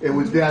August. It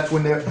was,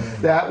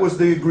 that was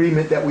the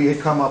agreement that we had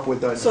come up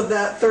with. so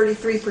that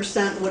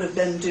 33% would have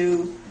been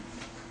due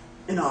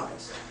in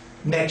August.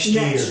 Next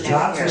year, Next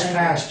not year. this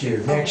past year,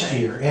 next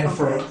Okay. year, and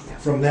Okay.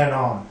 from then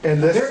on.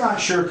 And this- They're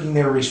not shirking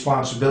their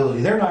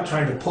responsibility. They're not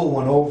trying to pull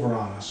one over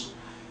on us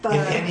But in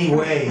any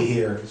way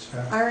here.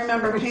 I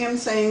remember Pam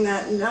saying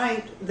that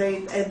night,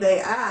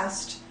 they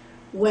asked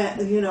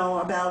when, you know,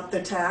 about the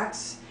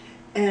tax,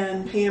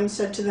 and Pam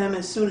said to them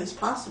as soon as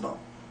possible.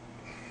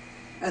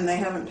 And they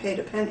haven't paid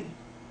a penny.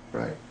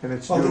 Right, and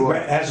it's Well, due.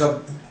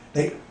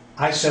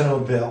 I sent them a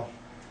bill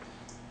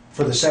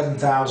for the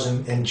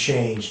 7,000 and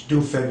change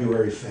due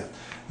February 5th.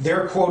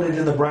 They're quoted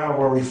in the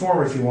Brattleboro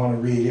Reformer, if you want to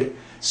read it,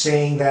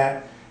 saying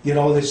that, you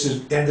know, this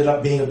has ended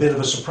up being a bit of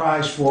a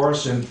surprise for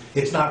us, and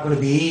it's not going to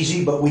be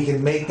easy, but we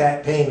can make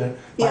that payment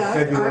by Yeah,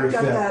 February I've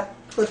got 5th. that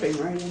clipping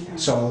right in here.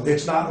 So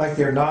it's not like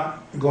they're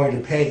not going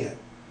to pay it.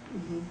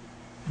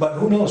 But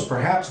who knows,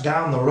 perhaps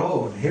down the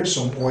road, here's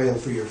some oil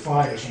for your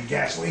fire, some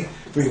gasoline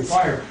for your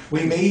fire.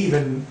 We may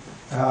even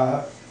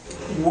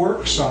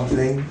work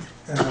something,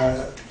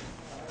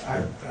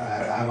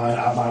 I'm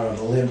out on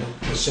a limb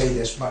to say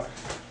this, but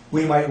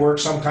we might work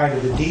some kind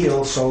of a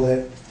deal so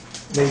that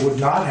they would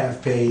not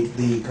have paid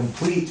the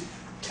complete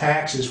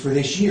taxes for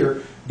this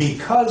year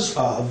because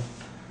of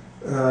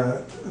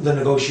the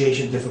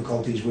negotiation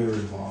difficulties we were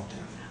involved in.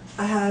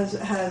 Has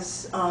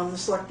the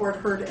select board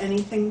heard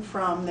anything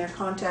from their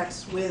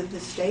contacts with the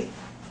state,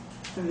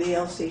 from the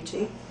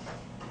LCT?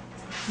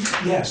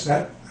 Yes,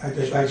 I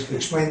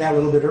explained that a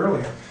little bit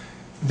earlier.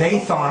 They I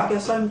thought,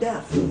 guess I'm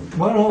deaf.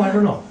 well, no, I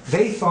don't know.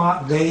 They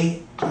thought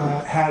they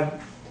had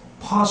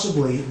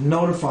possibly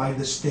notified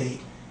the state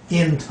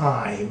in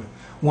time,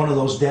 one of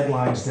those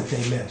deadlines that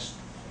they missed.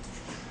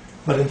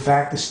 But in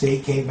fact, the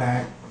state came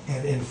back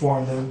and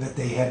informed them that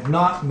they had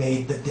not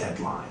made the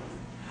deadline.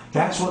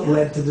 That's what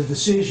led to the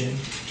decision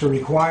to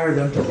require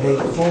them to pay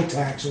the full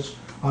taxes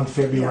on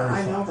February 5th.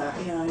 Yeah, I know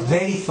that, yeah. I know.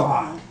 They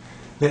thought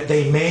that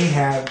they may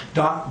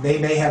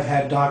have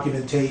had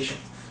documentation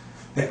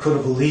that could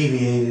have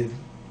alleviated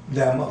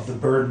them of the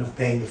burden of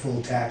paying the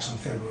full tax on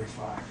February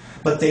 5.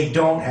 But they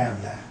don't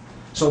have that.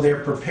 So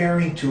they're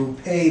preparing to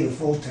pay the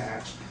full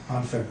tax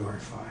on February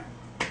 5.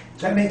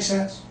 Does that make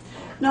sense?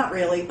 Not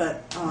really,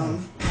 but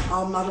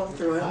I'll muddle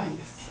through it.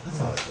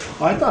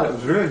 I thought it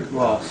was very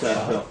well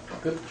said, Bill.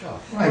 Good job.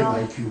 I Well,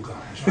 like you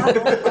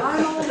guys.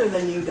 I'm older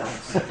than you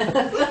guys.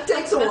 It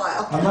takes a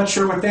while. I'm not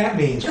sure what that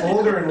means.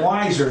 Older and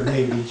wiser,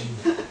 maybe.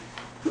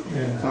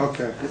 Yeah.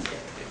 Okay.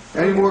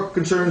 Any more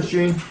concerns,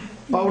 Gene?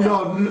 Oh,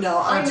 no. No,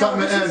 I know,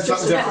 something- this is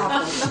just something an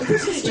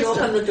different. awful. You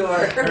open the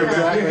door.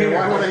 Exactly.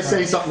 Why would I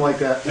say something like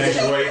that? Thanks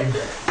for waiting.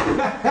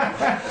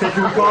 Okay,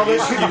 can we call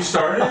this? You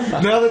started?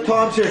 Now that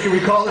Tom's here, can we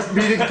call this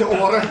meeting to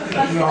order?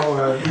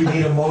 No, you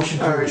need a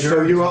motion All to right, so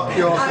adjourn. you're all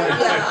set.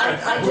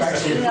 I We're just,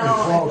 actually you know, pretty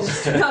I'm close.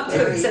 just Come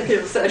to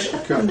executive session.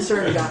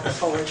 concerned about this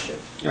whole issue.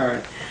 All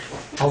right.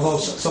 Although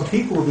some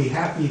people will be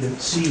happy to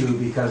see you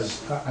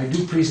because I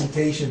do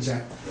presentations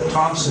at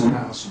Thompson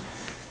House,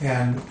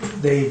 and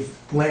they've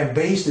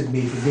lambasted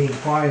me for being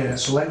quiet at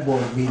select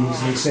board meetings,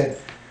 and they said,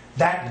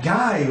 that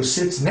guy who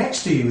sits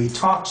next to you, he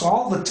talks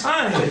all the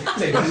time.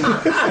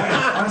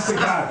 Honest to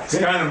God. It's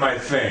kind of my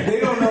thing. They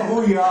don't know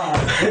who you are.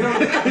 They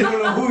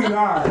don't know who you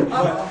are.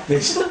 But they,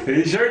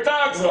 He sure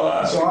talks a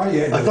lot. so are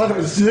you? I thought it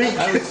was Zeke.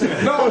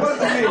 No, it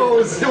wasn't me. Oh,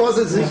 it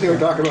wasn't Zeke they were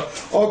talking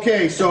about.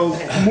 Okay, so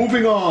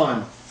moving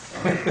on.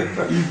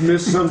 You've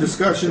missed some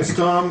discussions,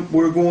 Tom.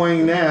 We're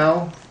going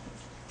now.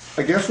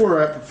 I guess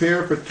we're at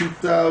prepare for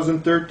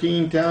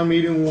 2013 town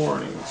meeting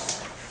warnings.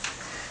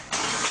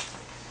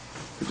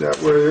 Is that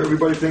where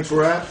everybody thinks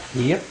we're at?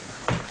 Yep.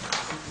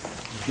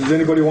 Does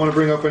anybody want to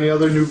bring up any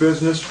other new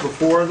business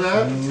before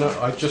that? No,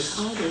 I just,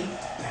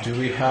 do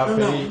we have Oh,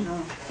 no, any,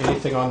 no.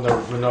 anything on the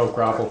Renault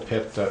gravel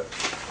pit that,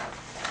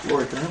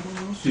 Lori, can I have one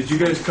of those? Did you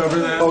guys cover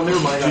that? Oh, never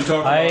mind. Did you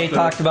talk I about the-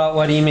 talked about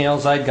what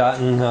emails I'd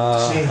gotten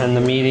and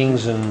the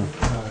meetings and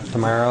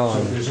tomorrow. So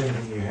if And there's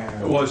anything you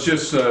have. Well, it's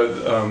just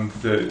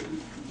that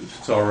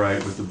it's all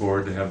right with the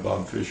board to have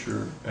Bob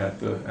Fisher at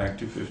the Act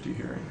 250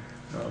 hearing.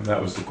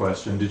 That was the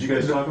question. Did you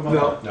guys talk about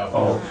No. that? No.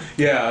 Oh,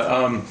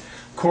 yeah.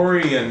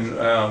 Corey and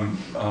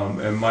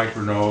Mike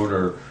Renaud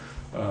are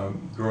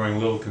growing a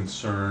little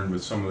concerned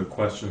with some of the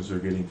questions they're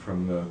getting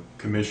from the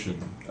commission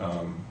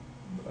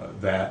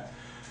that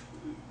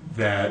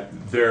that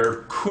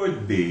there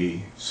could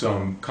be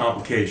some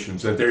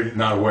complications that they're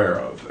not aware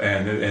of,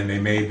 and they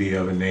may be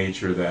of a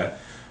nature that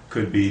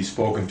could be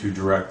spoken to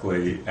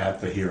directly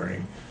at the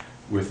hearing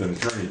with an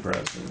attorney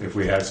present. If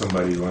we had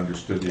somebody who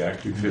understood the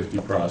Act 250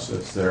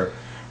 process there,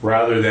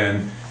 rather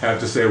than have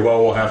to say,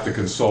 well, we'll have to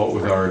consult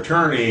with our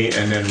attorney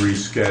and then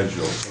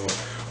reschedule. So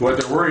what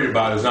they're worried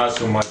about is not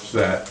so much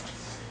that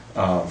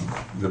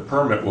the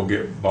permit will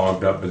get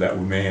bogged up, but that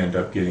we may end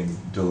up getting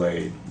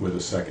delayed with a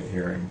second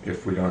hearing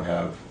if we don't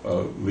have a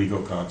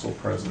legal counsel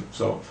present.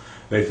 So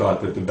they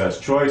thought that the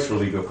best choice for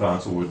legal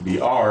counsel would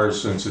be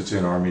ours, since it's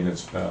in our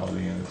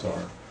municipality and it's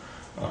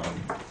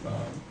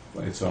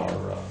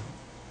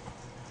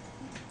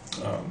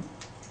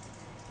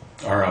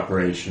our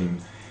operation,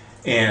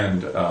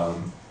 and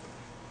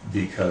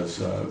because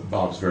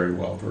Bob's very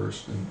well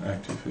versed in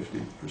Act 250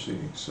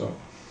 proceedings. So.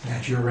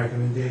 That's your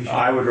recommendation?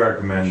 I would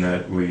recommend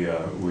that we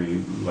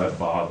let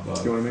Bob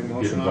Do you want to make a get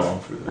motion on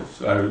involved for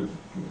this.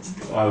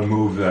 I would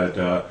move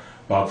that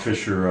Bob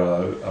Fisher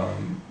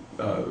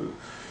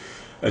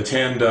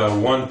attend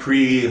one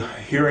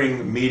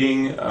pre-hearing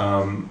meeting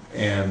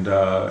and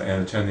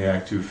attend the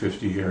Act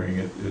 250 hearing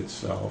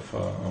itself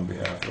on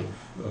behalf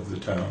of the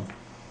town.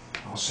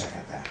 I'll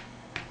second that.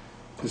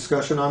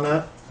 Discussion on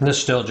that? This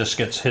still just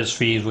gets, his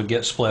fees would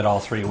get split all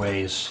three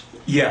ways.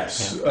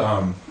 Yes,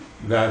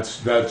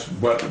 that's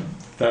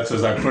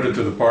as I put it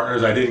to the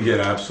partners. I didn't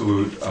get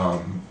absolute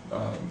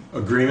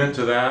agreement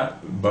to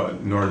that,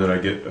 but nor did I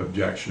get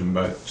objection.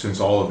 But since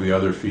all of the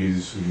other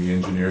fees and the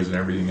engineers and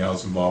everything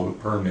else involved with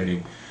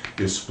permitting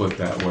is split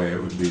that way, it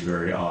would be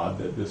very odd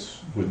that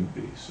this wouldn't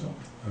be. So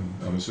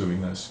I'm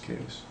assuming that's the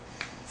case.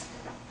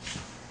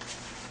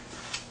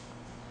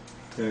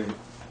 Okay.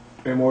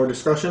 Any more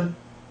discussion?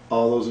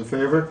 All those in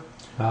favor?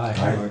 Aye.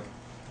 All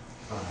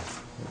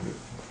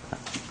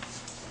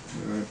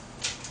right.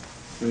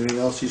 Anything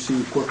else you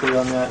see quickly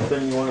on that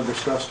thing you want to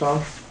discuss,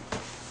 Tom?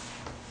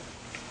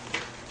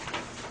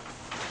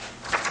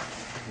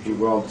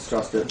 We've all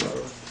discussed it, but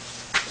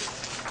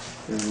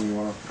anything you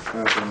want to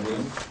add on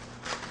them?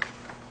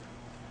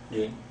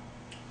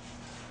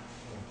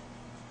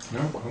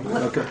 No?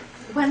 Okay.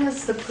 When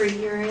is the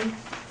pre-hearing?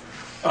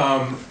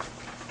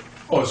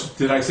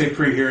 Did I say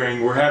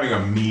pre-hearing? We're having a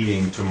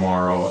meeting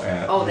tomorrow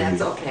at. Oh,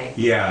 that's okay.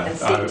 Yeah. And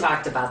Steve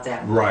talked about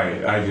that.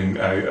 Right. I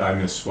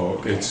misspoke.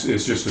 Okay. It's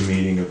just a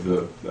meeting of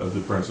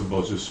the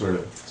principals. Just sort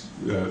of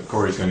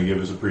Corey's going to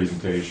give us a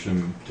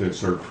presentation to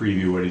sort of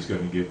preview what he's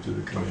going to give to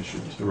the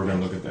commission. So we're going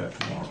to look at that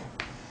tomorrow.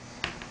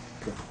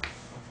 Okay.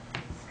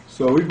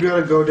 So we've got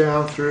to go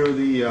down through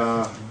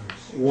the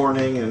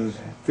warning and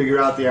figure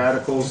out the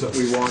articles that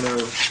we want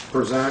to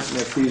present, and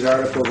if these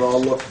articles all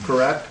look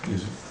correct.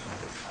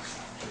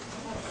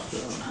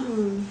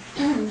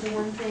 The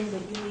one thing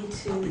that you need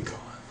to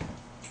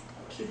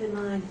keep in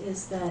mind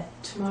is that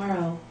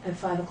tomorrow at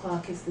 5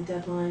 o'clock is the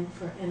deadline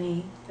for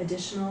any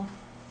additional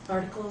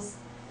articles.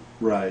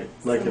 Right.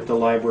 Like if the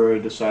library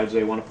decides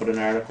they want to put an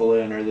article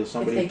in, or there's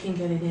somebody. If they can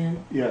get it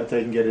in. Yeah, if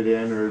they can get it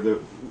in, or the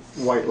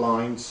white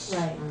lines.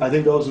 Right. I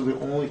think those are the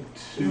only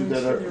two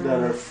that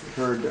I've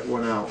heard that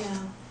went out. Yeah.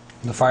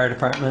 The fire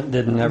department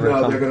didn't ever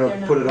No, come. they're going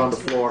to put it on the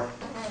floor.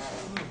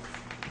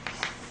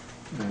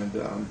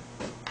 And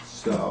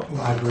so.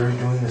 Library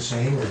doing the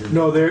same? Or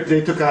No,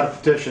 they took out a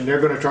petition.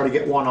 They're going to try to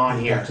get one on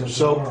here. Till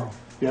So tomorrow.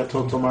 yeah,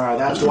 till tomorrow.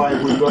 That's why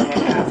we're going to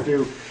have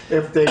to.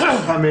 If they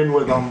come in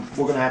with them,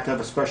 we're going to have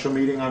a special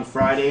meeting on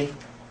Friday.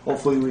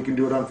 Hopefully, we can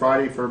do it on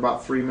Friday for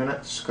about 3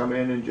 minutes. Come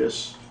in and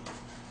just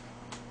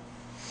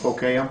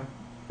okay them.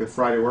 If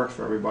Friday works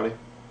for everybody.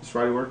 Does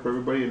Friday work for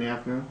everybody in the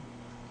afternoon?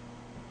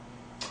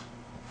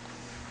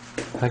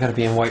 I got to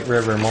be in White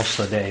River most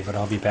of the day, but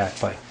I'll be back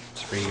by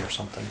 3 or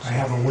something. I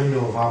have a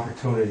window of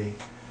opportunity.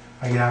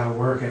 I get out of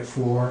work at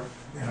 4,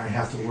 and I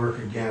have to work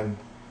again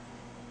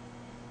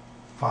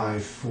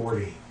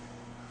 5:40.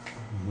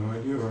 No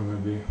idea where I'm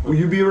going to be. Will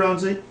you be around,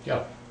 Zeke?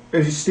 Yep.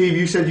 Steve,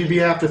 you said you'd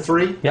be after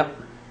 3? Yep.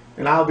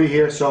 And I'll be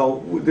here,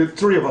 so the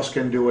 3 of us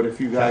can do it if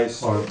you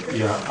guys.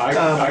 Yeah,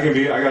 I can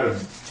be. I got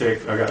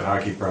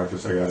hockey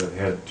practice. I got to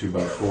head to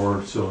by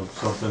 4, so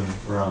something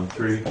around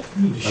 3. You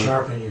need to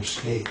sharpen your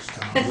skates,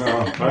 Tom.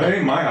 No, but it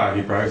ain't my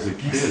hockey practice. The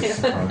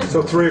kids.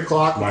 So 3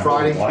 o'clock My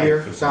Friday whole life here.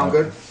 is Sound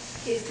nothing. good?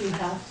 If you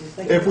have to.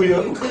 But If we you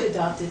don't- could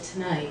adopt it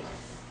tonight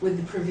with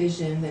the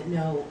provision that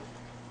no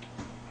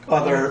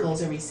Other.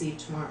 articles are received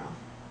tomorrow.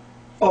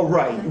 Oh,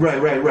 right.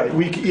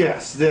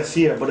 Yes, this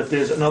here. But if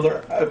there's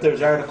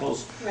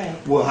articles, Right.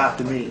 we'll have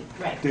to meet.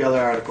 Right. The other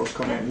articles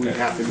come in. We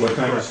have to meet. What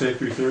time? You say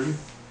 3:30?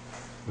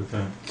 What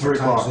time? 3 What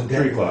time's o'clock. the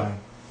 3 o'clock. deadline?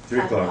 3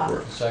 o'clock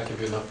works. Does that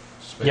give you enough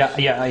space?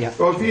 Yeah.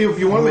 Well, if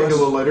you want to make it a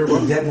little later, The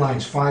well,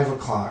 deadline's 5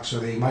 o'clock, so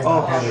they might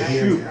Oh, not have it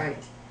here shoot. yet. Right.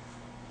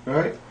 all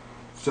right.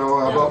 So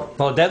how about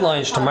Well,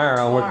 deadline's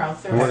tomorrow. Tomorrow,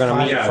 We're going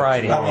to meet Yeah,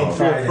 Friday. I mean,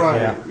 Friday.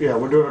 Friday? Yeah,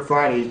 we're doing it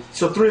Friday.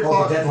 So 3 Oh,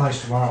 o'clock. the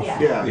deadline's tomorrow. Yeah.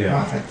 Yeah.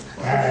 Yeah. Perfect.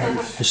 All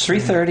right. Is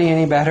 3:30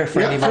 any better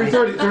for Yeah, anybody?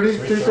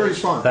 3:30 is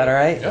fine. Is that all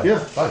right? Yeah.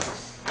 Fine.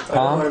 I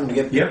don't want him to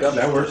get Yep, picked up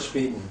that for works.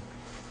 speeding.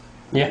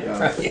 Yeah.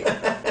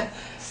 Right.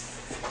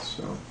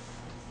 So.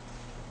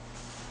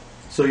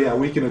 So yeah,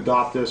 we can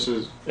adopt this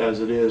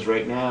as it is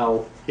right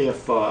now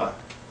if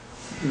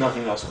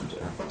nothing else comes in.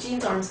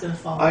 Jean's arm's gonna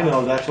fall I know,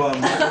 off. that's why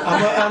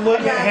I'm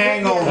letting it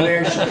hang over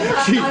there.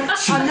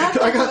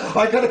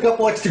 I got a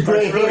couple extra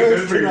gray It's really hairs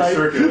good for your tonight.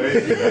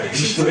 circulation,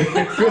 actually.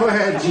 Go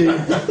ahead,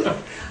 Jean.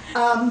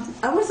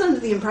 I was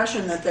under the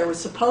impression that there was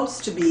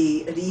supposed to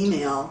be an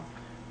email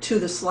to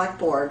the select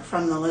board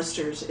from the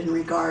listers in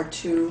regard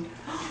to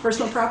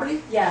personal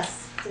property.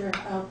 Yes, there,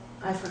 oh,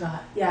 I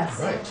forgot, yes.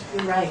 Right.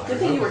 You're right, good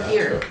thing you were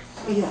here.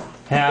 Yeah.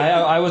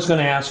 Yeah, I was going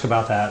to ask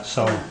about that,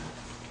 so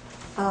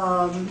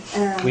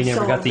And we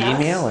never so got the that's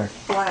email, or?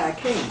 why I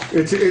came.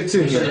 It's in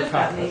Should here. have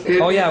gotten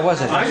it. Oh, yeah, it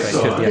wasn't. I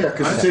saw it. Yeah,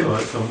 because I it's in, saw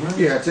it somewhere.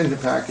 yeah, it's in the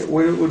packet. It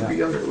would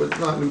be under, it's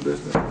not new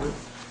business. is it?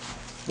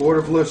 Board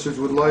of Listers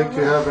would like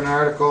to have an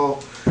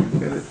article,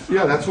 and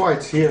yeah, that's why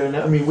it's here. And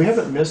I mean, we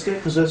haven't missed it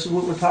because this is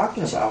what we're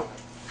talking about.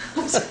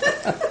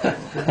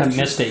 I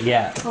missed it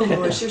yet. Oh,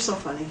 Louis, you're so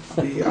funny.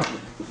 Yeah.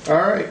 All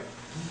right.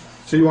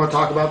 So you want to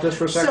talk about this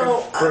for a second?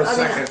 So, For a I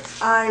mean, second.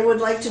 I would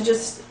like to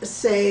just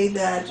say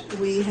that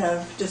we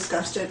have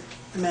discussed it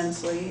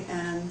immensely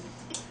and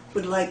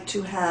would like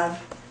to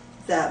have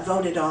that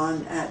voted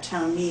on at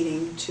town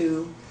meeting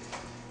to,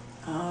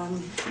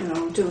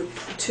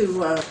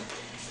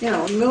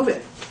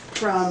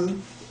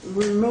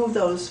 remove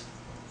those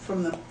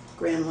from the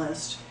grand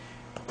list.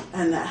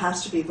 And that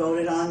has to be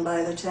voted on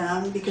by the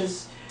town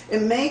because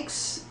it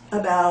makes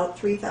about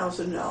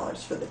 $3,000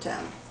 for the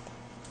town.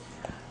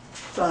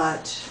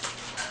 But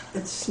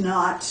it's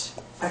not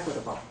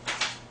equitable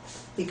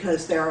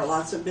because there are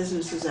lots of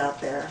businesses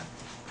out there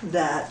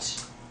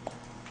that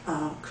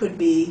could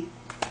be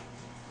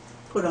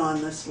put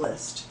on this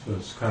list. So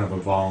it's kind of a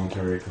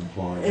voluntary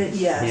compliance.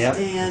 Yes, Yep.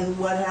 and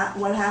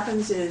what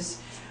happens is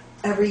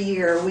every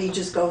year we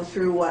just go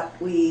through what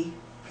we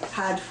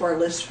had for a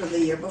list for the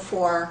year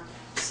before,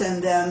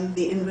 send them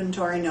the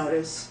inventory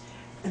notice,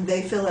 and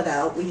they fill it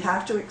out. We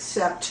have to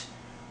accept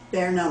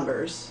their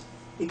numbers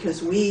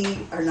because we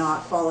are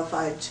not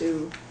qualified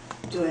to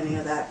do any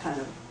of that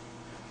kind of,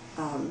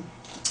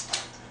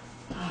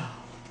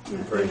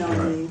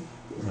 Right.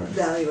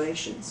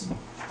 valuations.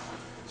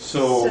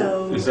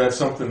 So is that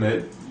something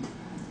that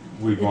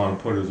we'd want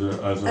to put as an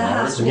It has to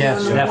article? be Yes,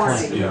 on the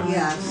definitely. warning, Yeah.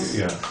 yes.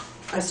 Yeah.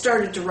 I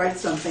started to write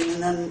something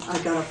and then I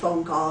got a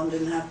phone call and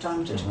didn't have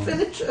time to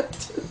finish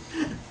it.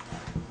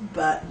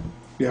 But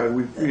Yeah,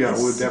 we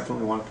It's-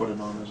 definitely want to put it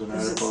on as an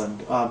Is it- article.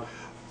 And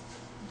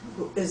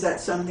is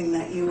that something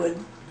that you would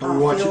We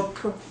want feel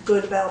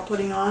good about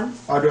putting on?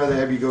 I'd rather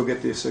have you go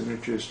get the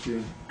signatures,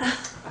 Gene.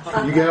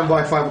 You get them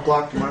by 5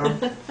 o'clock tomorrow?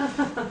 No,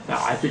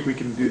 I think we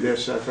can do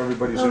this if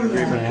everybody's in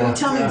agreement. yeah.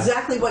 Tell me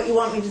exactly what you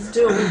want me to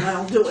do and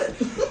I'll do it.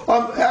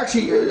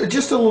 Actually,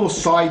 just a little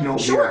side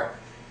note Sure. here.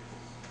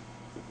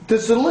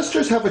 Does the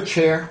listers have a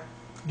chair?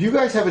 Do you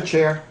guys have a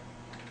chair?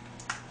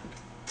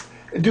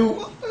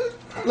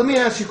 Let me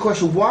ask you a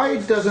question. Why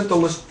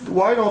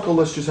don't the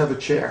listers have a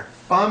chair?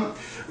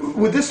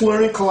 With this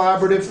learning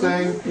collaborative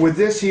thing, with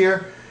this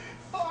here,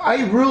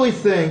 I really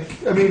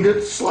think, I mean,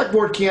 the select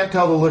board can't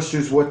tell the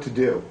listers what to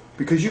do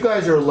because you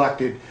guys are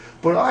elected,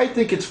 but I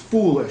think it's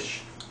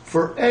foolish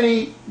for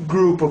any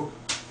group of,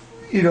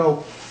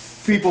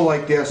 people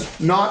like this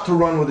not to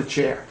run with a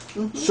chair.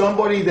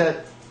 Somebody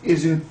that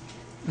isn't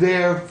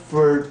there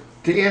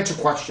to answer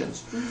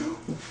questions.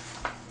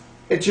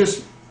 It's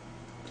just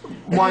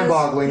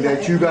mind-boggling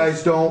that you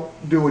guys don't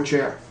do a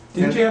chair.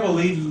 Didn't you have a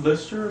lead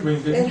lister? I mean,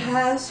 It didn't,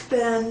 has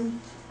been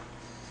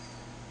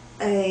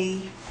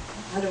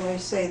how do I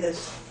say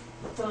this?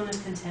 Bone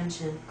of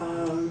contention.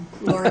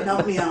 Lord,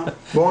 help me out.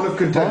 Bone of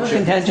contention.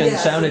 Contention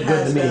Yes, sounded it good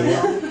has to me. been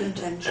long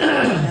contention,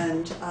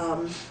 and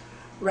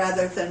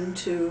rather than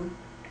to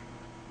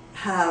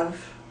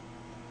have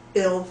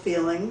ill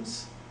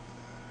feelings,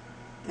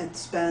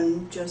 it's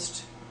been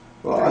just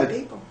Well, three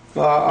people.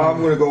 I'm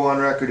going to go on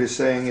record as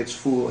saying it's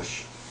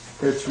foolish.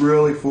 It's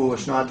really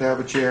foolish not to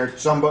have a chair.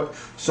 Somebody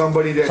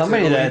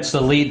That's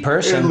the lead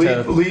person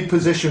to... lead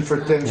position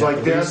for things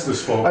like this. the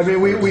spokesperson. I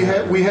mean,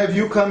 we have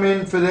you come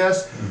in for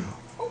this.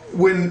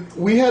 When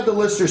we had the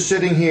lister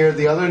sitting here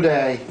the other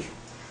day,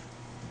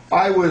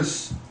 I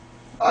was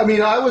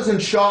in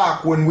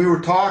shock when we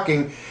were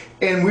talking,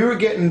 and we were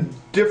getting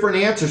different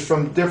answers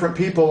from different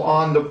people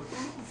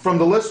from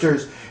the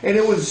listers, and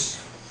it was.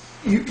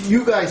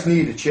 You guys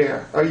need a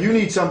chair, or you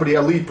need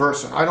a lead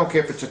person. I don't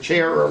care if it's a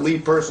chair or a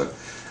lead person.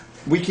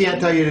 We can't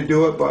tell you to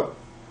do it, but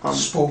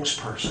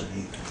Spokesperson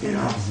even.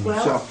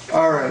 Well, so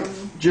all right.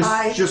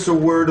 Just a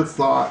word of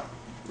thought.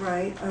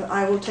 right.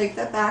 I will take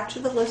that back to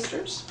the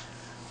listers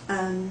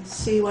and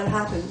see what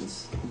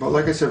happens. But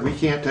like I said, we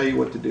can't tell you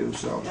what to do.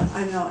 So Yeah,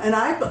 I know, and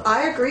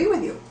I agree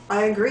with you.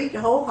 I agree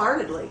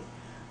wholeheartedly,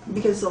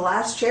 because the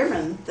last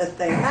chairman that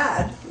they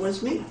had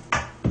was me,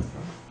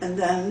 and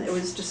then it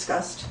was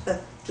discussed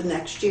that the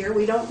next year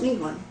we don't need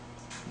one.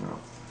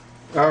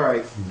 all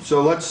right.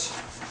 So let's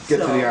get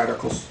to the So-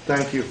 articles.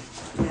 Thank you.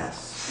 Yes.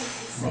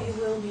 So you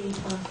will meet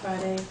on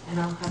Friday, and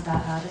I'll have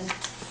that added?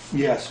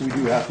 Yes, we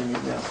do have to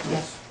meet now.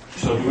 Yes.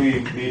 So do we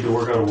need to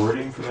work out a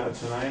wording for that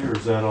tonight, or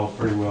is that all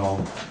pretty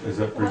well, is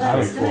that pretty What I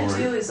was straightforward?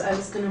 gonna do is, I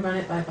was gonna run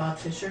it by Bob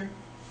Fisher,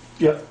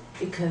 Yep.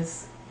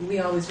 because we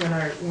always run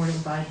our warning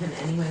by him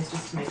anyways,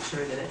 just to make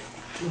sure that it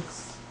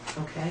looks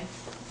okay,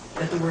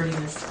 that the wording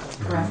is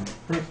correct.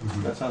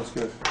 That sounds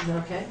good. Is that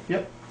okay?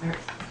 Yep. All right.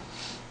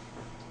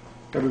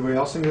 Everybody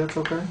else think that's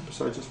okay,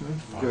 besides just me?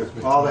 Good.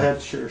 All the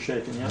heads are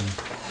shaking, yeah?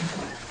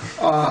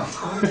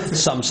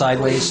 Some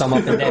sideways, some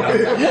up and down.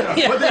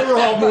 But they were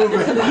all moving.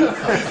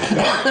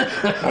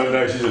 Oh,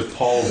 no, she just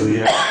palsy,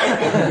 yeah.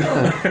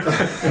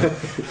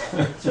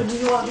 So do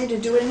you want me to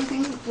do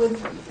anything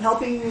with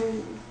helping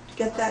you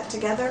get that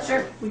together?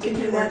 Sure. We can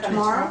We do can that work on it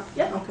tomorrow? tomorrow.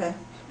 Yep. Okay.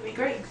 That'd be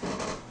great.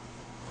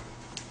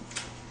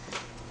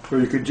 Or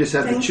you could just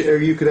have the chair,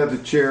 you could have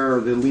the chair or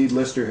the lead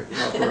lister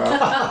help her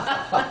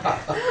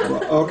out.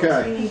 Well,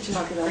 okay. We need to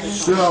talk about it.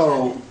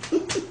 So,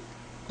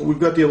 we've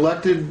got the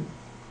elected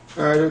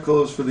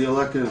articles for the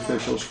elected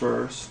officials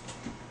first.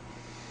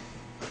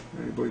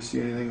 Anybody see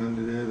anything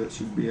under there that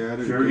should be added?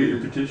 Did you ever get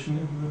your petition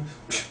in for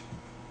this?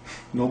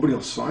 Nobody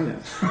will sign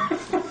it.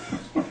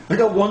 I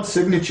got one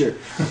signature.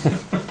 I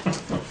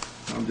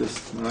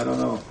don't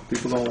know.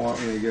 People don't want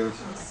me, I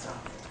guess.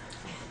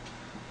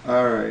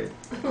 All right.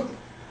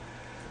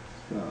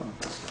 So,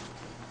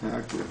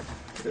 active.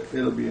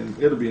 It'll be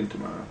in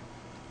tomorrow.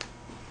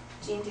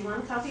 Jean, do you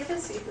want a copy of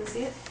it so you can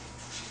see it?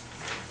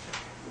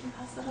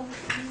 Pass that over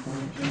to me.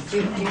 Do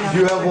you Do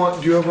you have one?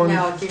 Do you have one?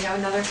 No, do you have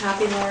another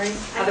copy, Lori?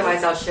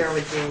 Otherwise, I'll share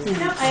with Jean.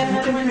 No, I have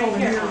another one right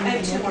here. I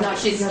have two more. No,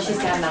 she's got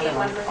another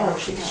one. Oh,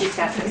 she's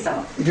got this,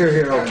 so. Here,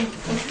 Harold.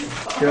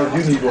 Harold,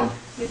 you need one.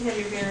 You can have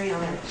your very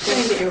own.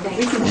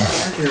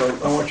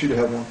 Harold, I want you to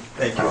have one.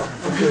 Thank you.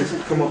 Okay,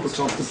 come up with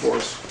something for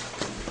us.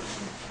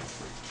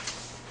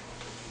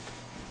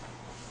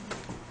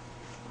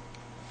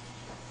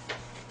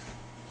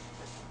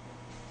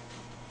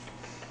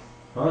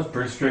 Well, it's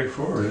pretty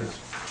straightforward. It's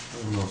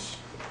the most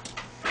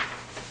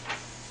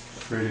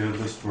straight-ahead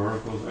list of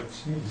articles I've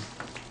seen.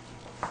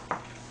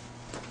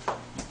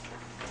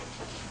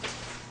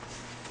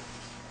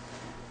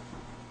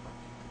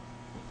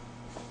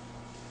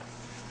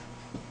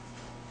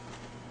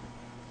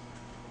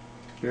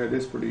 Yeah, it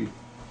is pretty.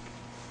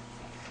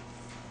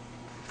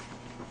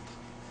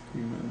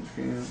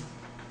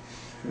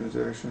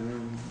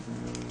 Transaction.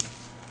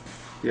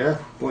 Yeah,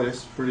 boy,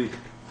 it's pretty.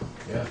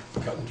 Yeah,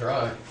 cut and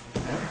dry.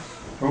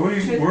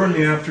 We're in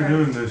the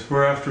afternoon.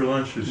 We're after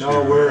lunch this year.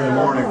 No, we're in the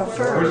morning.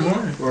 We're in the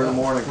morning. We're in the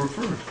morning. We're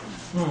first.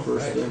 Oh,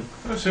 First right. thing.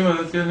 I was thinking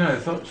about that the other night. I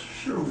thought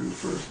sure we were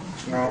first.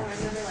 No. I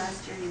remember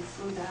last year you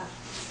flew that.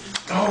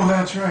 Oh,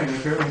 that's right.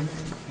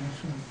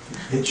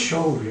 It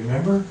showed,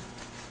 remember?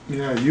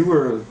 Yeah, you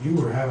were. You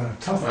were having a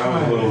tough I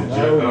was time. a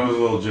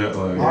little man. jet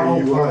lagged.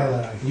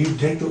 Autopilot. You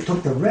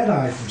took the red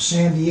eye from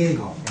San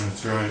Diego.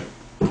 That's right.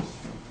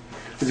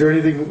 Is there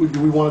anything, do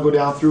we want to go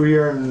down through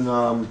here and,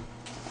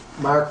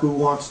 Mark, who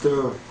wants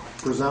to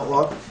present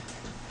what?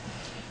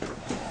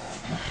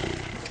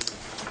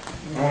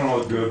 I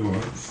want a good one.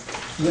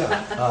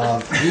 Yeah.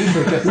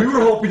 Usually just We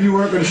were hoping you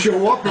weren't going to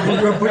show up and we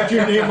were going to put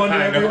your name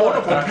under every one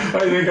of them. I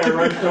think I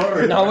read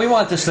story. No, we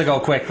want this to go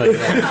quickly. Is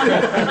it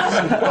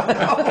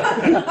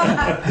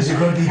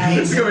going to be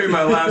It's gonna be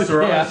my last Yeah,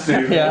 ride,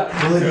 Steve. yeah.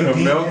 Will it Gonna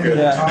be milk it.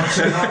 Yeah.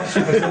 Thompson House?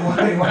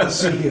 They want to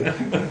see you.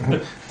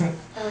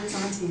 Oh, it's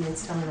on TV,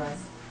 it's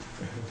televised,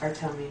 our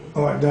town meeting.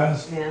 Oh, it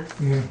does? Yeah.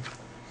 Yeah.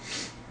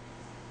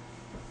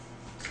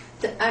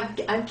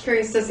 I'm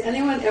curious, does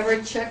anyone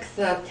ever check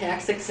the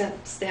tax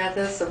exempt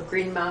status of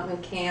Green Mountain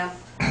Camp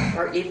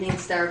or Evening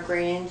Star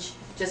Grange,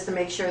 just to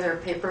make sure their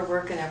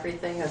paperwork and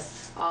everything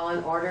is all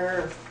in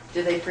order? Or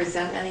do they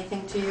present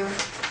anything to you?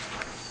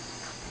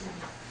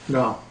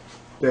 No,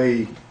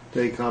 they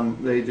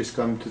just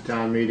come to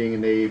town meeting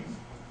and they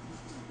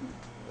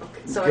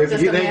So it's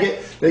just a matter,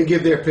 they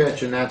give their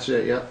pitch and that's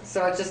it, yep.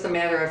 so it's just a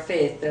matter of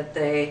faith that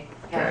they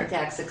have Right. a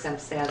tax exempt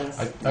status.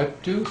 I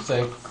do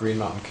think Green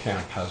Mountain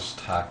Camp has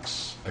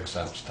tax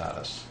exempt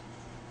status.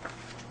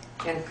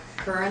 And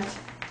current?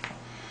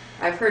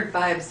 I've heard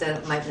vibes that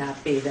it might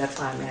not be, that's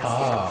why I'm asking.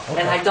 Ah,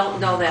 okay. And I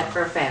don't know that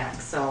for a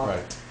fact, so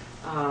Right.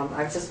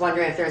 I was just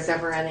wondering if there's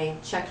ever any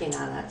checking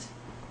on it.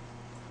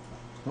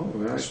 Oh, I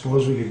nice.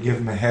 suppose we could give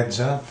them a heads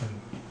up and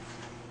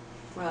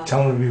Well,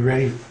 tell them to be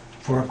ready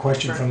for a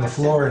question For a from the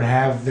question. floor and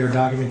have their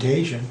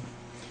documentation.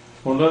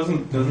 Well,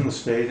 doesn't the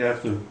state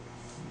have to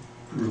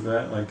prove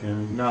that? Like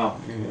in No,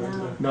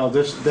 yeah. no,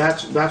 that's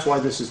why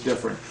this is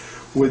different.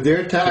 With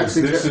their tax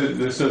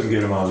This doesn't get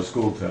them out of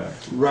school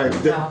tax. right,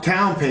 the No.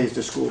 town pays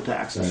the school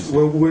taxes.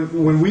 Right.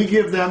 When we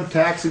give them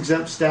tax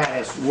exempt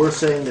status, we're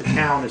saying the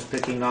town is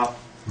picking up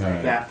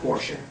Right. that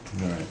portion.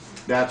 Right.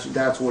 That's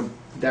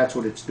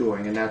what it's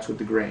doing, and that's what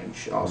the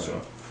Grange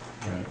also.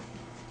 Right.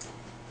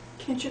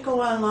 Can't you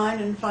go online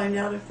and find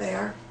out if they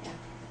are? Yeah.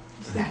 I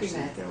was thinking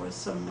that there was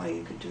some way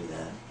you could do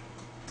that.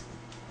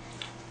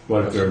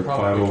 What if they're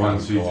Probably can go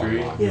 501c3?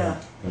 online. Yeah,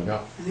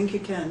 Yeah. I think you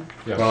can.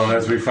 Yeah. Well,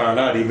 as we found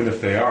out, even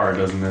if they are, it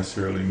doesn't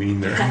necessarily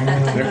mean they're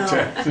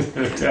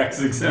they're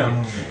tax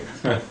exempt.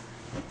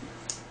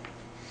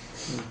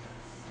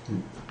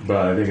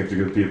 But I think if the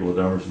good people at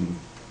Dummerston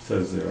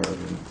says they are,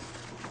 then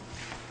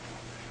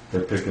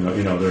they're picking up,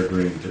 they're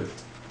agreeing to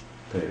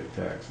pay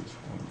the taxes.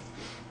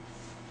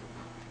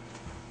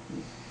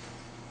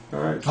 All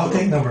right. I'll so-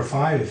 take number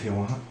 5 if you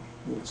want.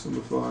 What's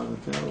number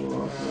 5? The town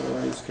will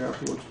authorize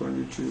capital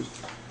expenditures.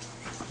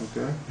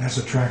 Okay. That's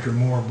a tractor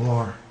mower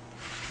blower.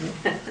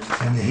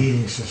 And the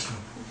heating system.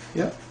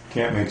 Yep.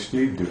 Can't make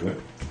Steve do it.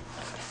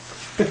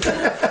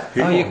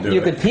 He Oh, won't do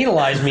you it. could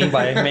penalize me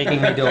by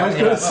making me do it.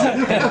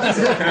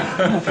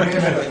 Yeah. Wait a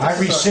minute, I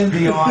rescind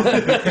the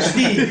offer.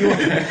 Steve,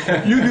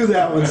 You do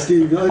that one,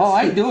 Steve. Oh,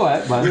 I do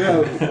it, but We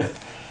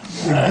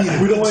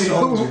don't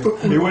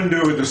want He wouldn't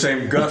do it with the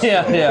same gusto.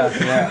 yeah.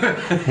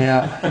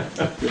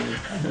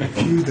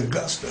 cue the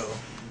gusto.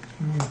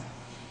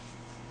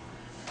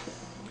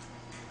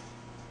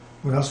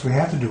 What else do we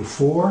have to do?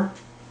 4?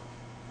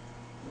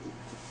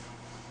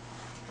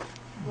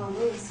 Well,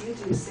 Louis, you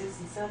do 6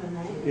 and 7,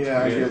 right?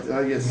 Yeah, I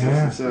get 6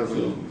 Yeah. and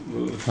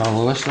 7.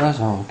 Oh, Lewis does?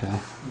 Oh, okay.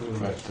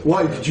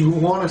 Why, did you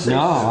want to say? No,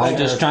 I'm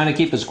just trying to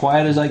keep as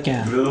quiet as I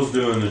can. Bill's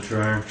doing the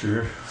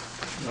tractor.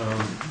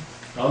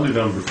 I'll do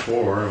number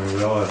 4. I mean,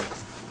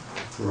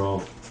 we're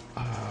all.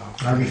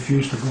 I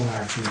refuse to go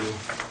after you.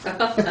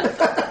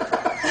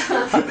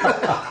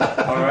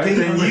 All right,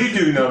 then you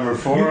do number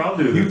 4. I'll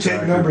do the You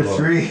take tractor number blow.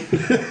 3.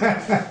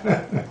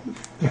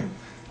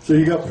 So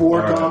you got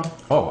 4, All right. Tom?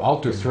 Oh, I'll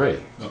do 3.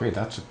 3,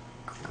 that's a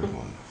good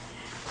one.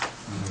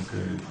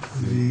 Okay.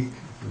 The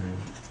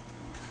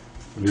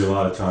There'll be a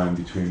lot of time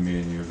between me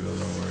and you, Bill.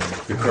 Don't worry.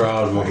 The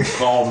crowd will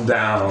calm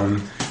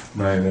down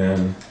by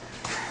then.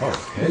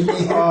 Okay.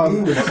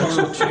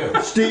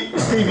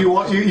 Steve, you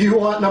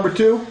want number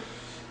 2?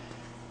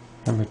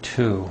 Number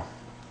 2.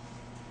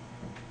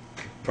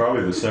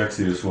 Probably the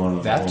sexiest one.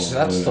 Of That's the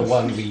whole the list.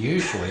 one we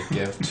usually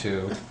give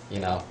to,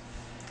 Yeah.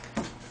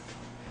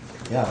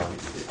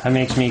 That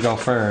makes me go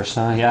first.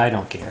 Huh? Yeah, I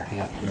don't care.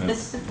 Yeah.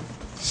 That's-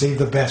 save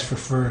the best for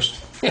first.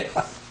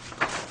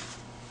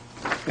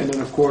 And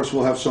then, of course,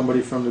 we'll have somebody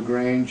from the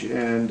Grange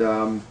and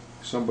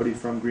somebody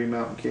from Green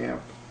Mountain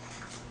Camp.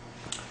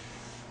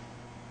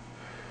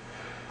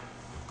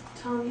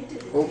 Tom, you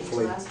did the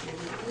Hopefully. last year,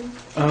 didn't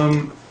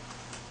you?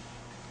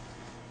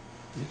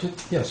 You did,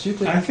 yes, you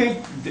did. I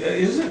think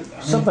isn't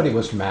Somebody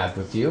was mad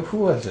with you. Who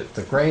was it?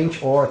 The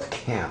Grange or the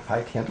camp?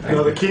 I can't No,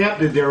 remember. the camp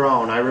did their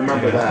own. I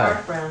remember Yeah. that.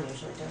 Mark Brown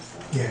usually does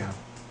that. Yeah.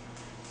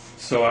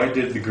 So I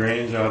did the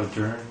Grange out of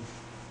turn.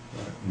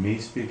 Me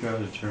speak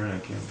out of turn. I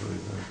can't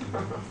believe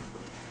that.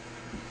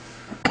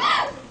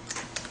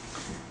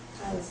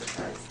 I was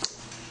surprised.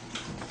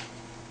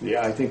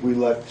 Yeah, I think we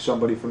let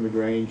somebody from the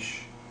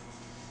Grange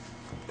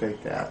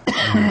take that.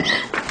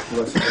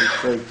 Let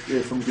somebody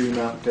take from Green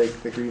Mountain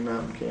take the Green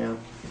Mountain Camp.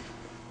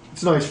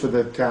 It's nice for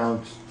the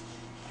towns,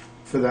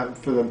 for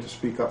them to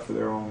speak up for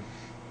their own.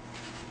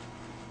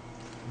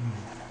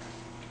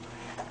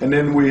 And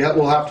then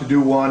we'll have to do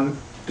one.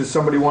 Does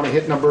somebody want to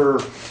hit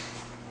the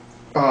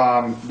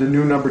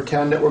new number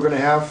 10 that we're going to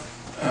have?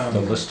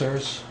 The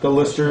listers. The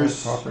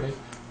listers. Property.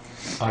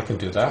 I can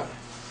do that.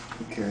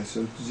 Okay,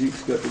 so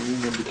Zeke's got the new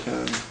number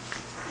 10.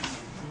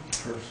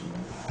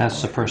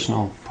 That's the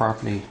personal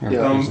property. Or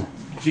Yeah. business.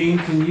 Gene,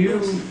 can you,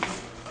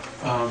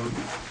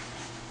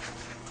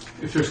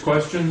 if there's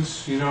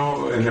questions,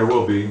 and there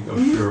will be,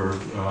 I'm sure,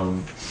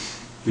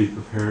 be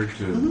prepared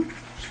to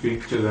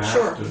speak to that.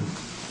 Sure. and,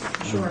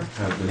 Sure.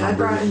 have the I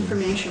brought numbers.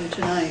 information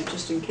tonight,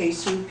 just in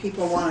case you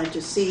people wanted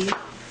to see,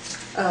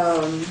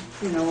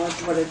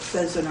 what it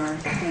says in our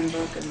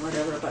handbook and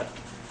whatever, but,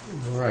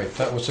 Right,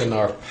 that was in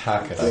our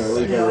packet, I Yeah, we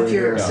think. got it if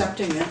you're here.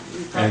 accepting it, you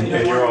And, probably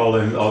don't you're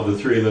want. all the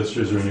 3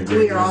 listers are in agreement.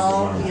 We are as to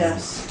all, one.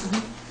 yes.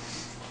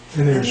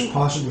 And there's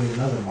possibly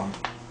another one.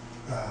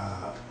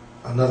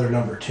 Another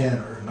number 10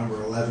 or number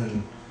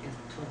 11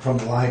 from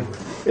the library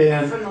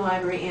And From the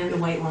library and the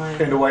White Line.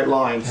 the white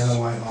lines. and the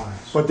white lines.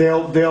 But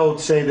they'll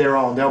say their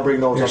own. They'll bring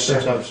those They're up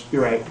separate. themselves.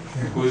 You're right.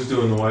 Who's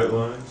doing the White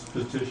Lines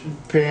petition?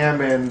 Pam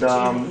and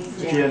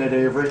Janet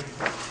Avery.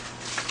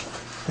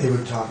 They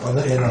would talk, and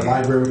the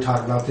library would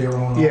talk about their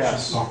own.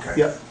 Yes. Also? Okay.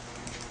 Yep.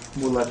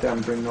 We'll let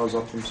them bring those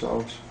up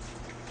themselves.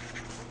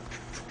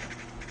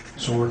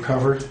 So we're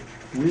covered.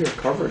 We are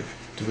covered.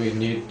 Do we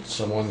need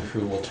someone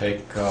who will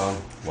take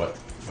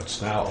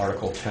what's now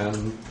Article 10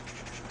 to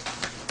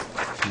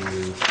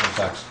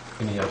transact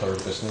any other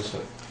business?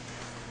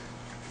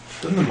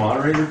 Doesn't the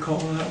moderator call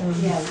that one?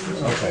 Yeah, we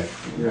usually- Okay.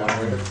 Yeah.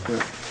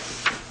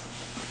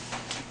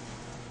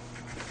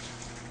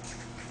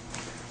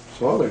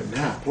 So other than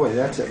that, boy,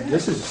 that's it.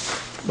 This is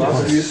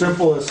about as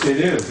simple as It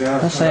is, yeah.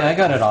 I'll say I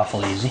got it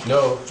awful easy.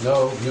 No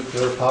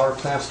nuclear power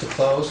plants to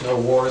close, no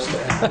wars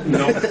to end.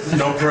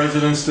 No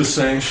presidents to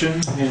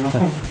sanction, we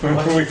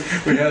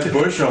had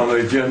Bush on the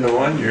agenda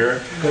one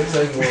year. Good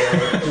thing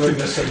we're doing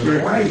this in the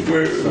morning. We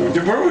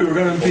were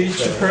going to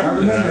impeach the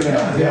president.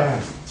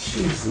 Yeah.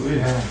 Jeez Louise.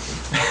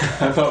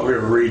 Yeah. I thought we were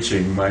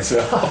reaching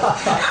myself.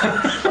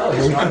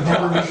 We could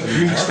never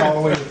reached all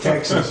the way to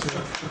Texas.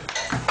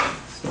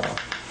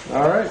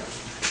 all right.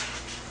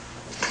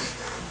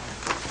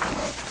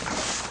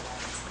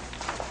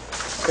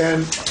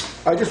 And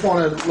I just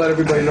want to let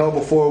everybody know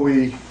before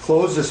we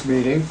close this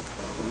meeting,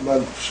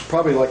 I'd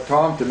probably like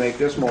Tom to make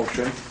this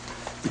motion,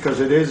 because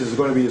it is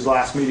going to be his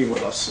last meeting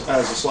with us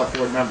as a select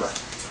board member.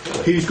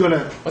 He's going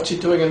to... What's he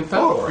doing in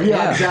Oh, February?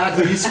 yeah,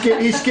 exactly.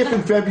 He's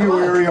skipping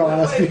February on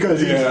us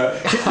because he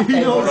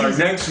knows Our he's...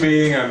 next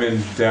meeting, I'm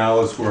in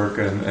Dallas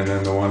working, and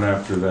then the one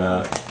after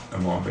that,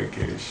 I'm on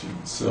vacation.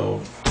 So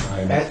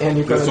And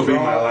you're going this to will be my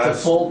draw the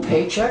last. full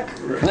paycheck?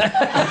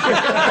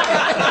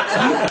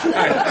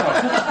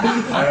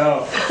 I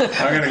know.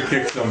 I'm gonna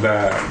kick some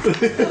back.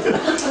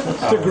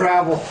 to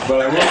gravel.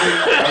 But I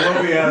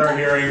will be at our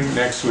hearing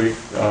next week.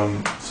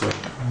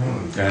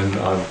 And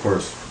of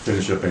course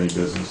finish up any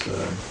business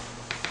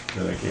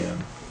that I can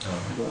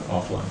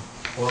offline.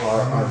 Well,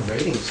 our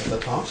ratings at the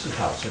Thompson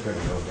House are going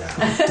to go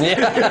down.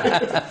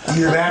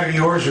 Either that or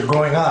yours are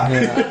going up.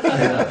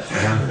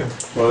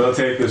 Well, they'll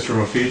take this from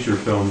a feature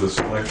film to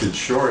selected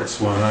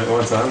shorts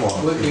once I'm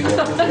off.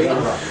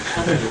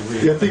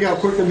 You think how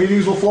quick the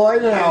meetings will fly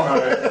now?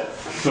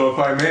 So if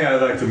I may,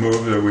 I'd like to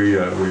move that we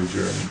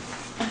adjourn.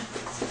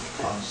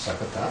 I'll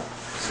second that.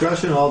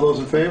 Discussion, all those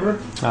in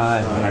favor? Aye.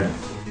 Aye.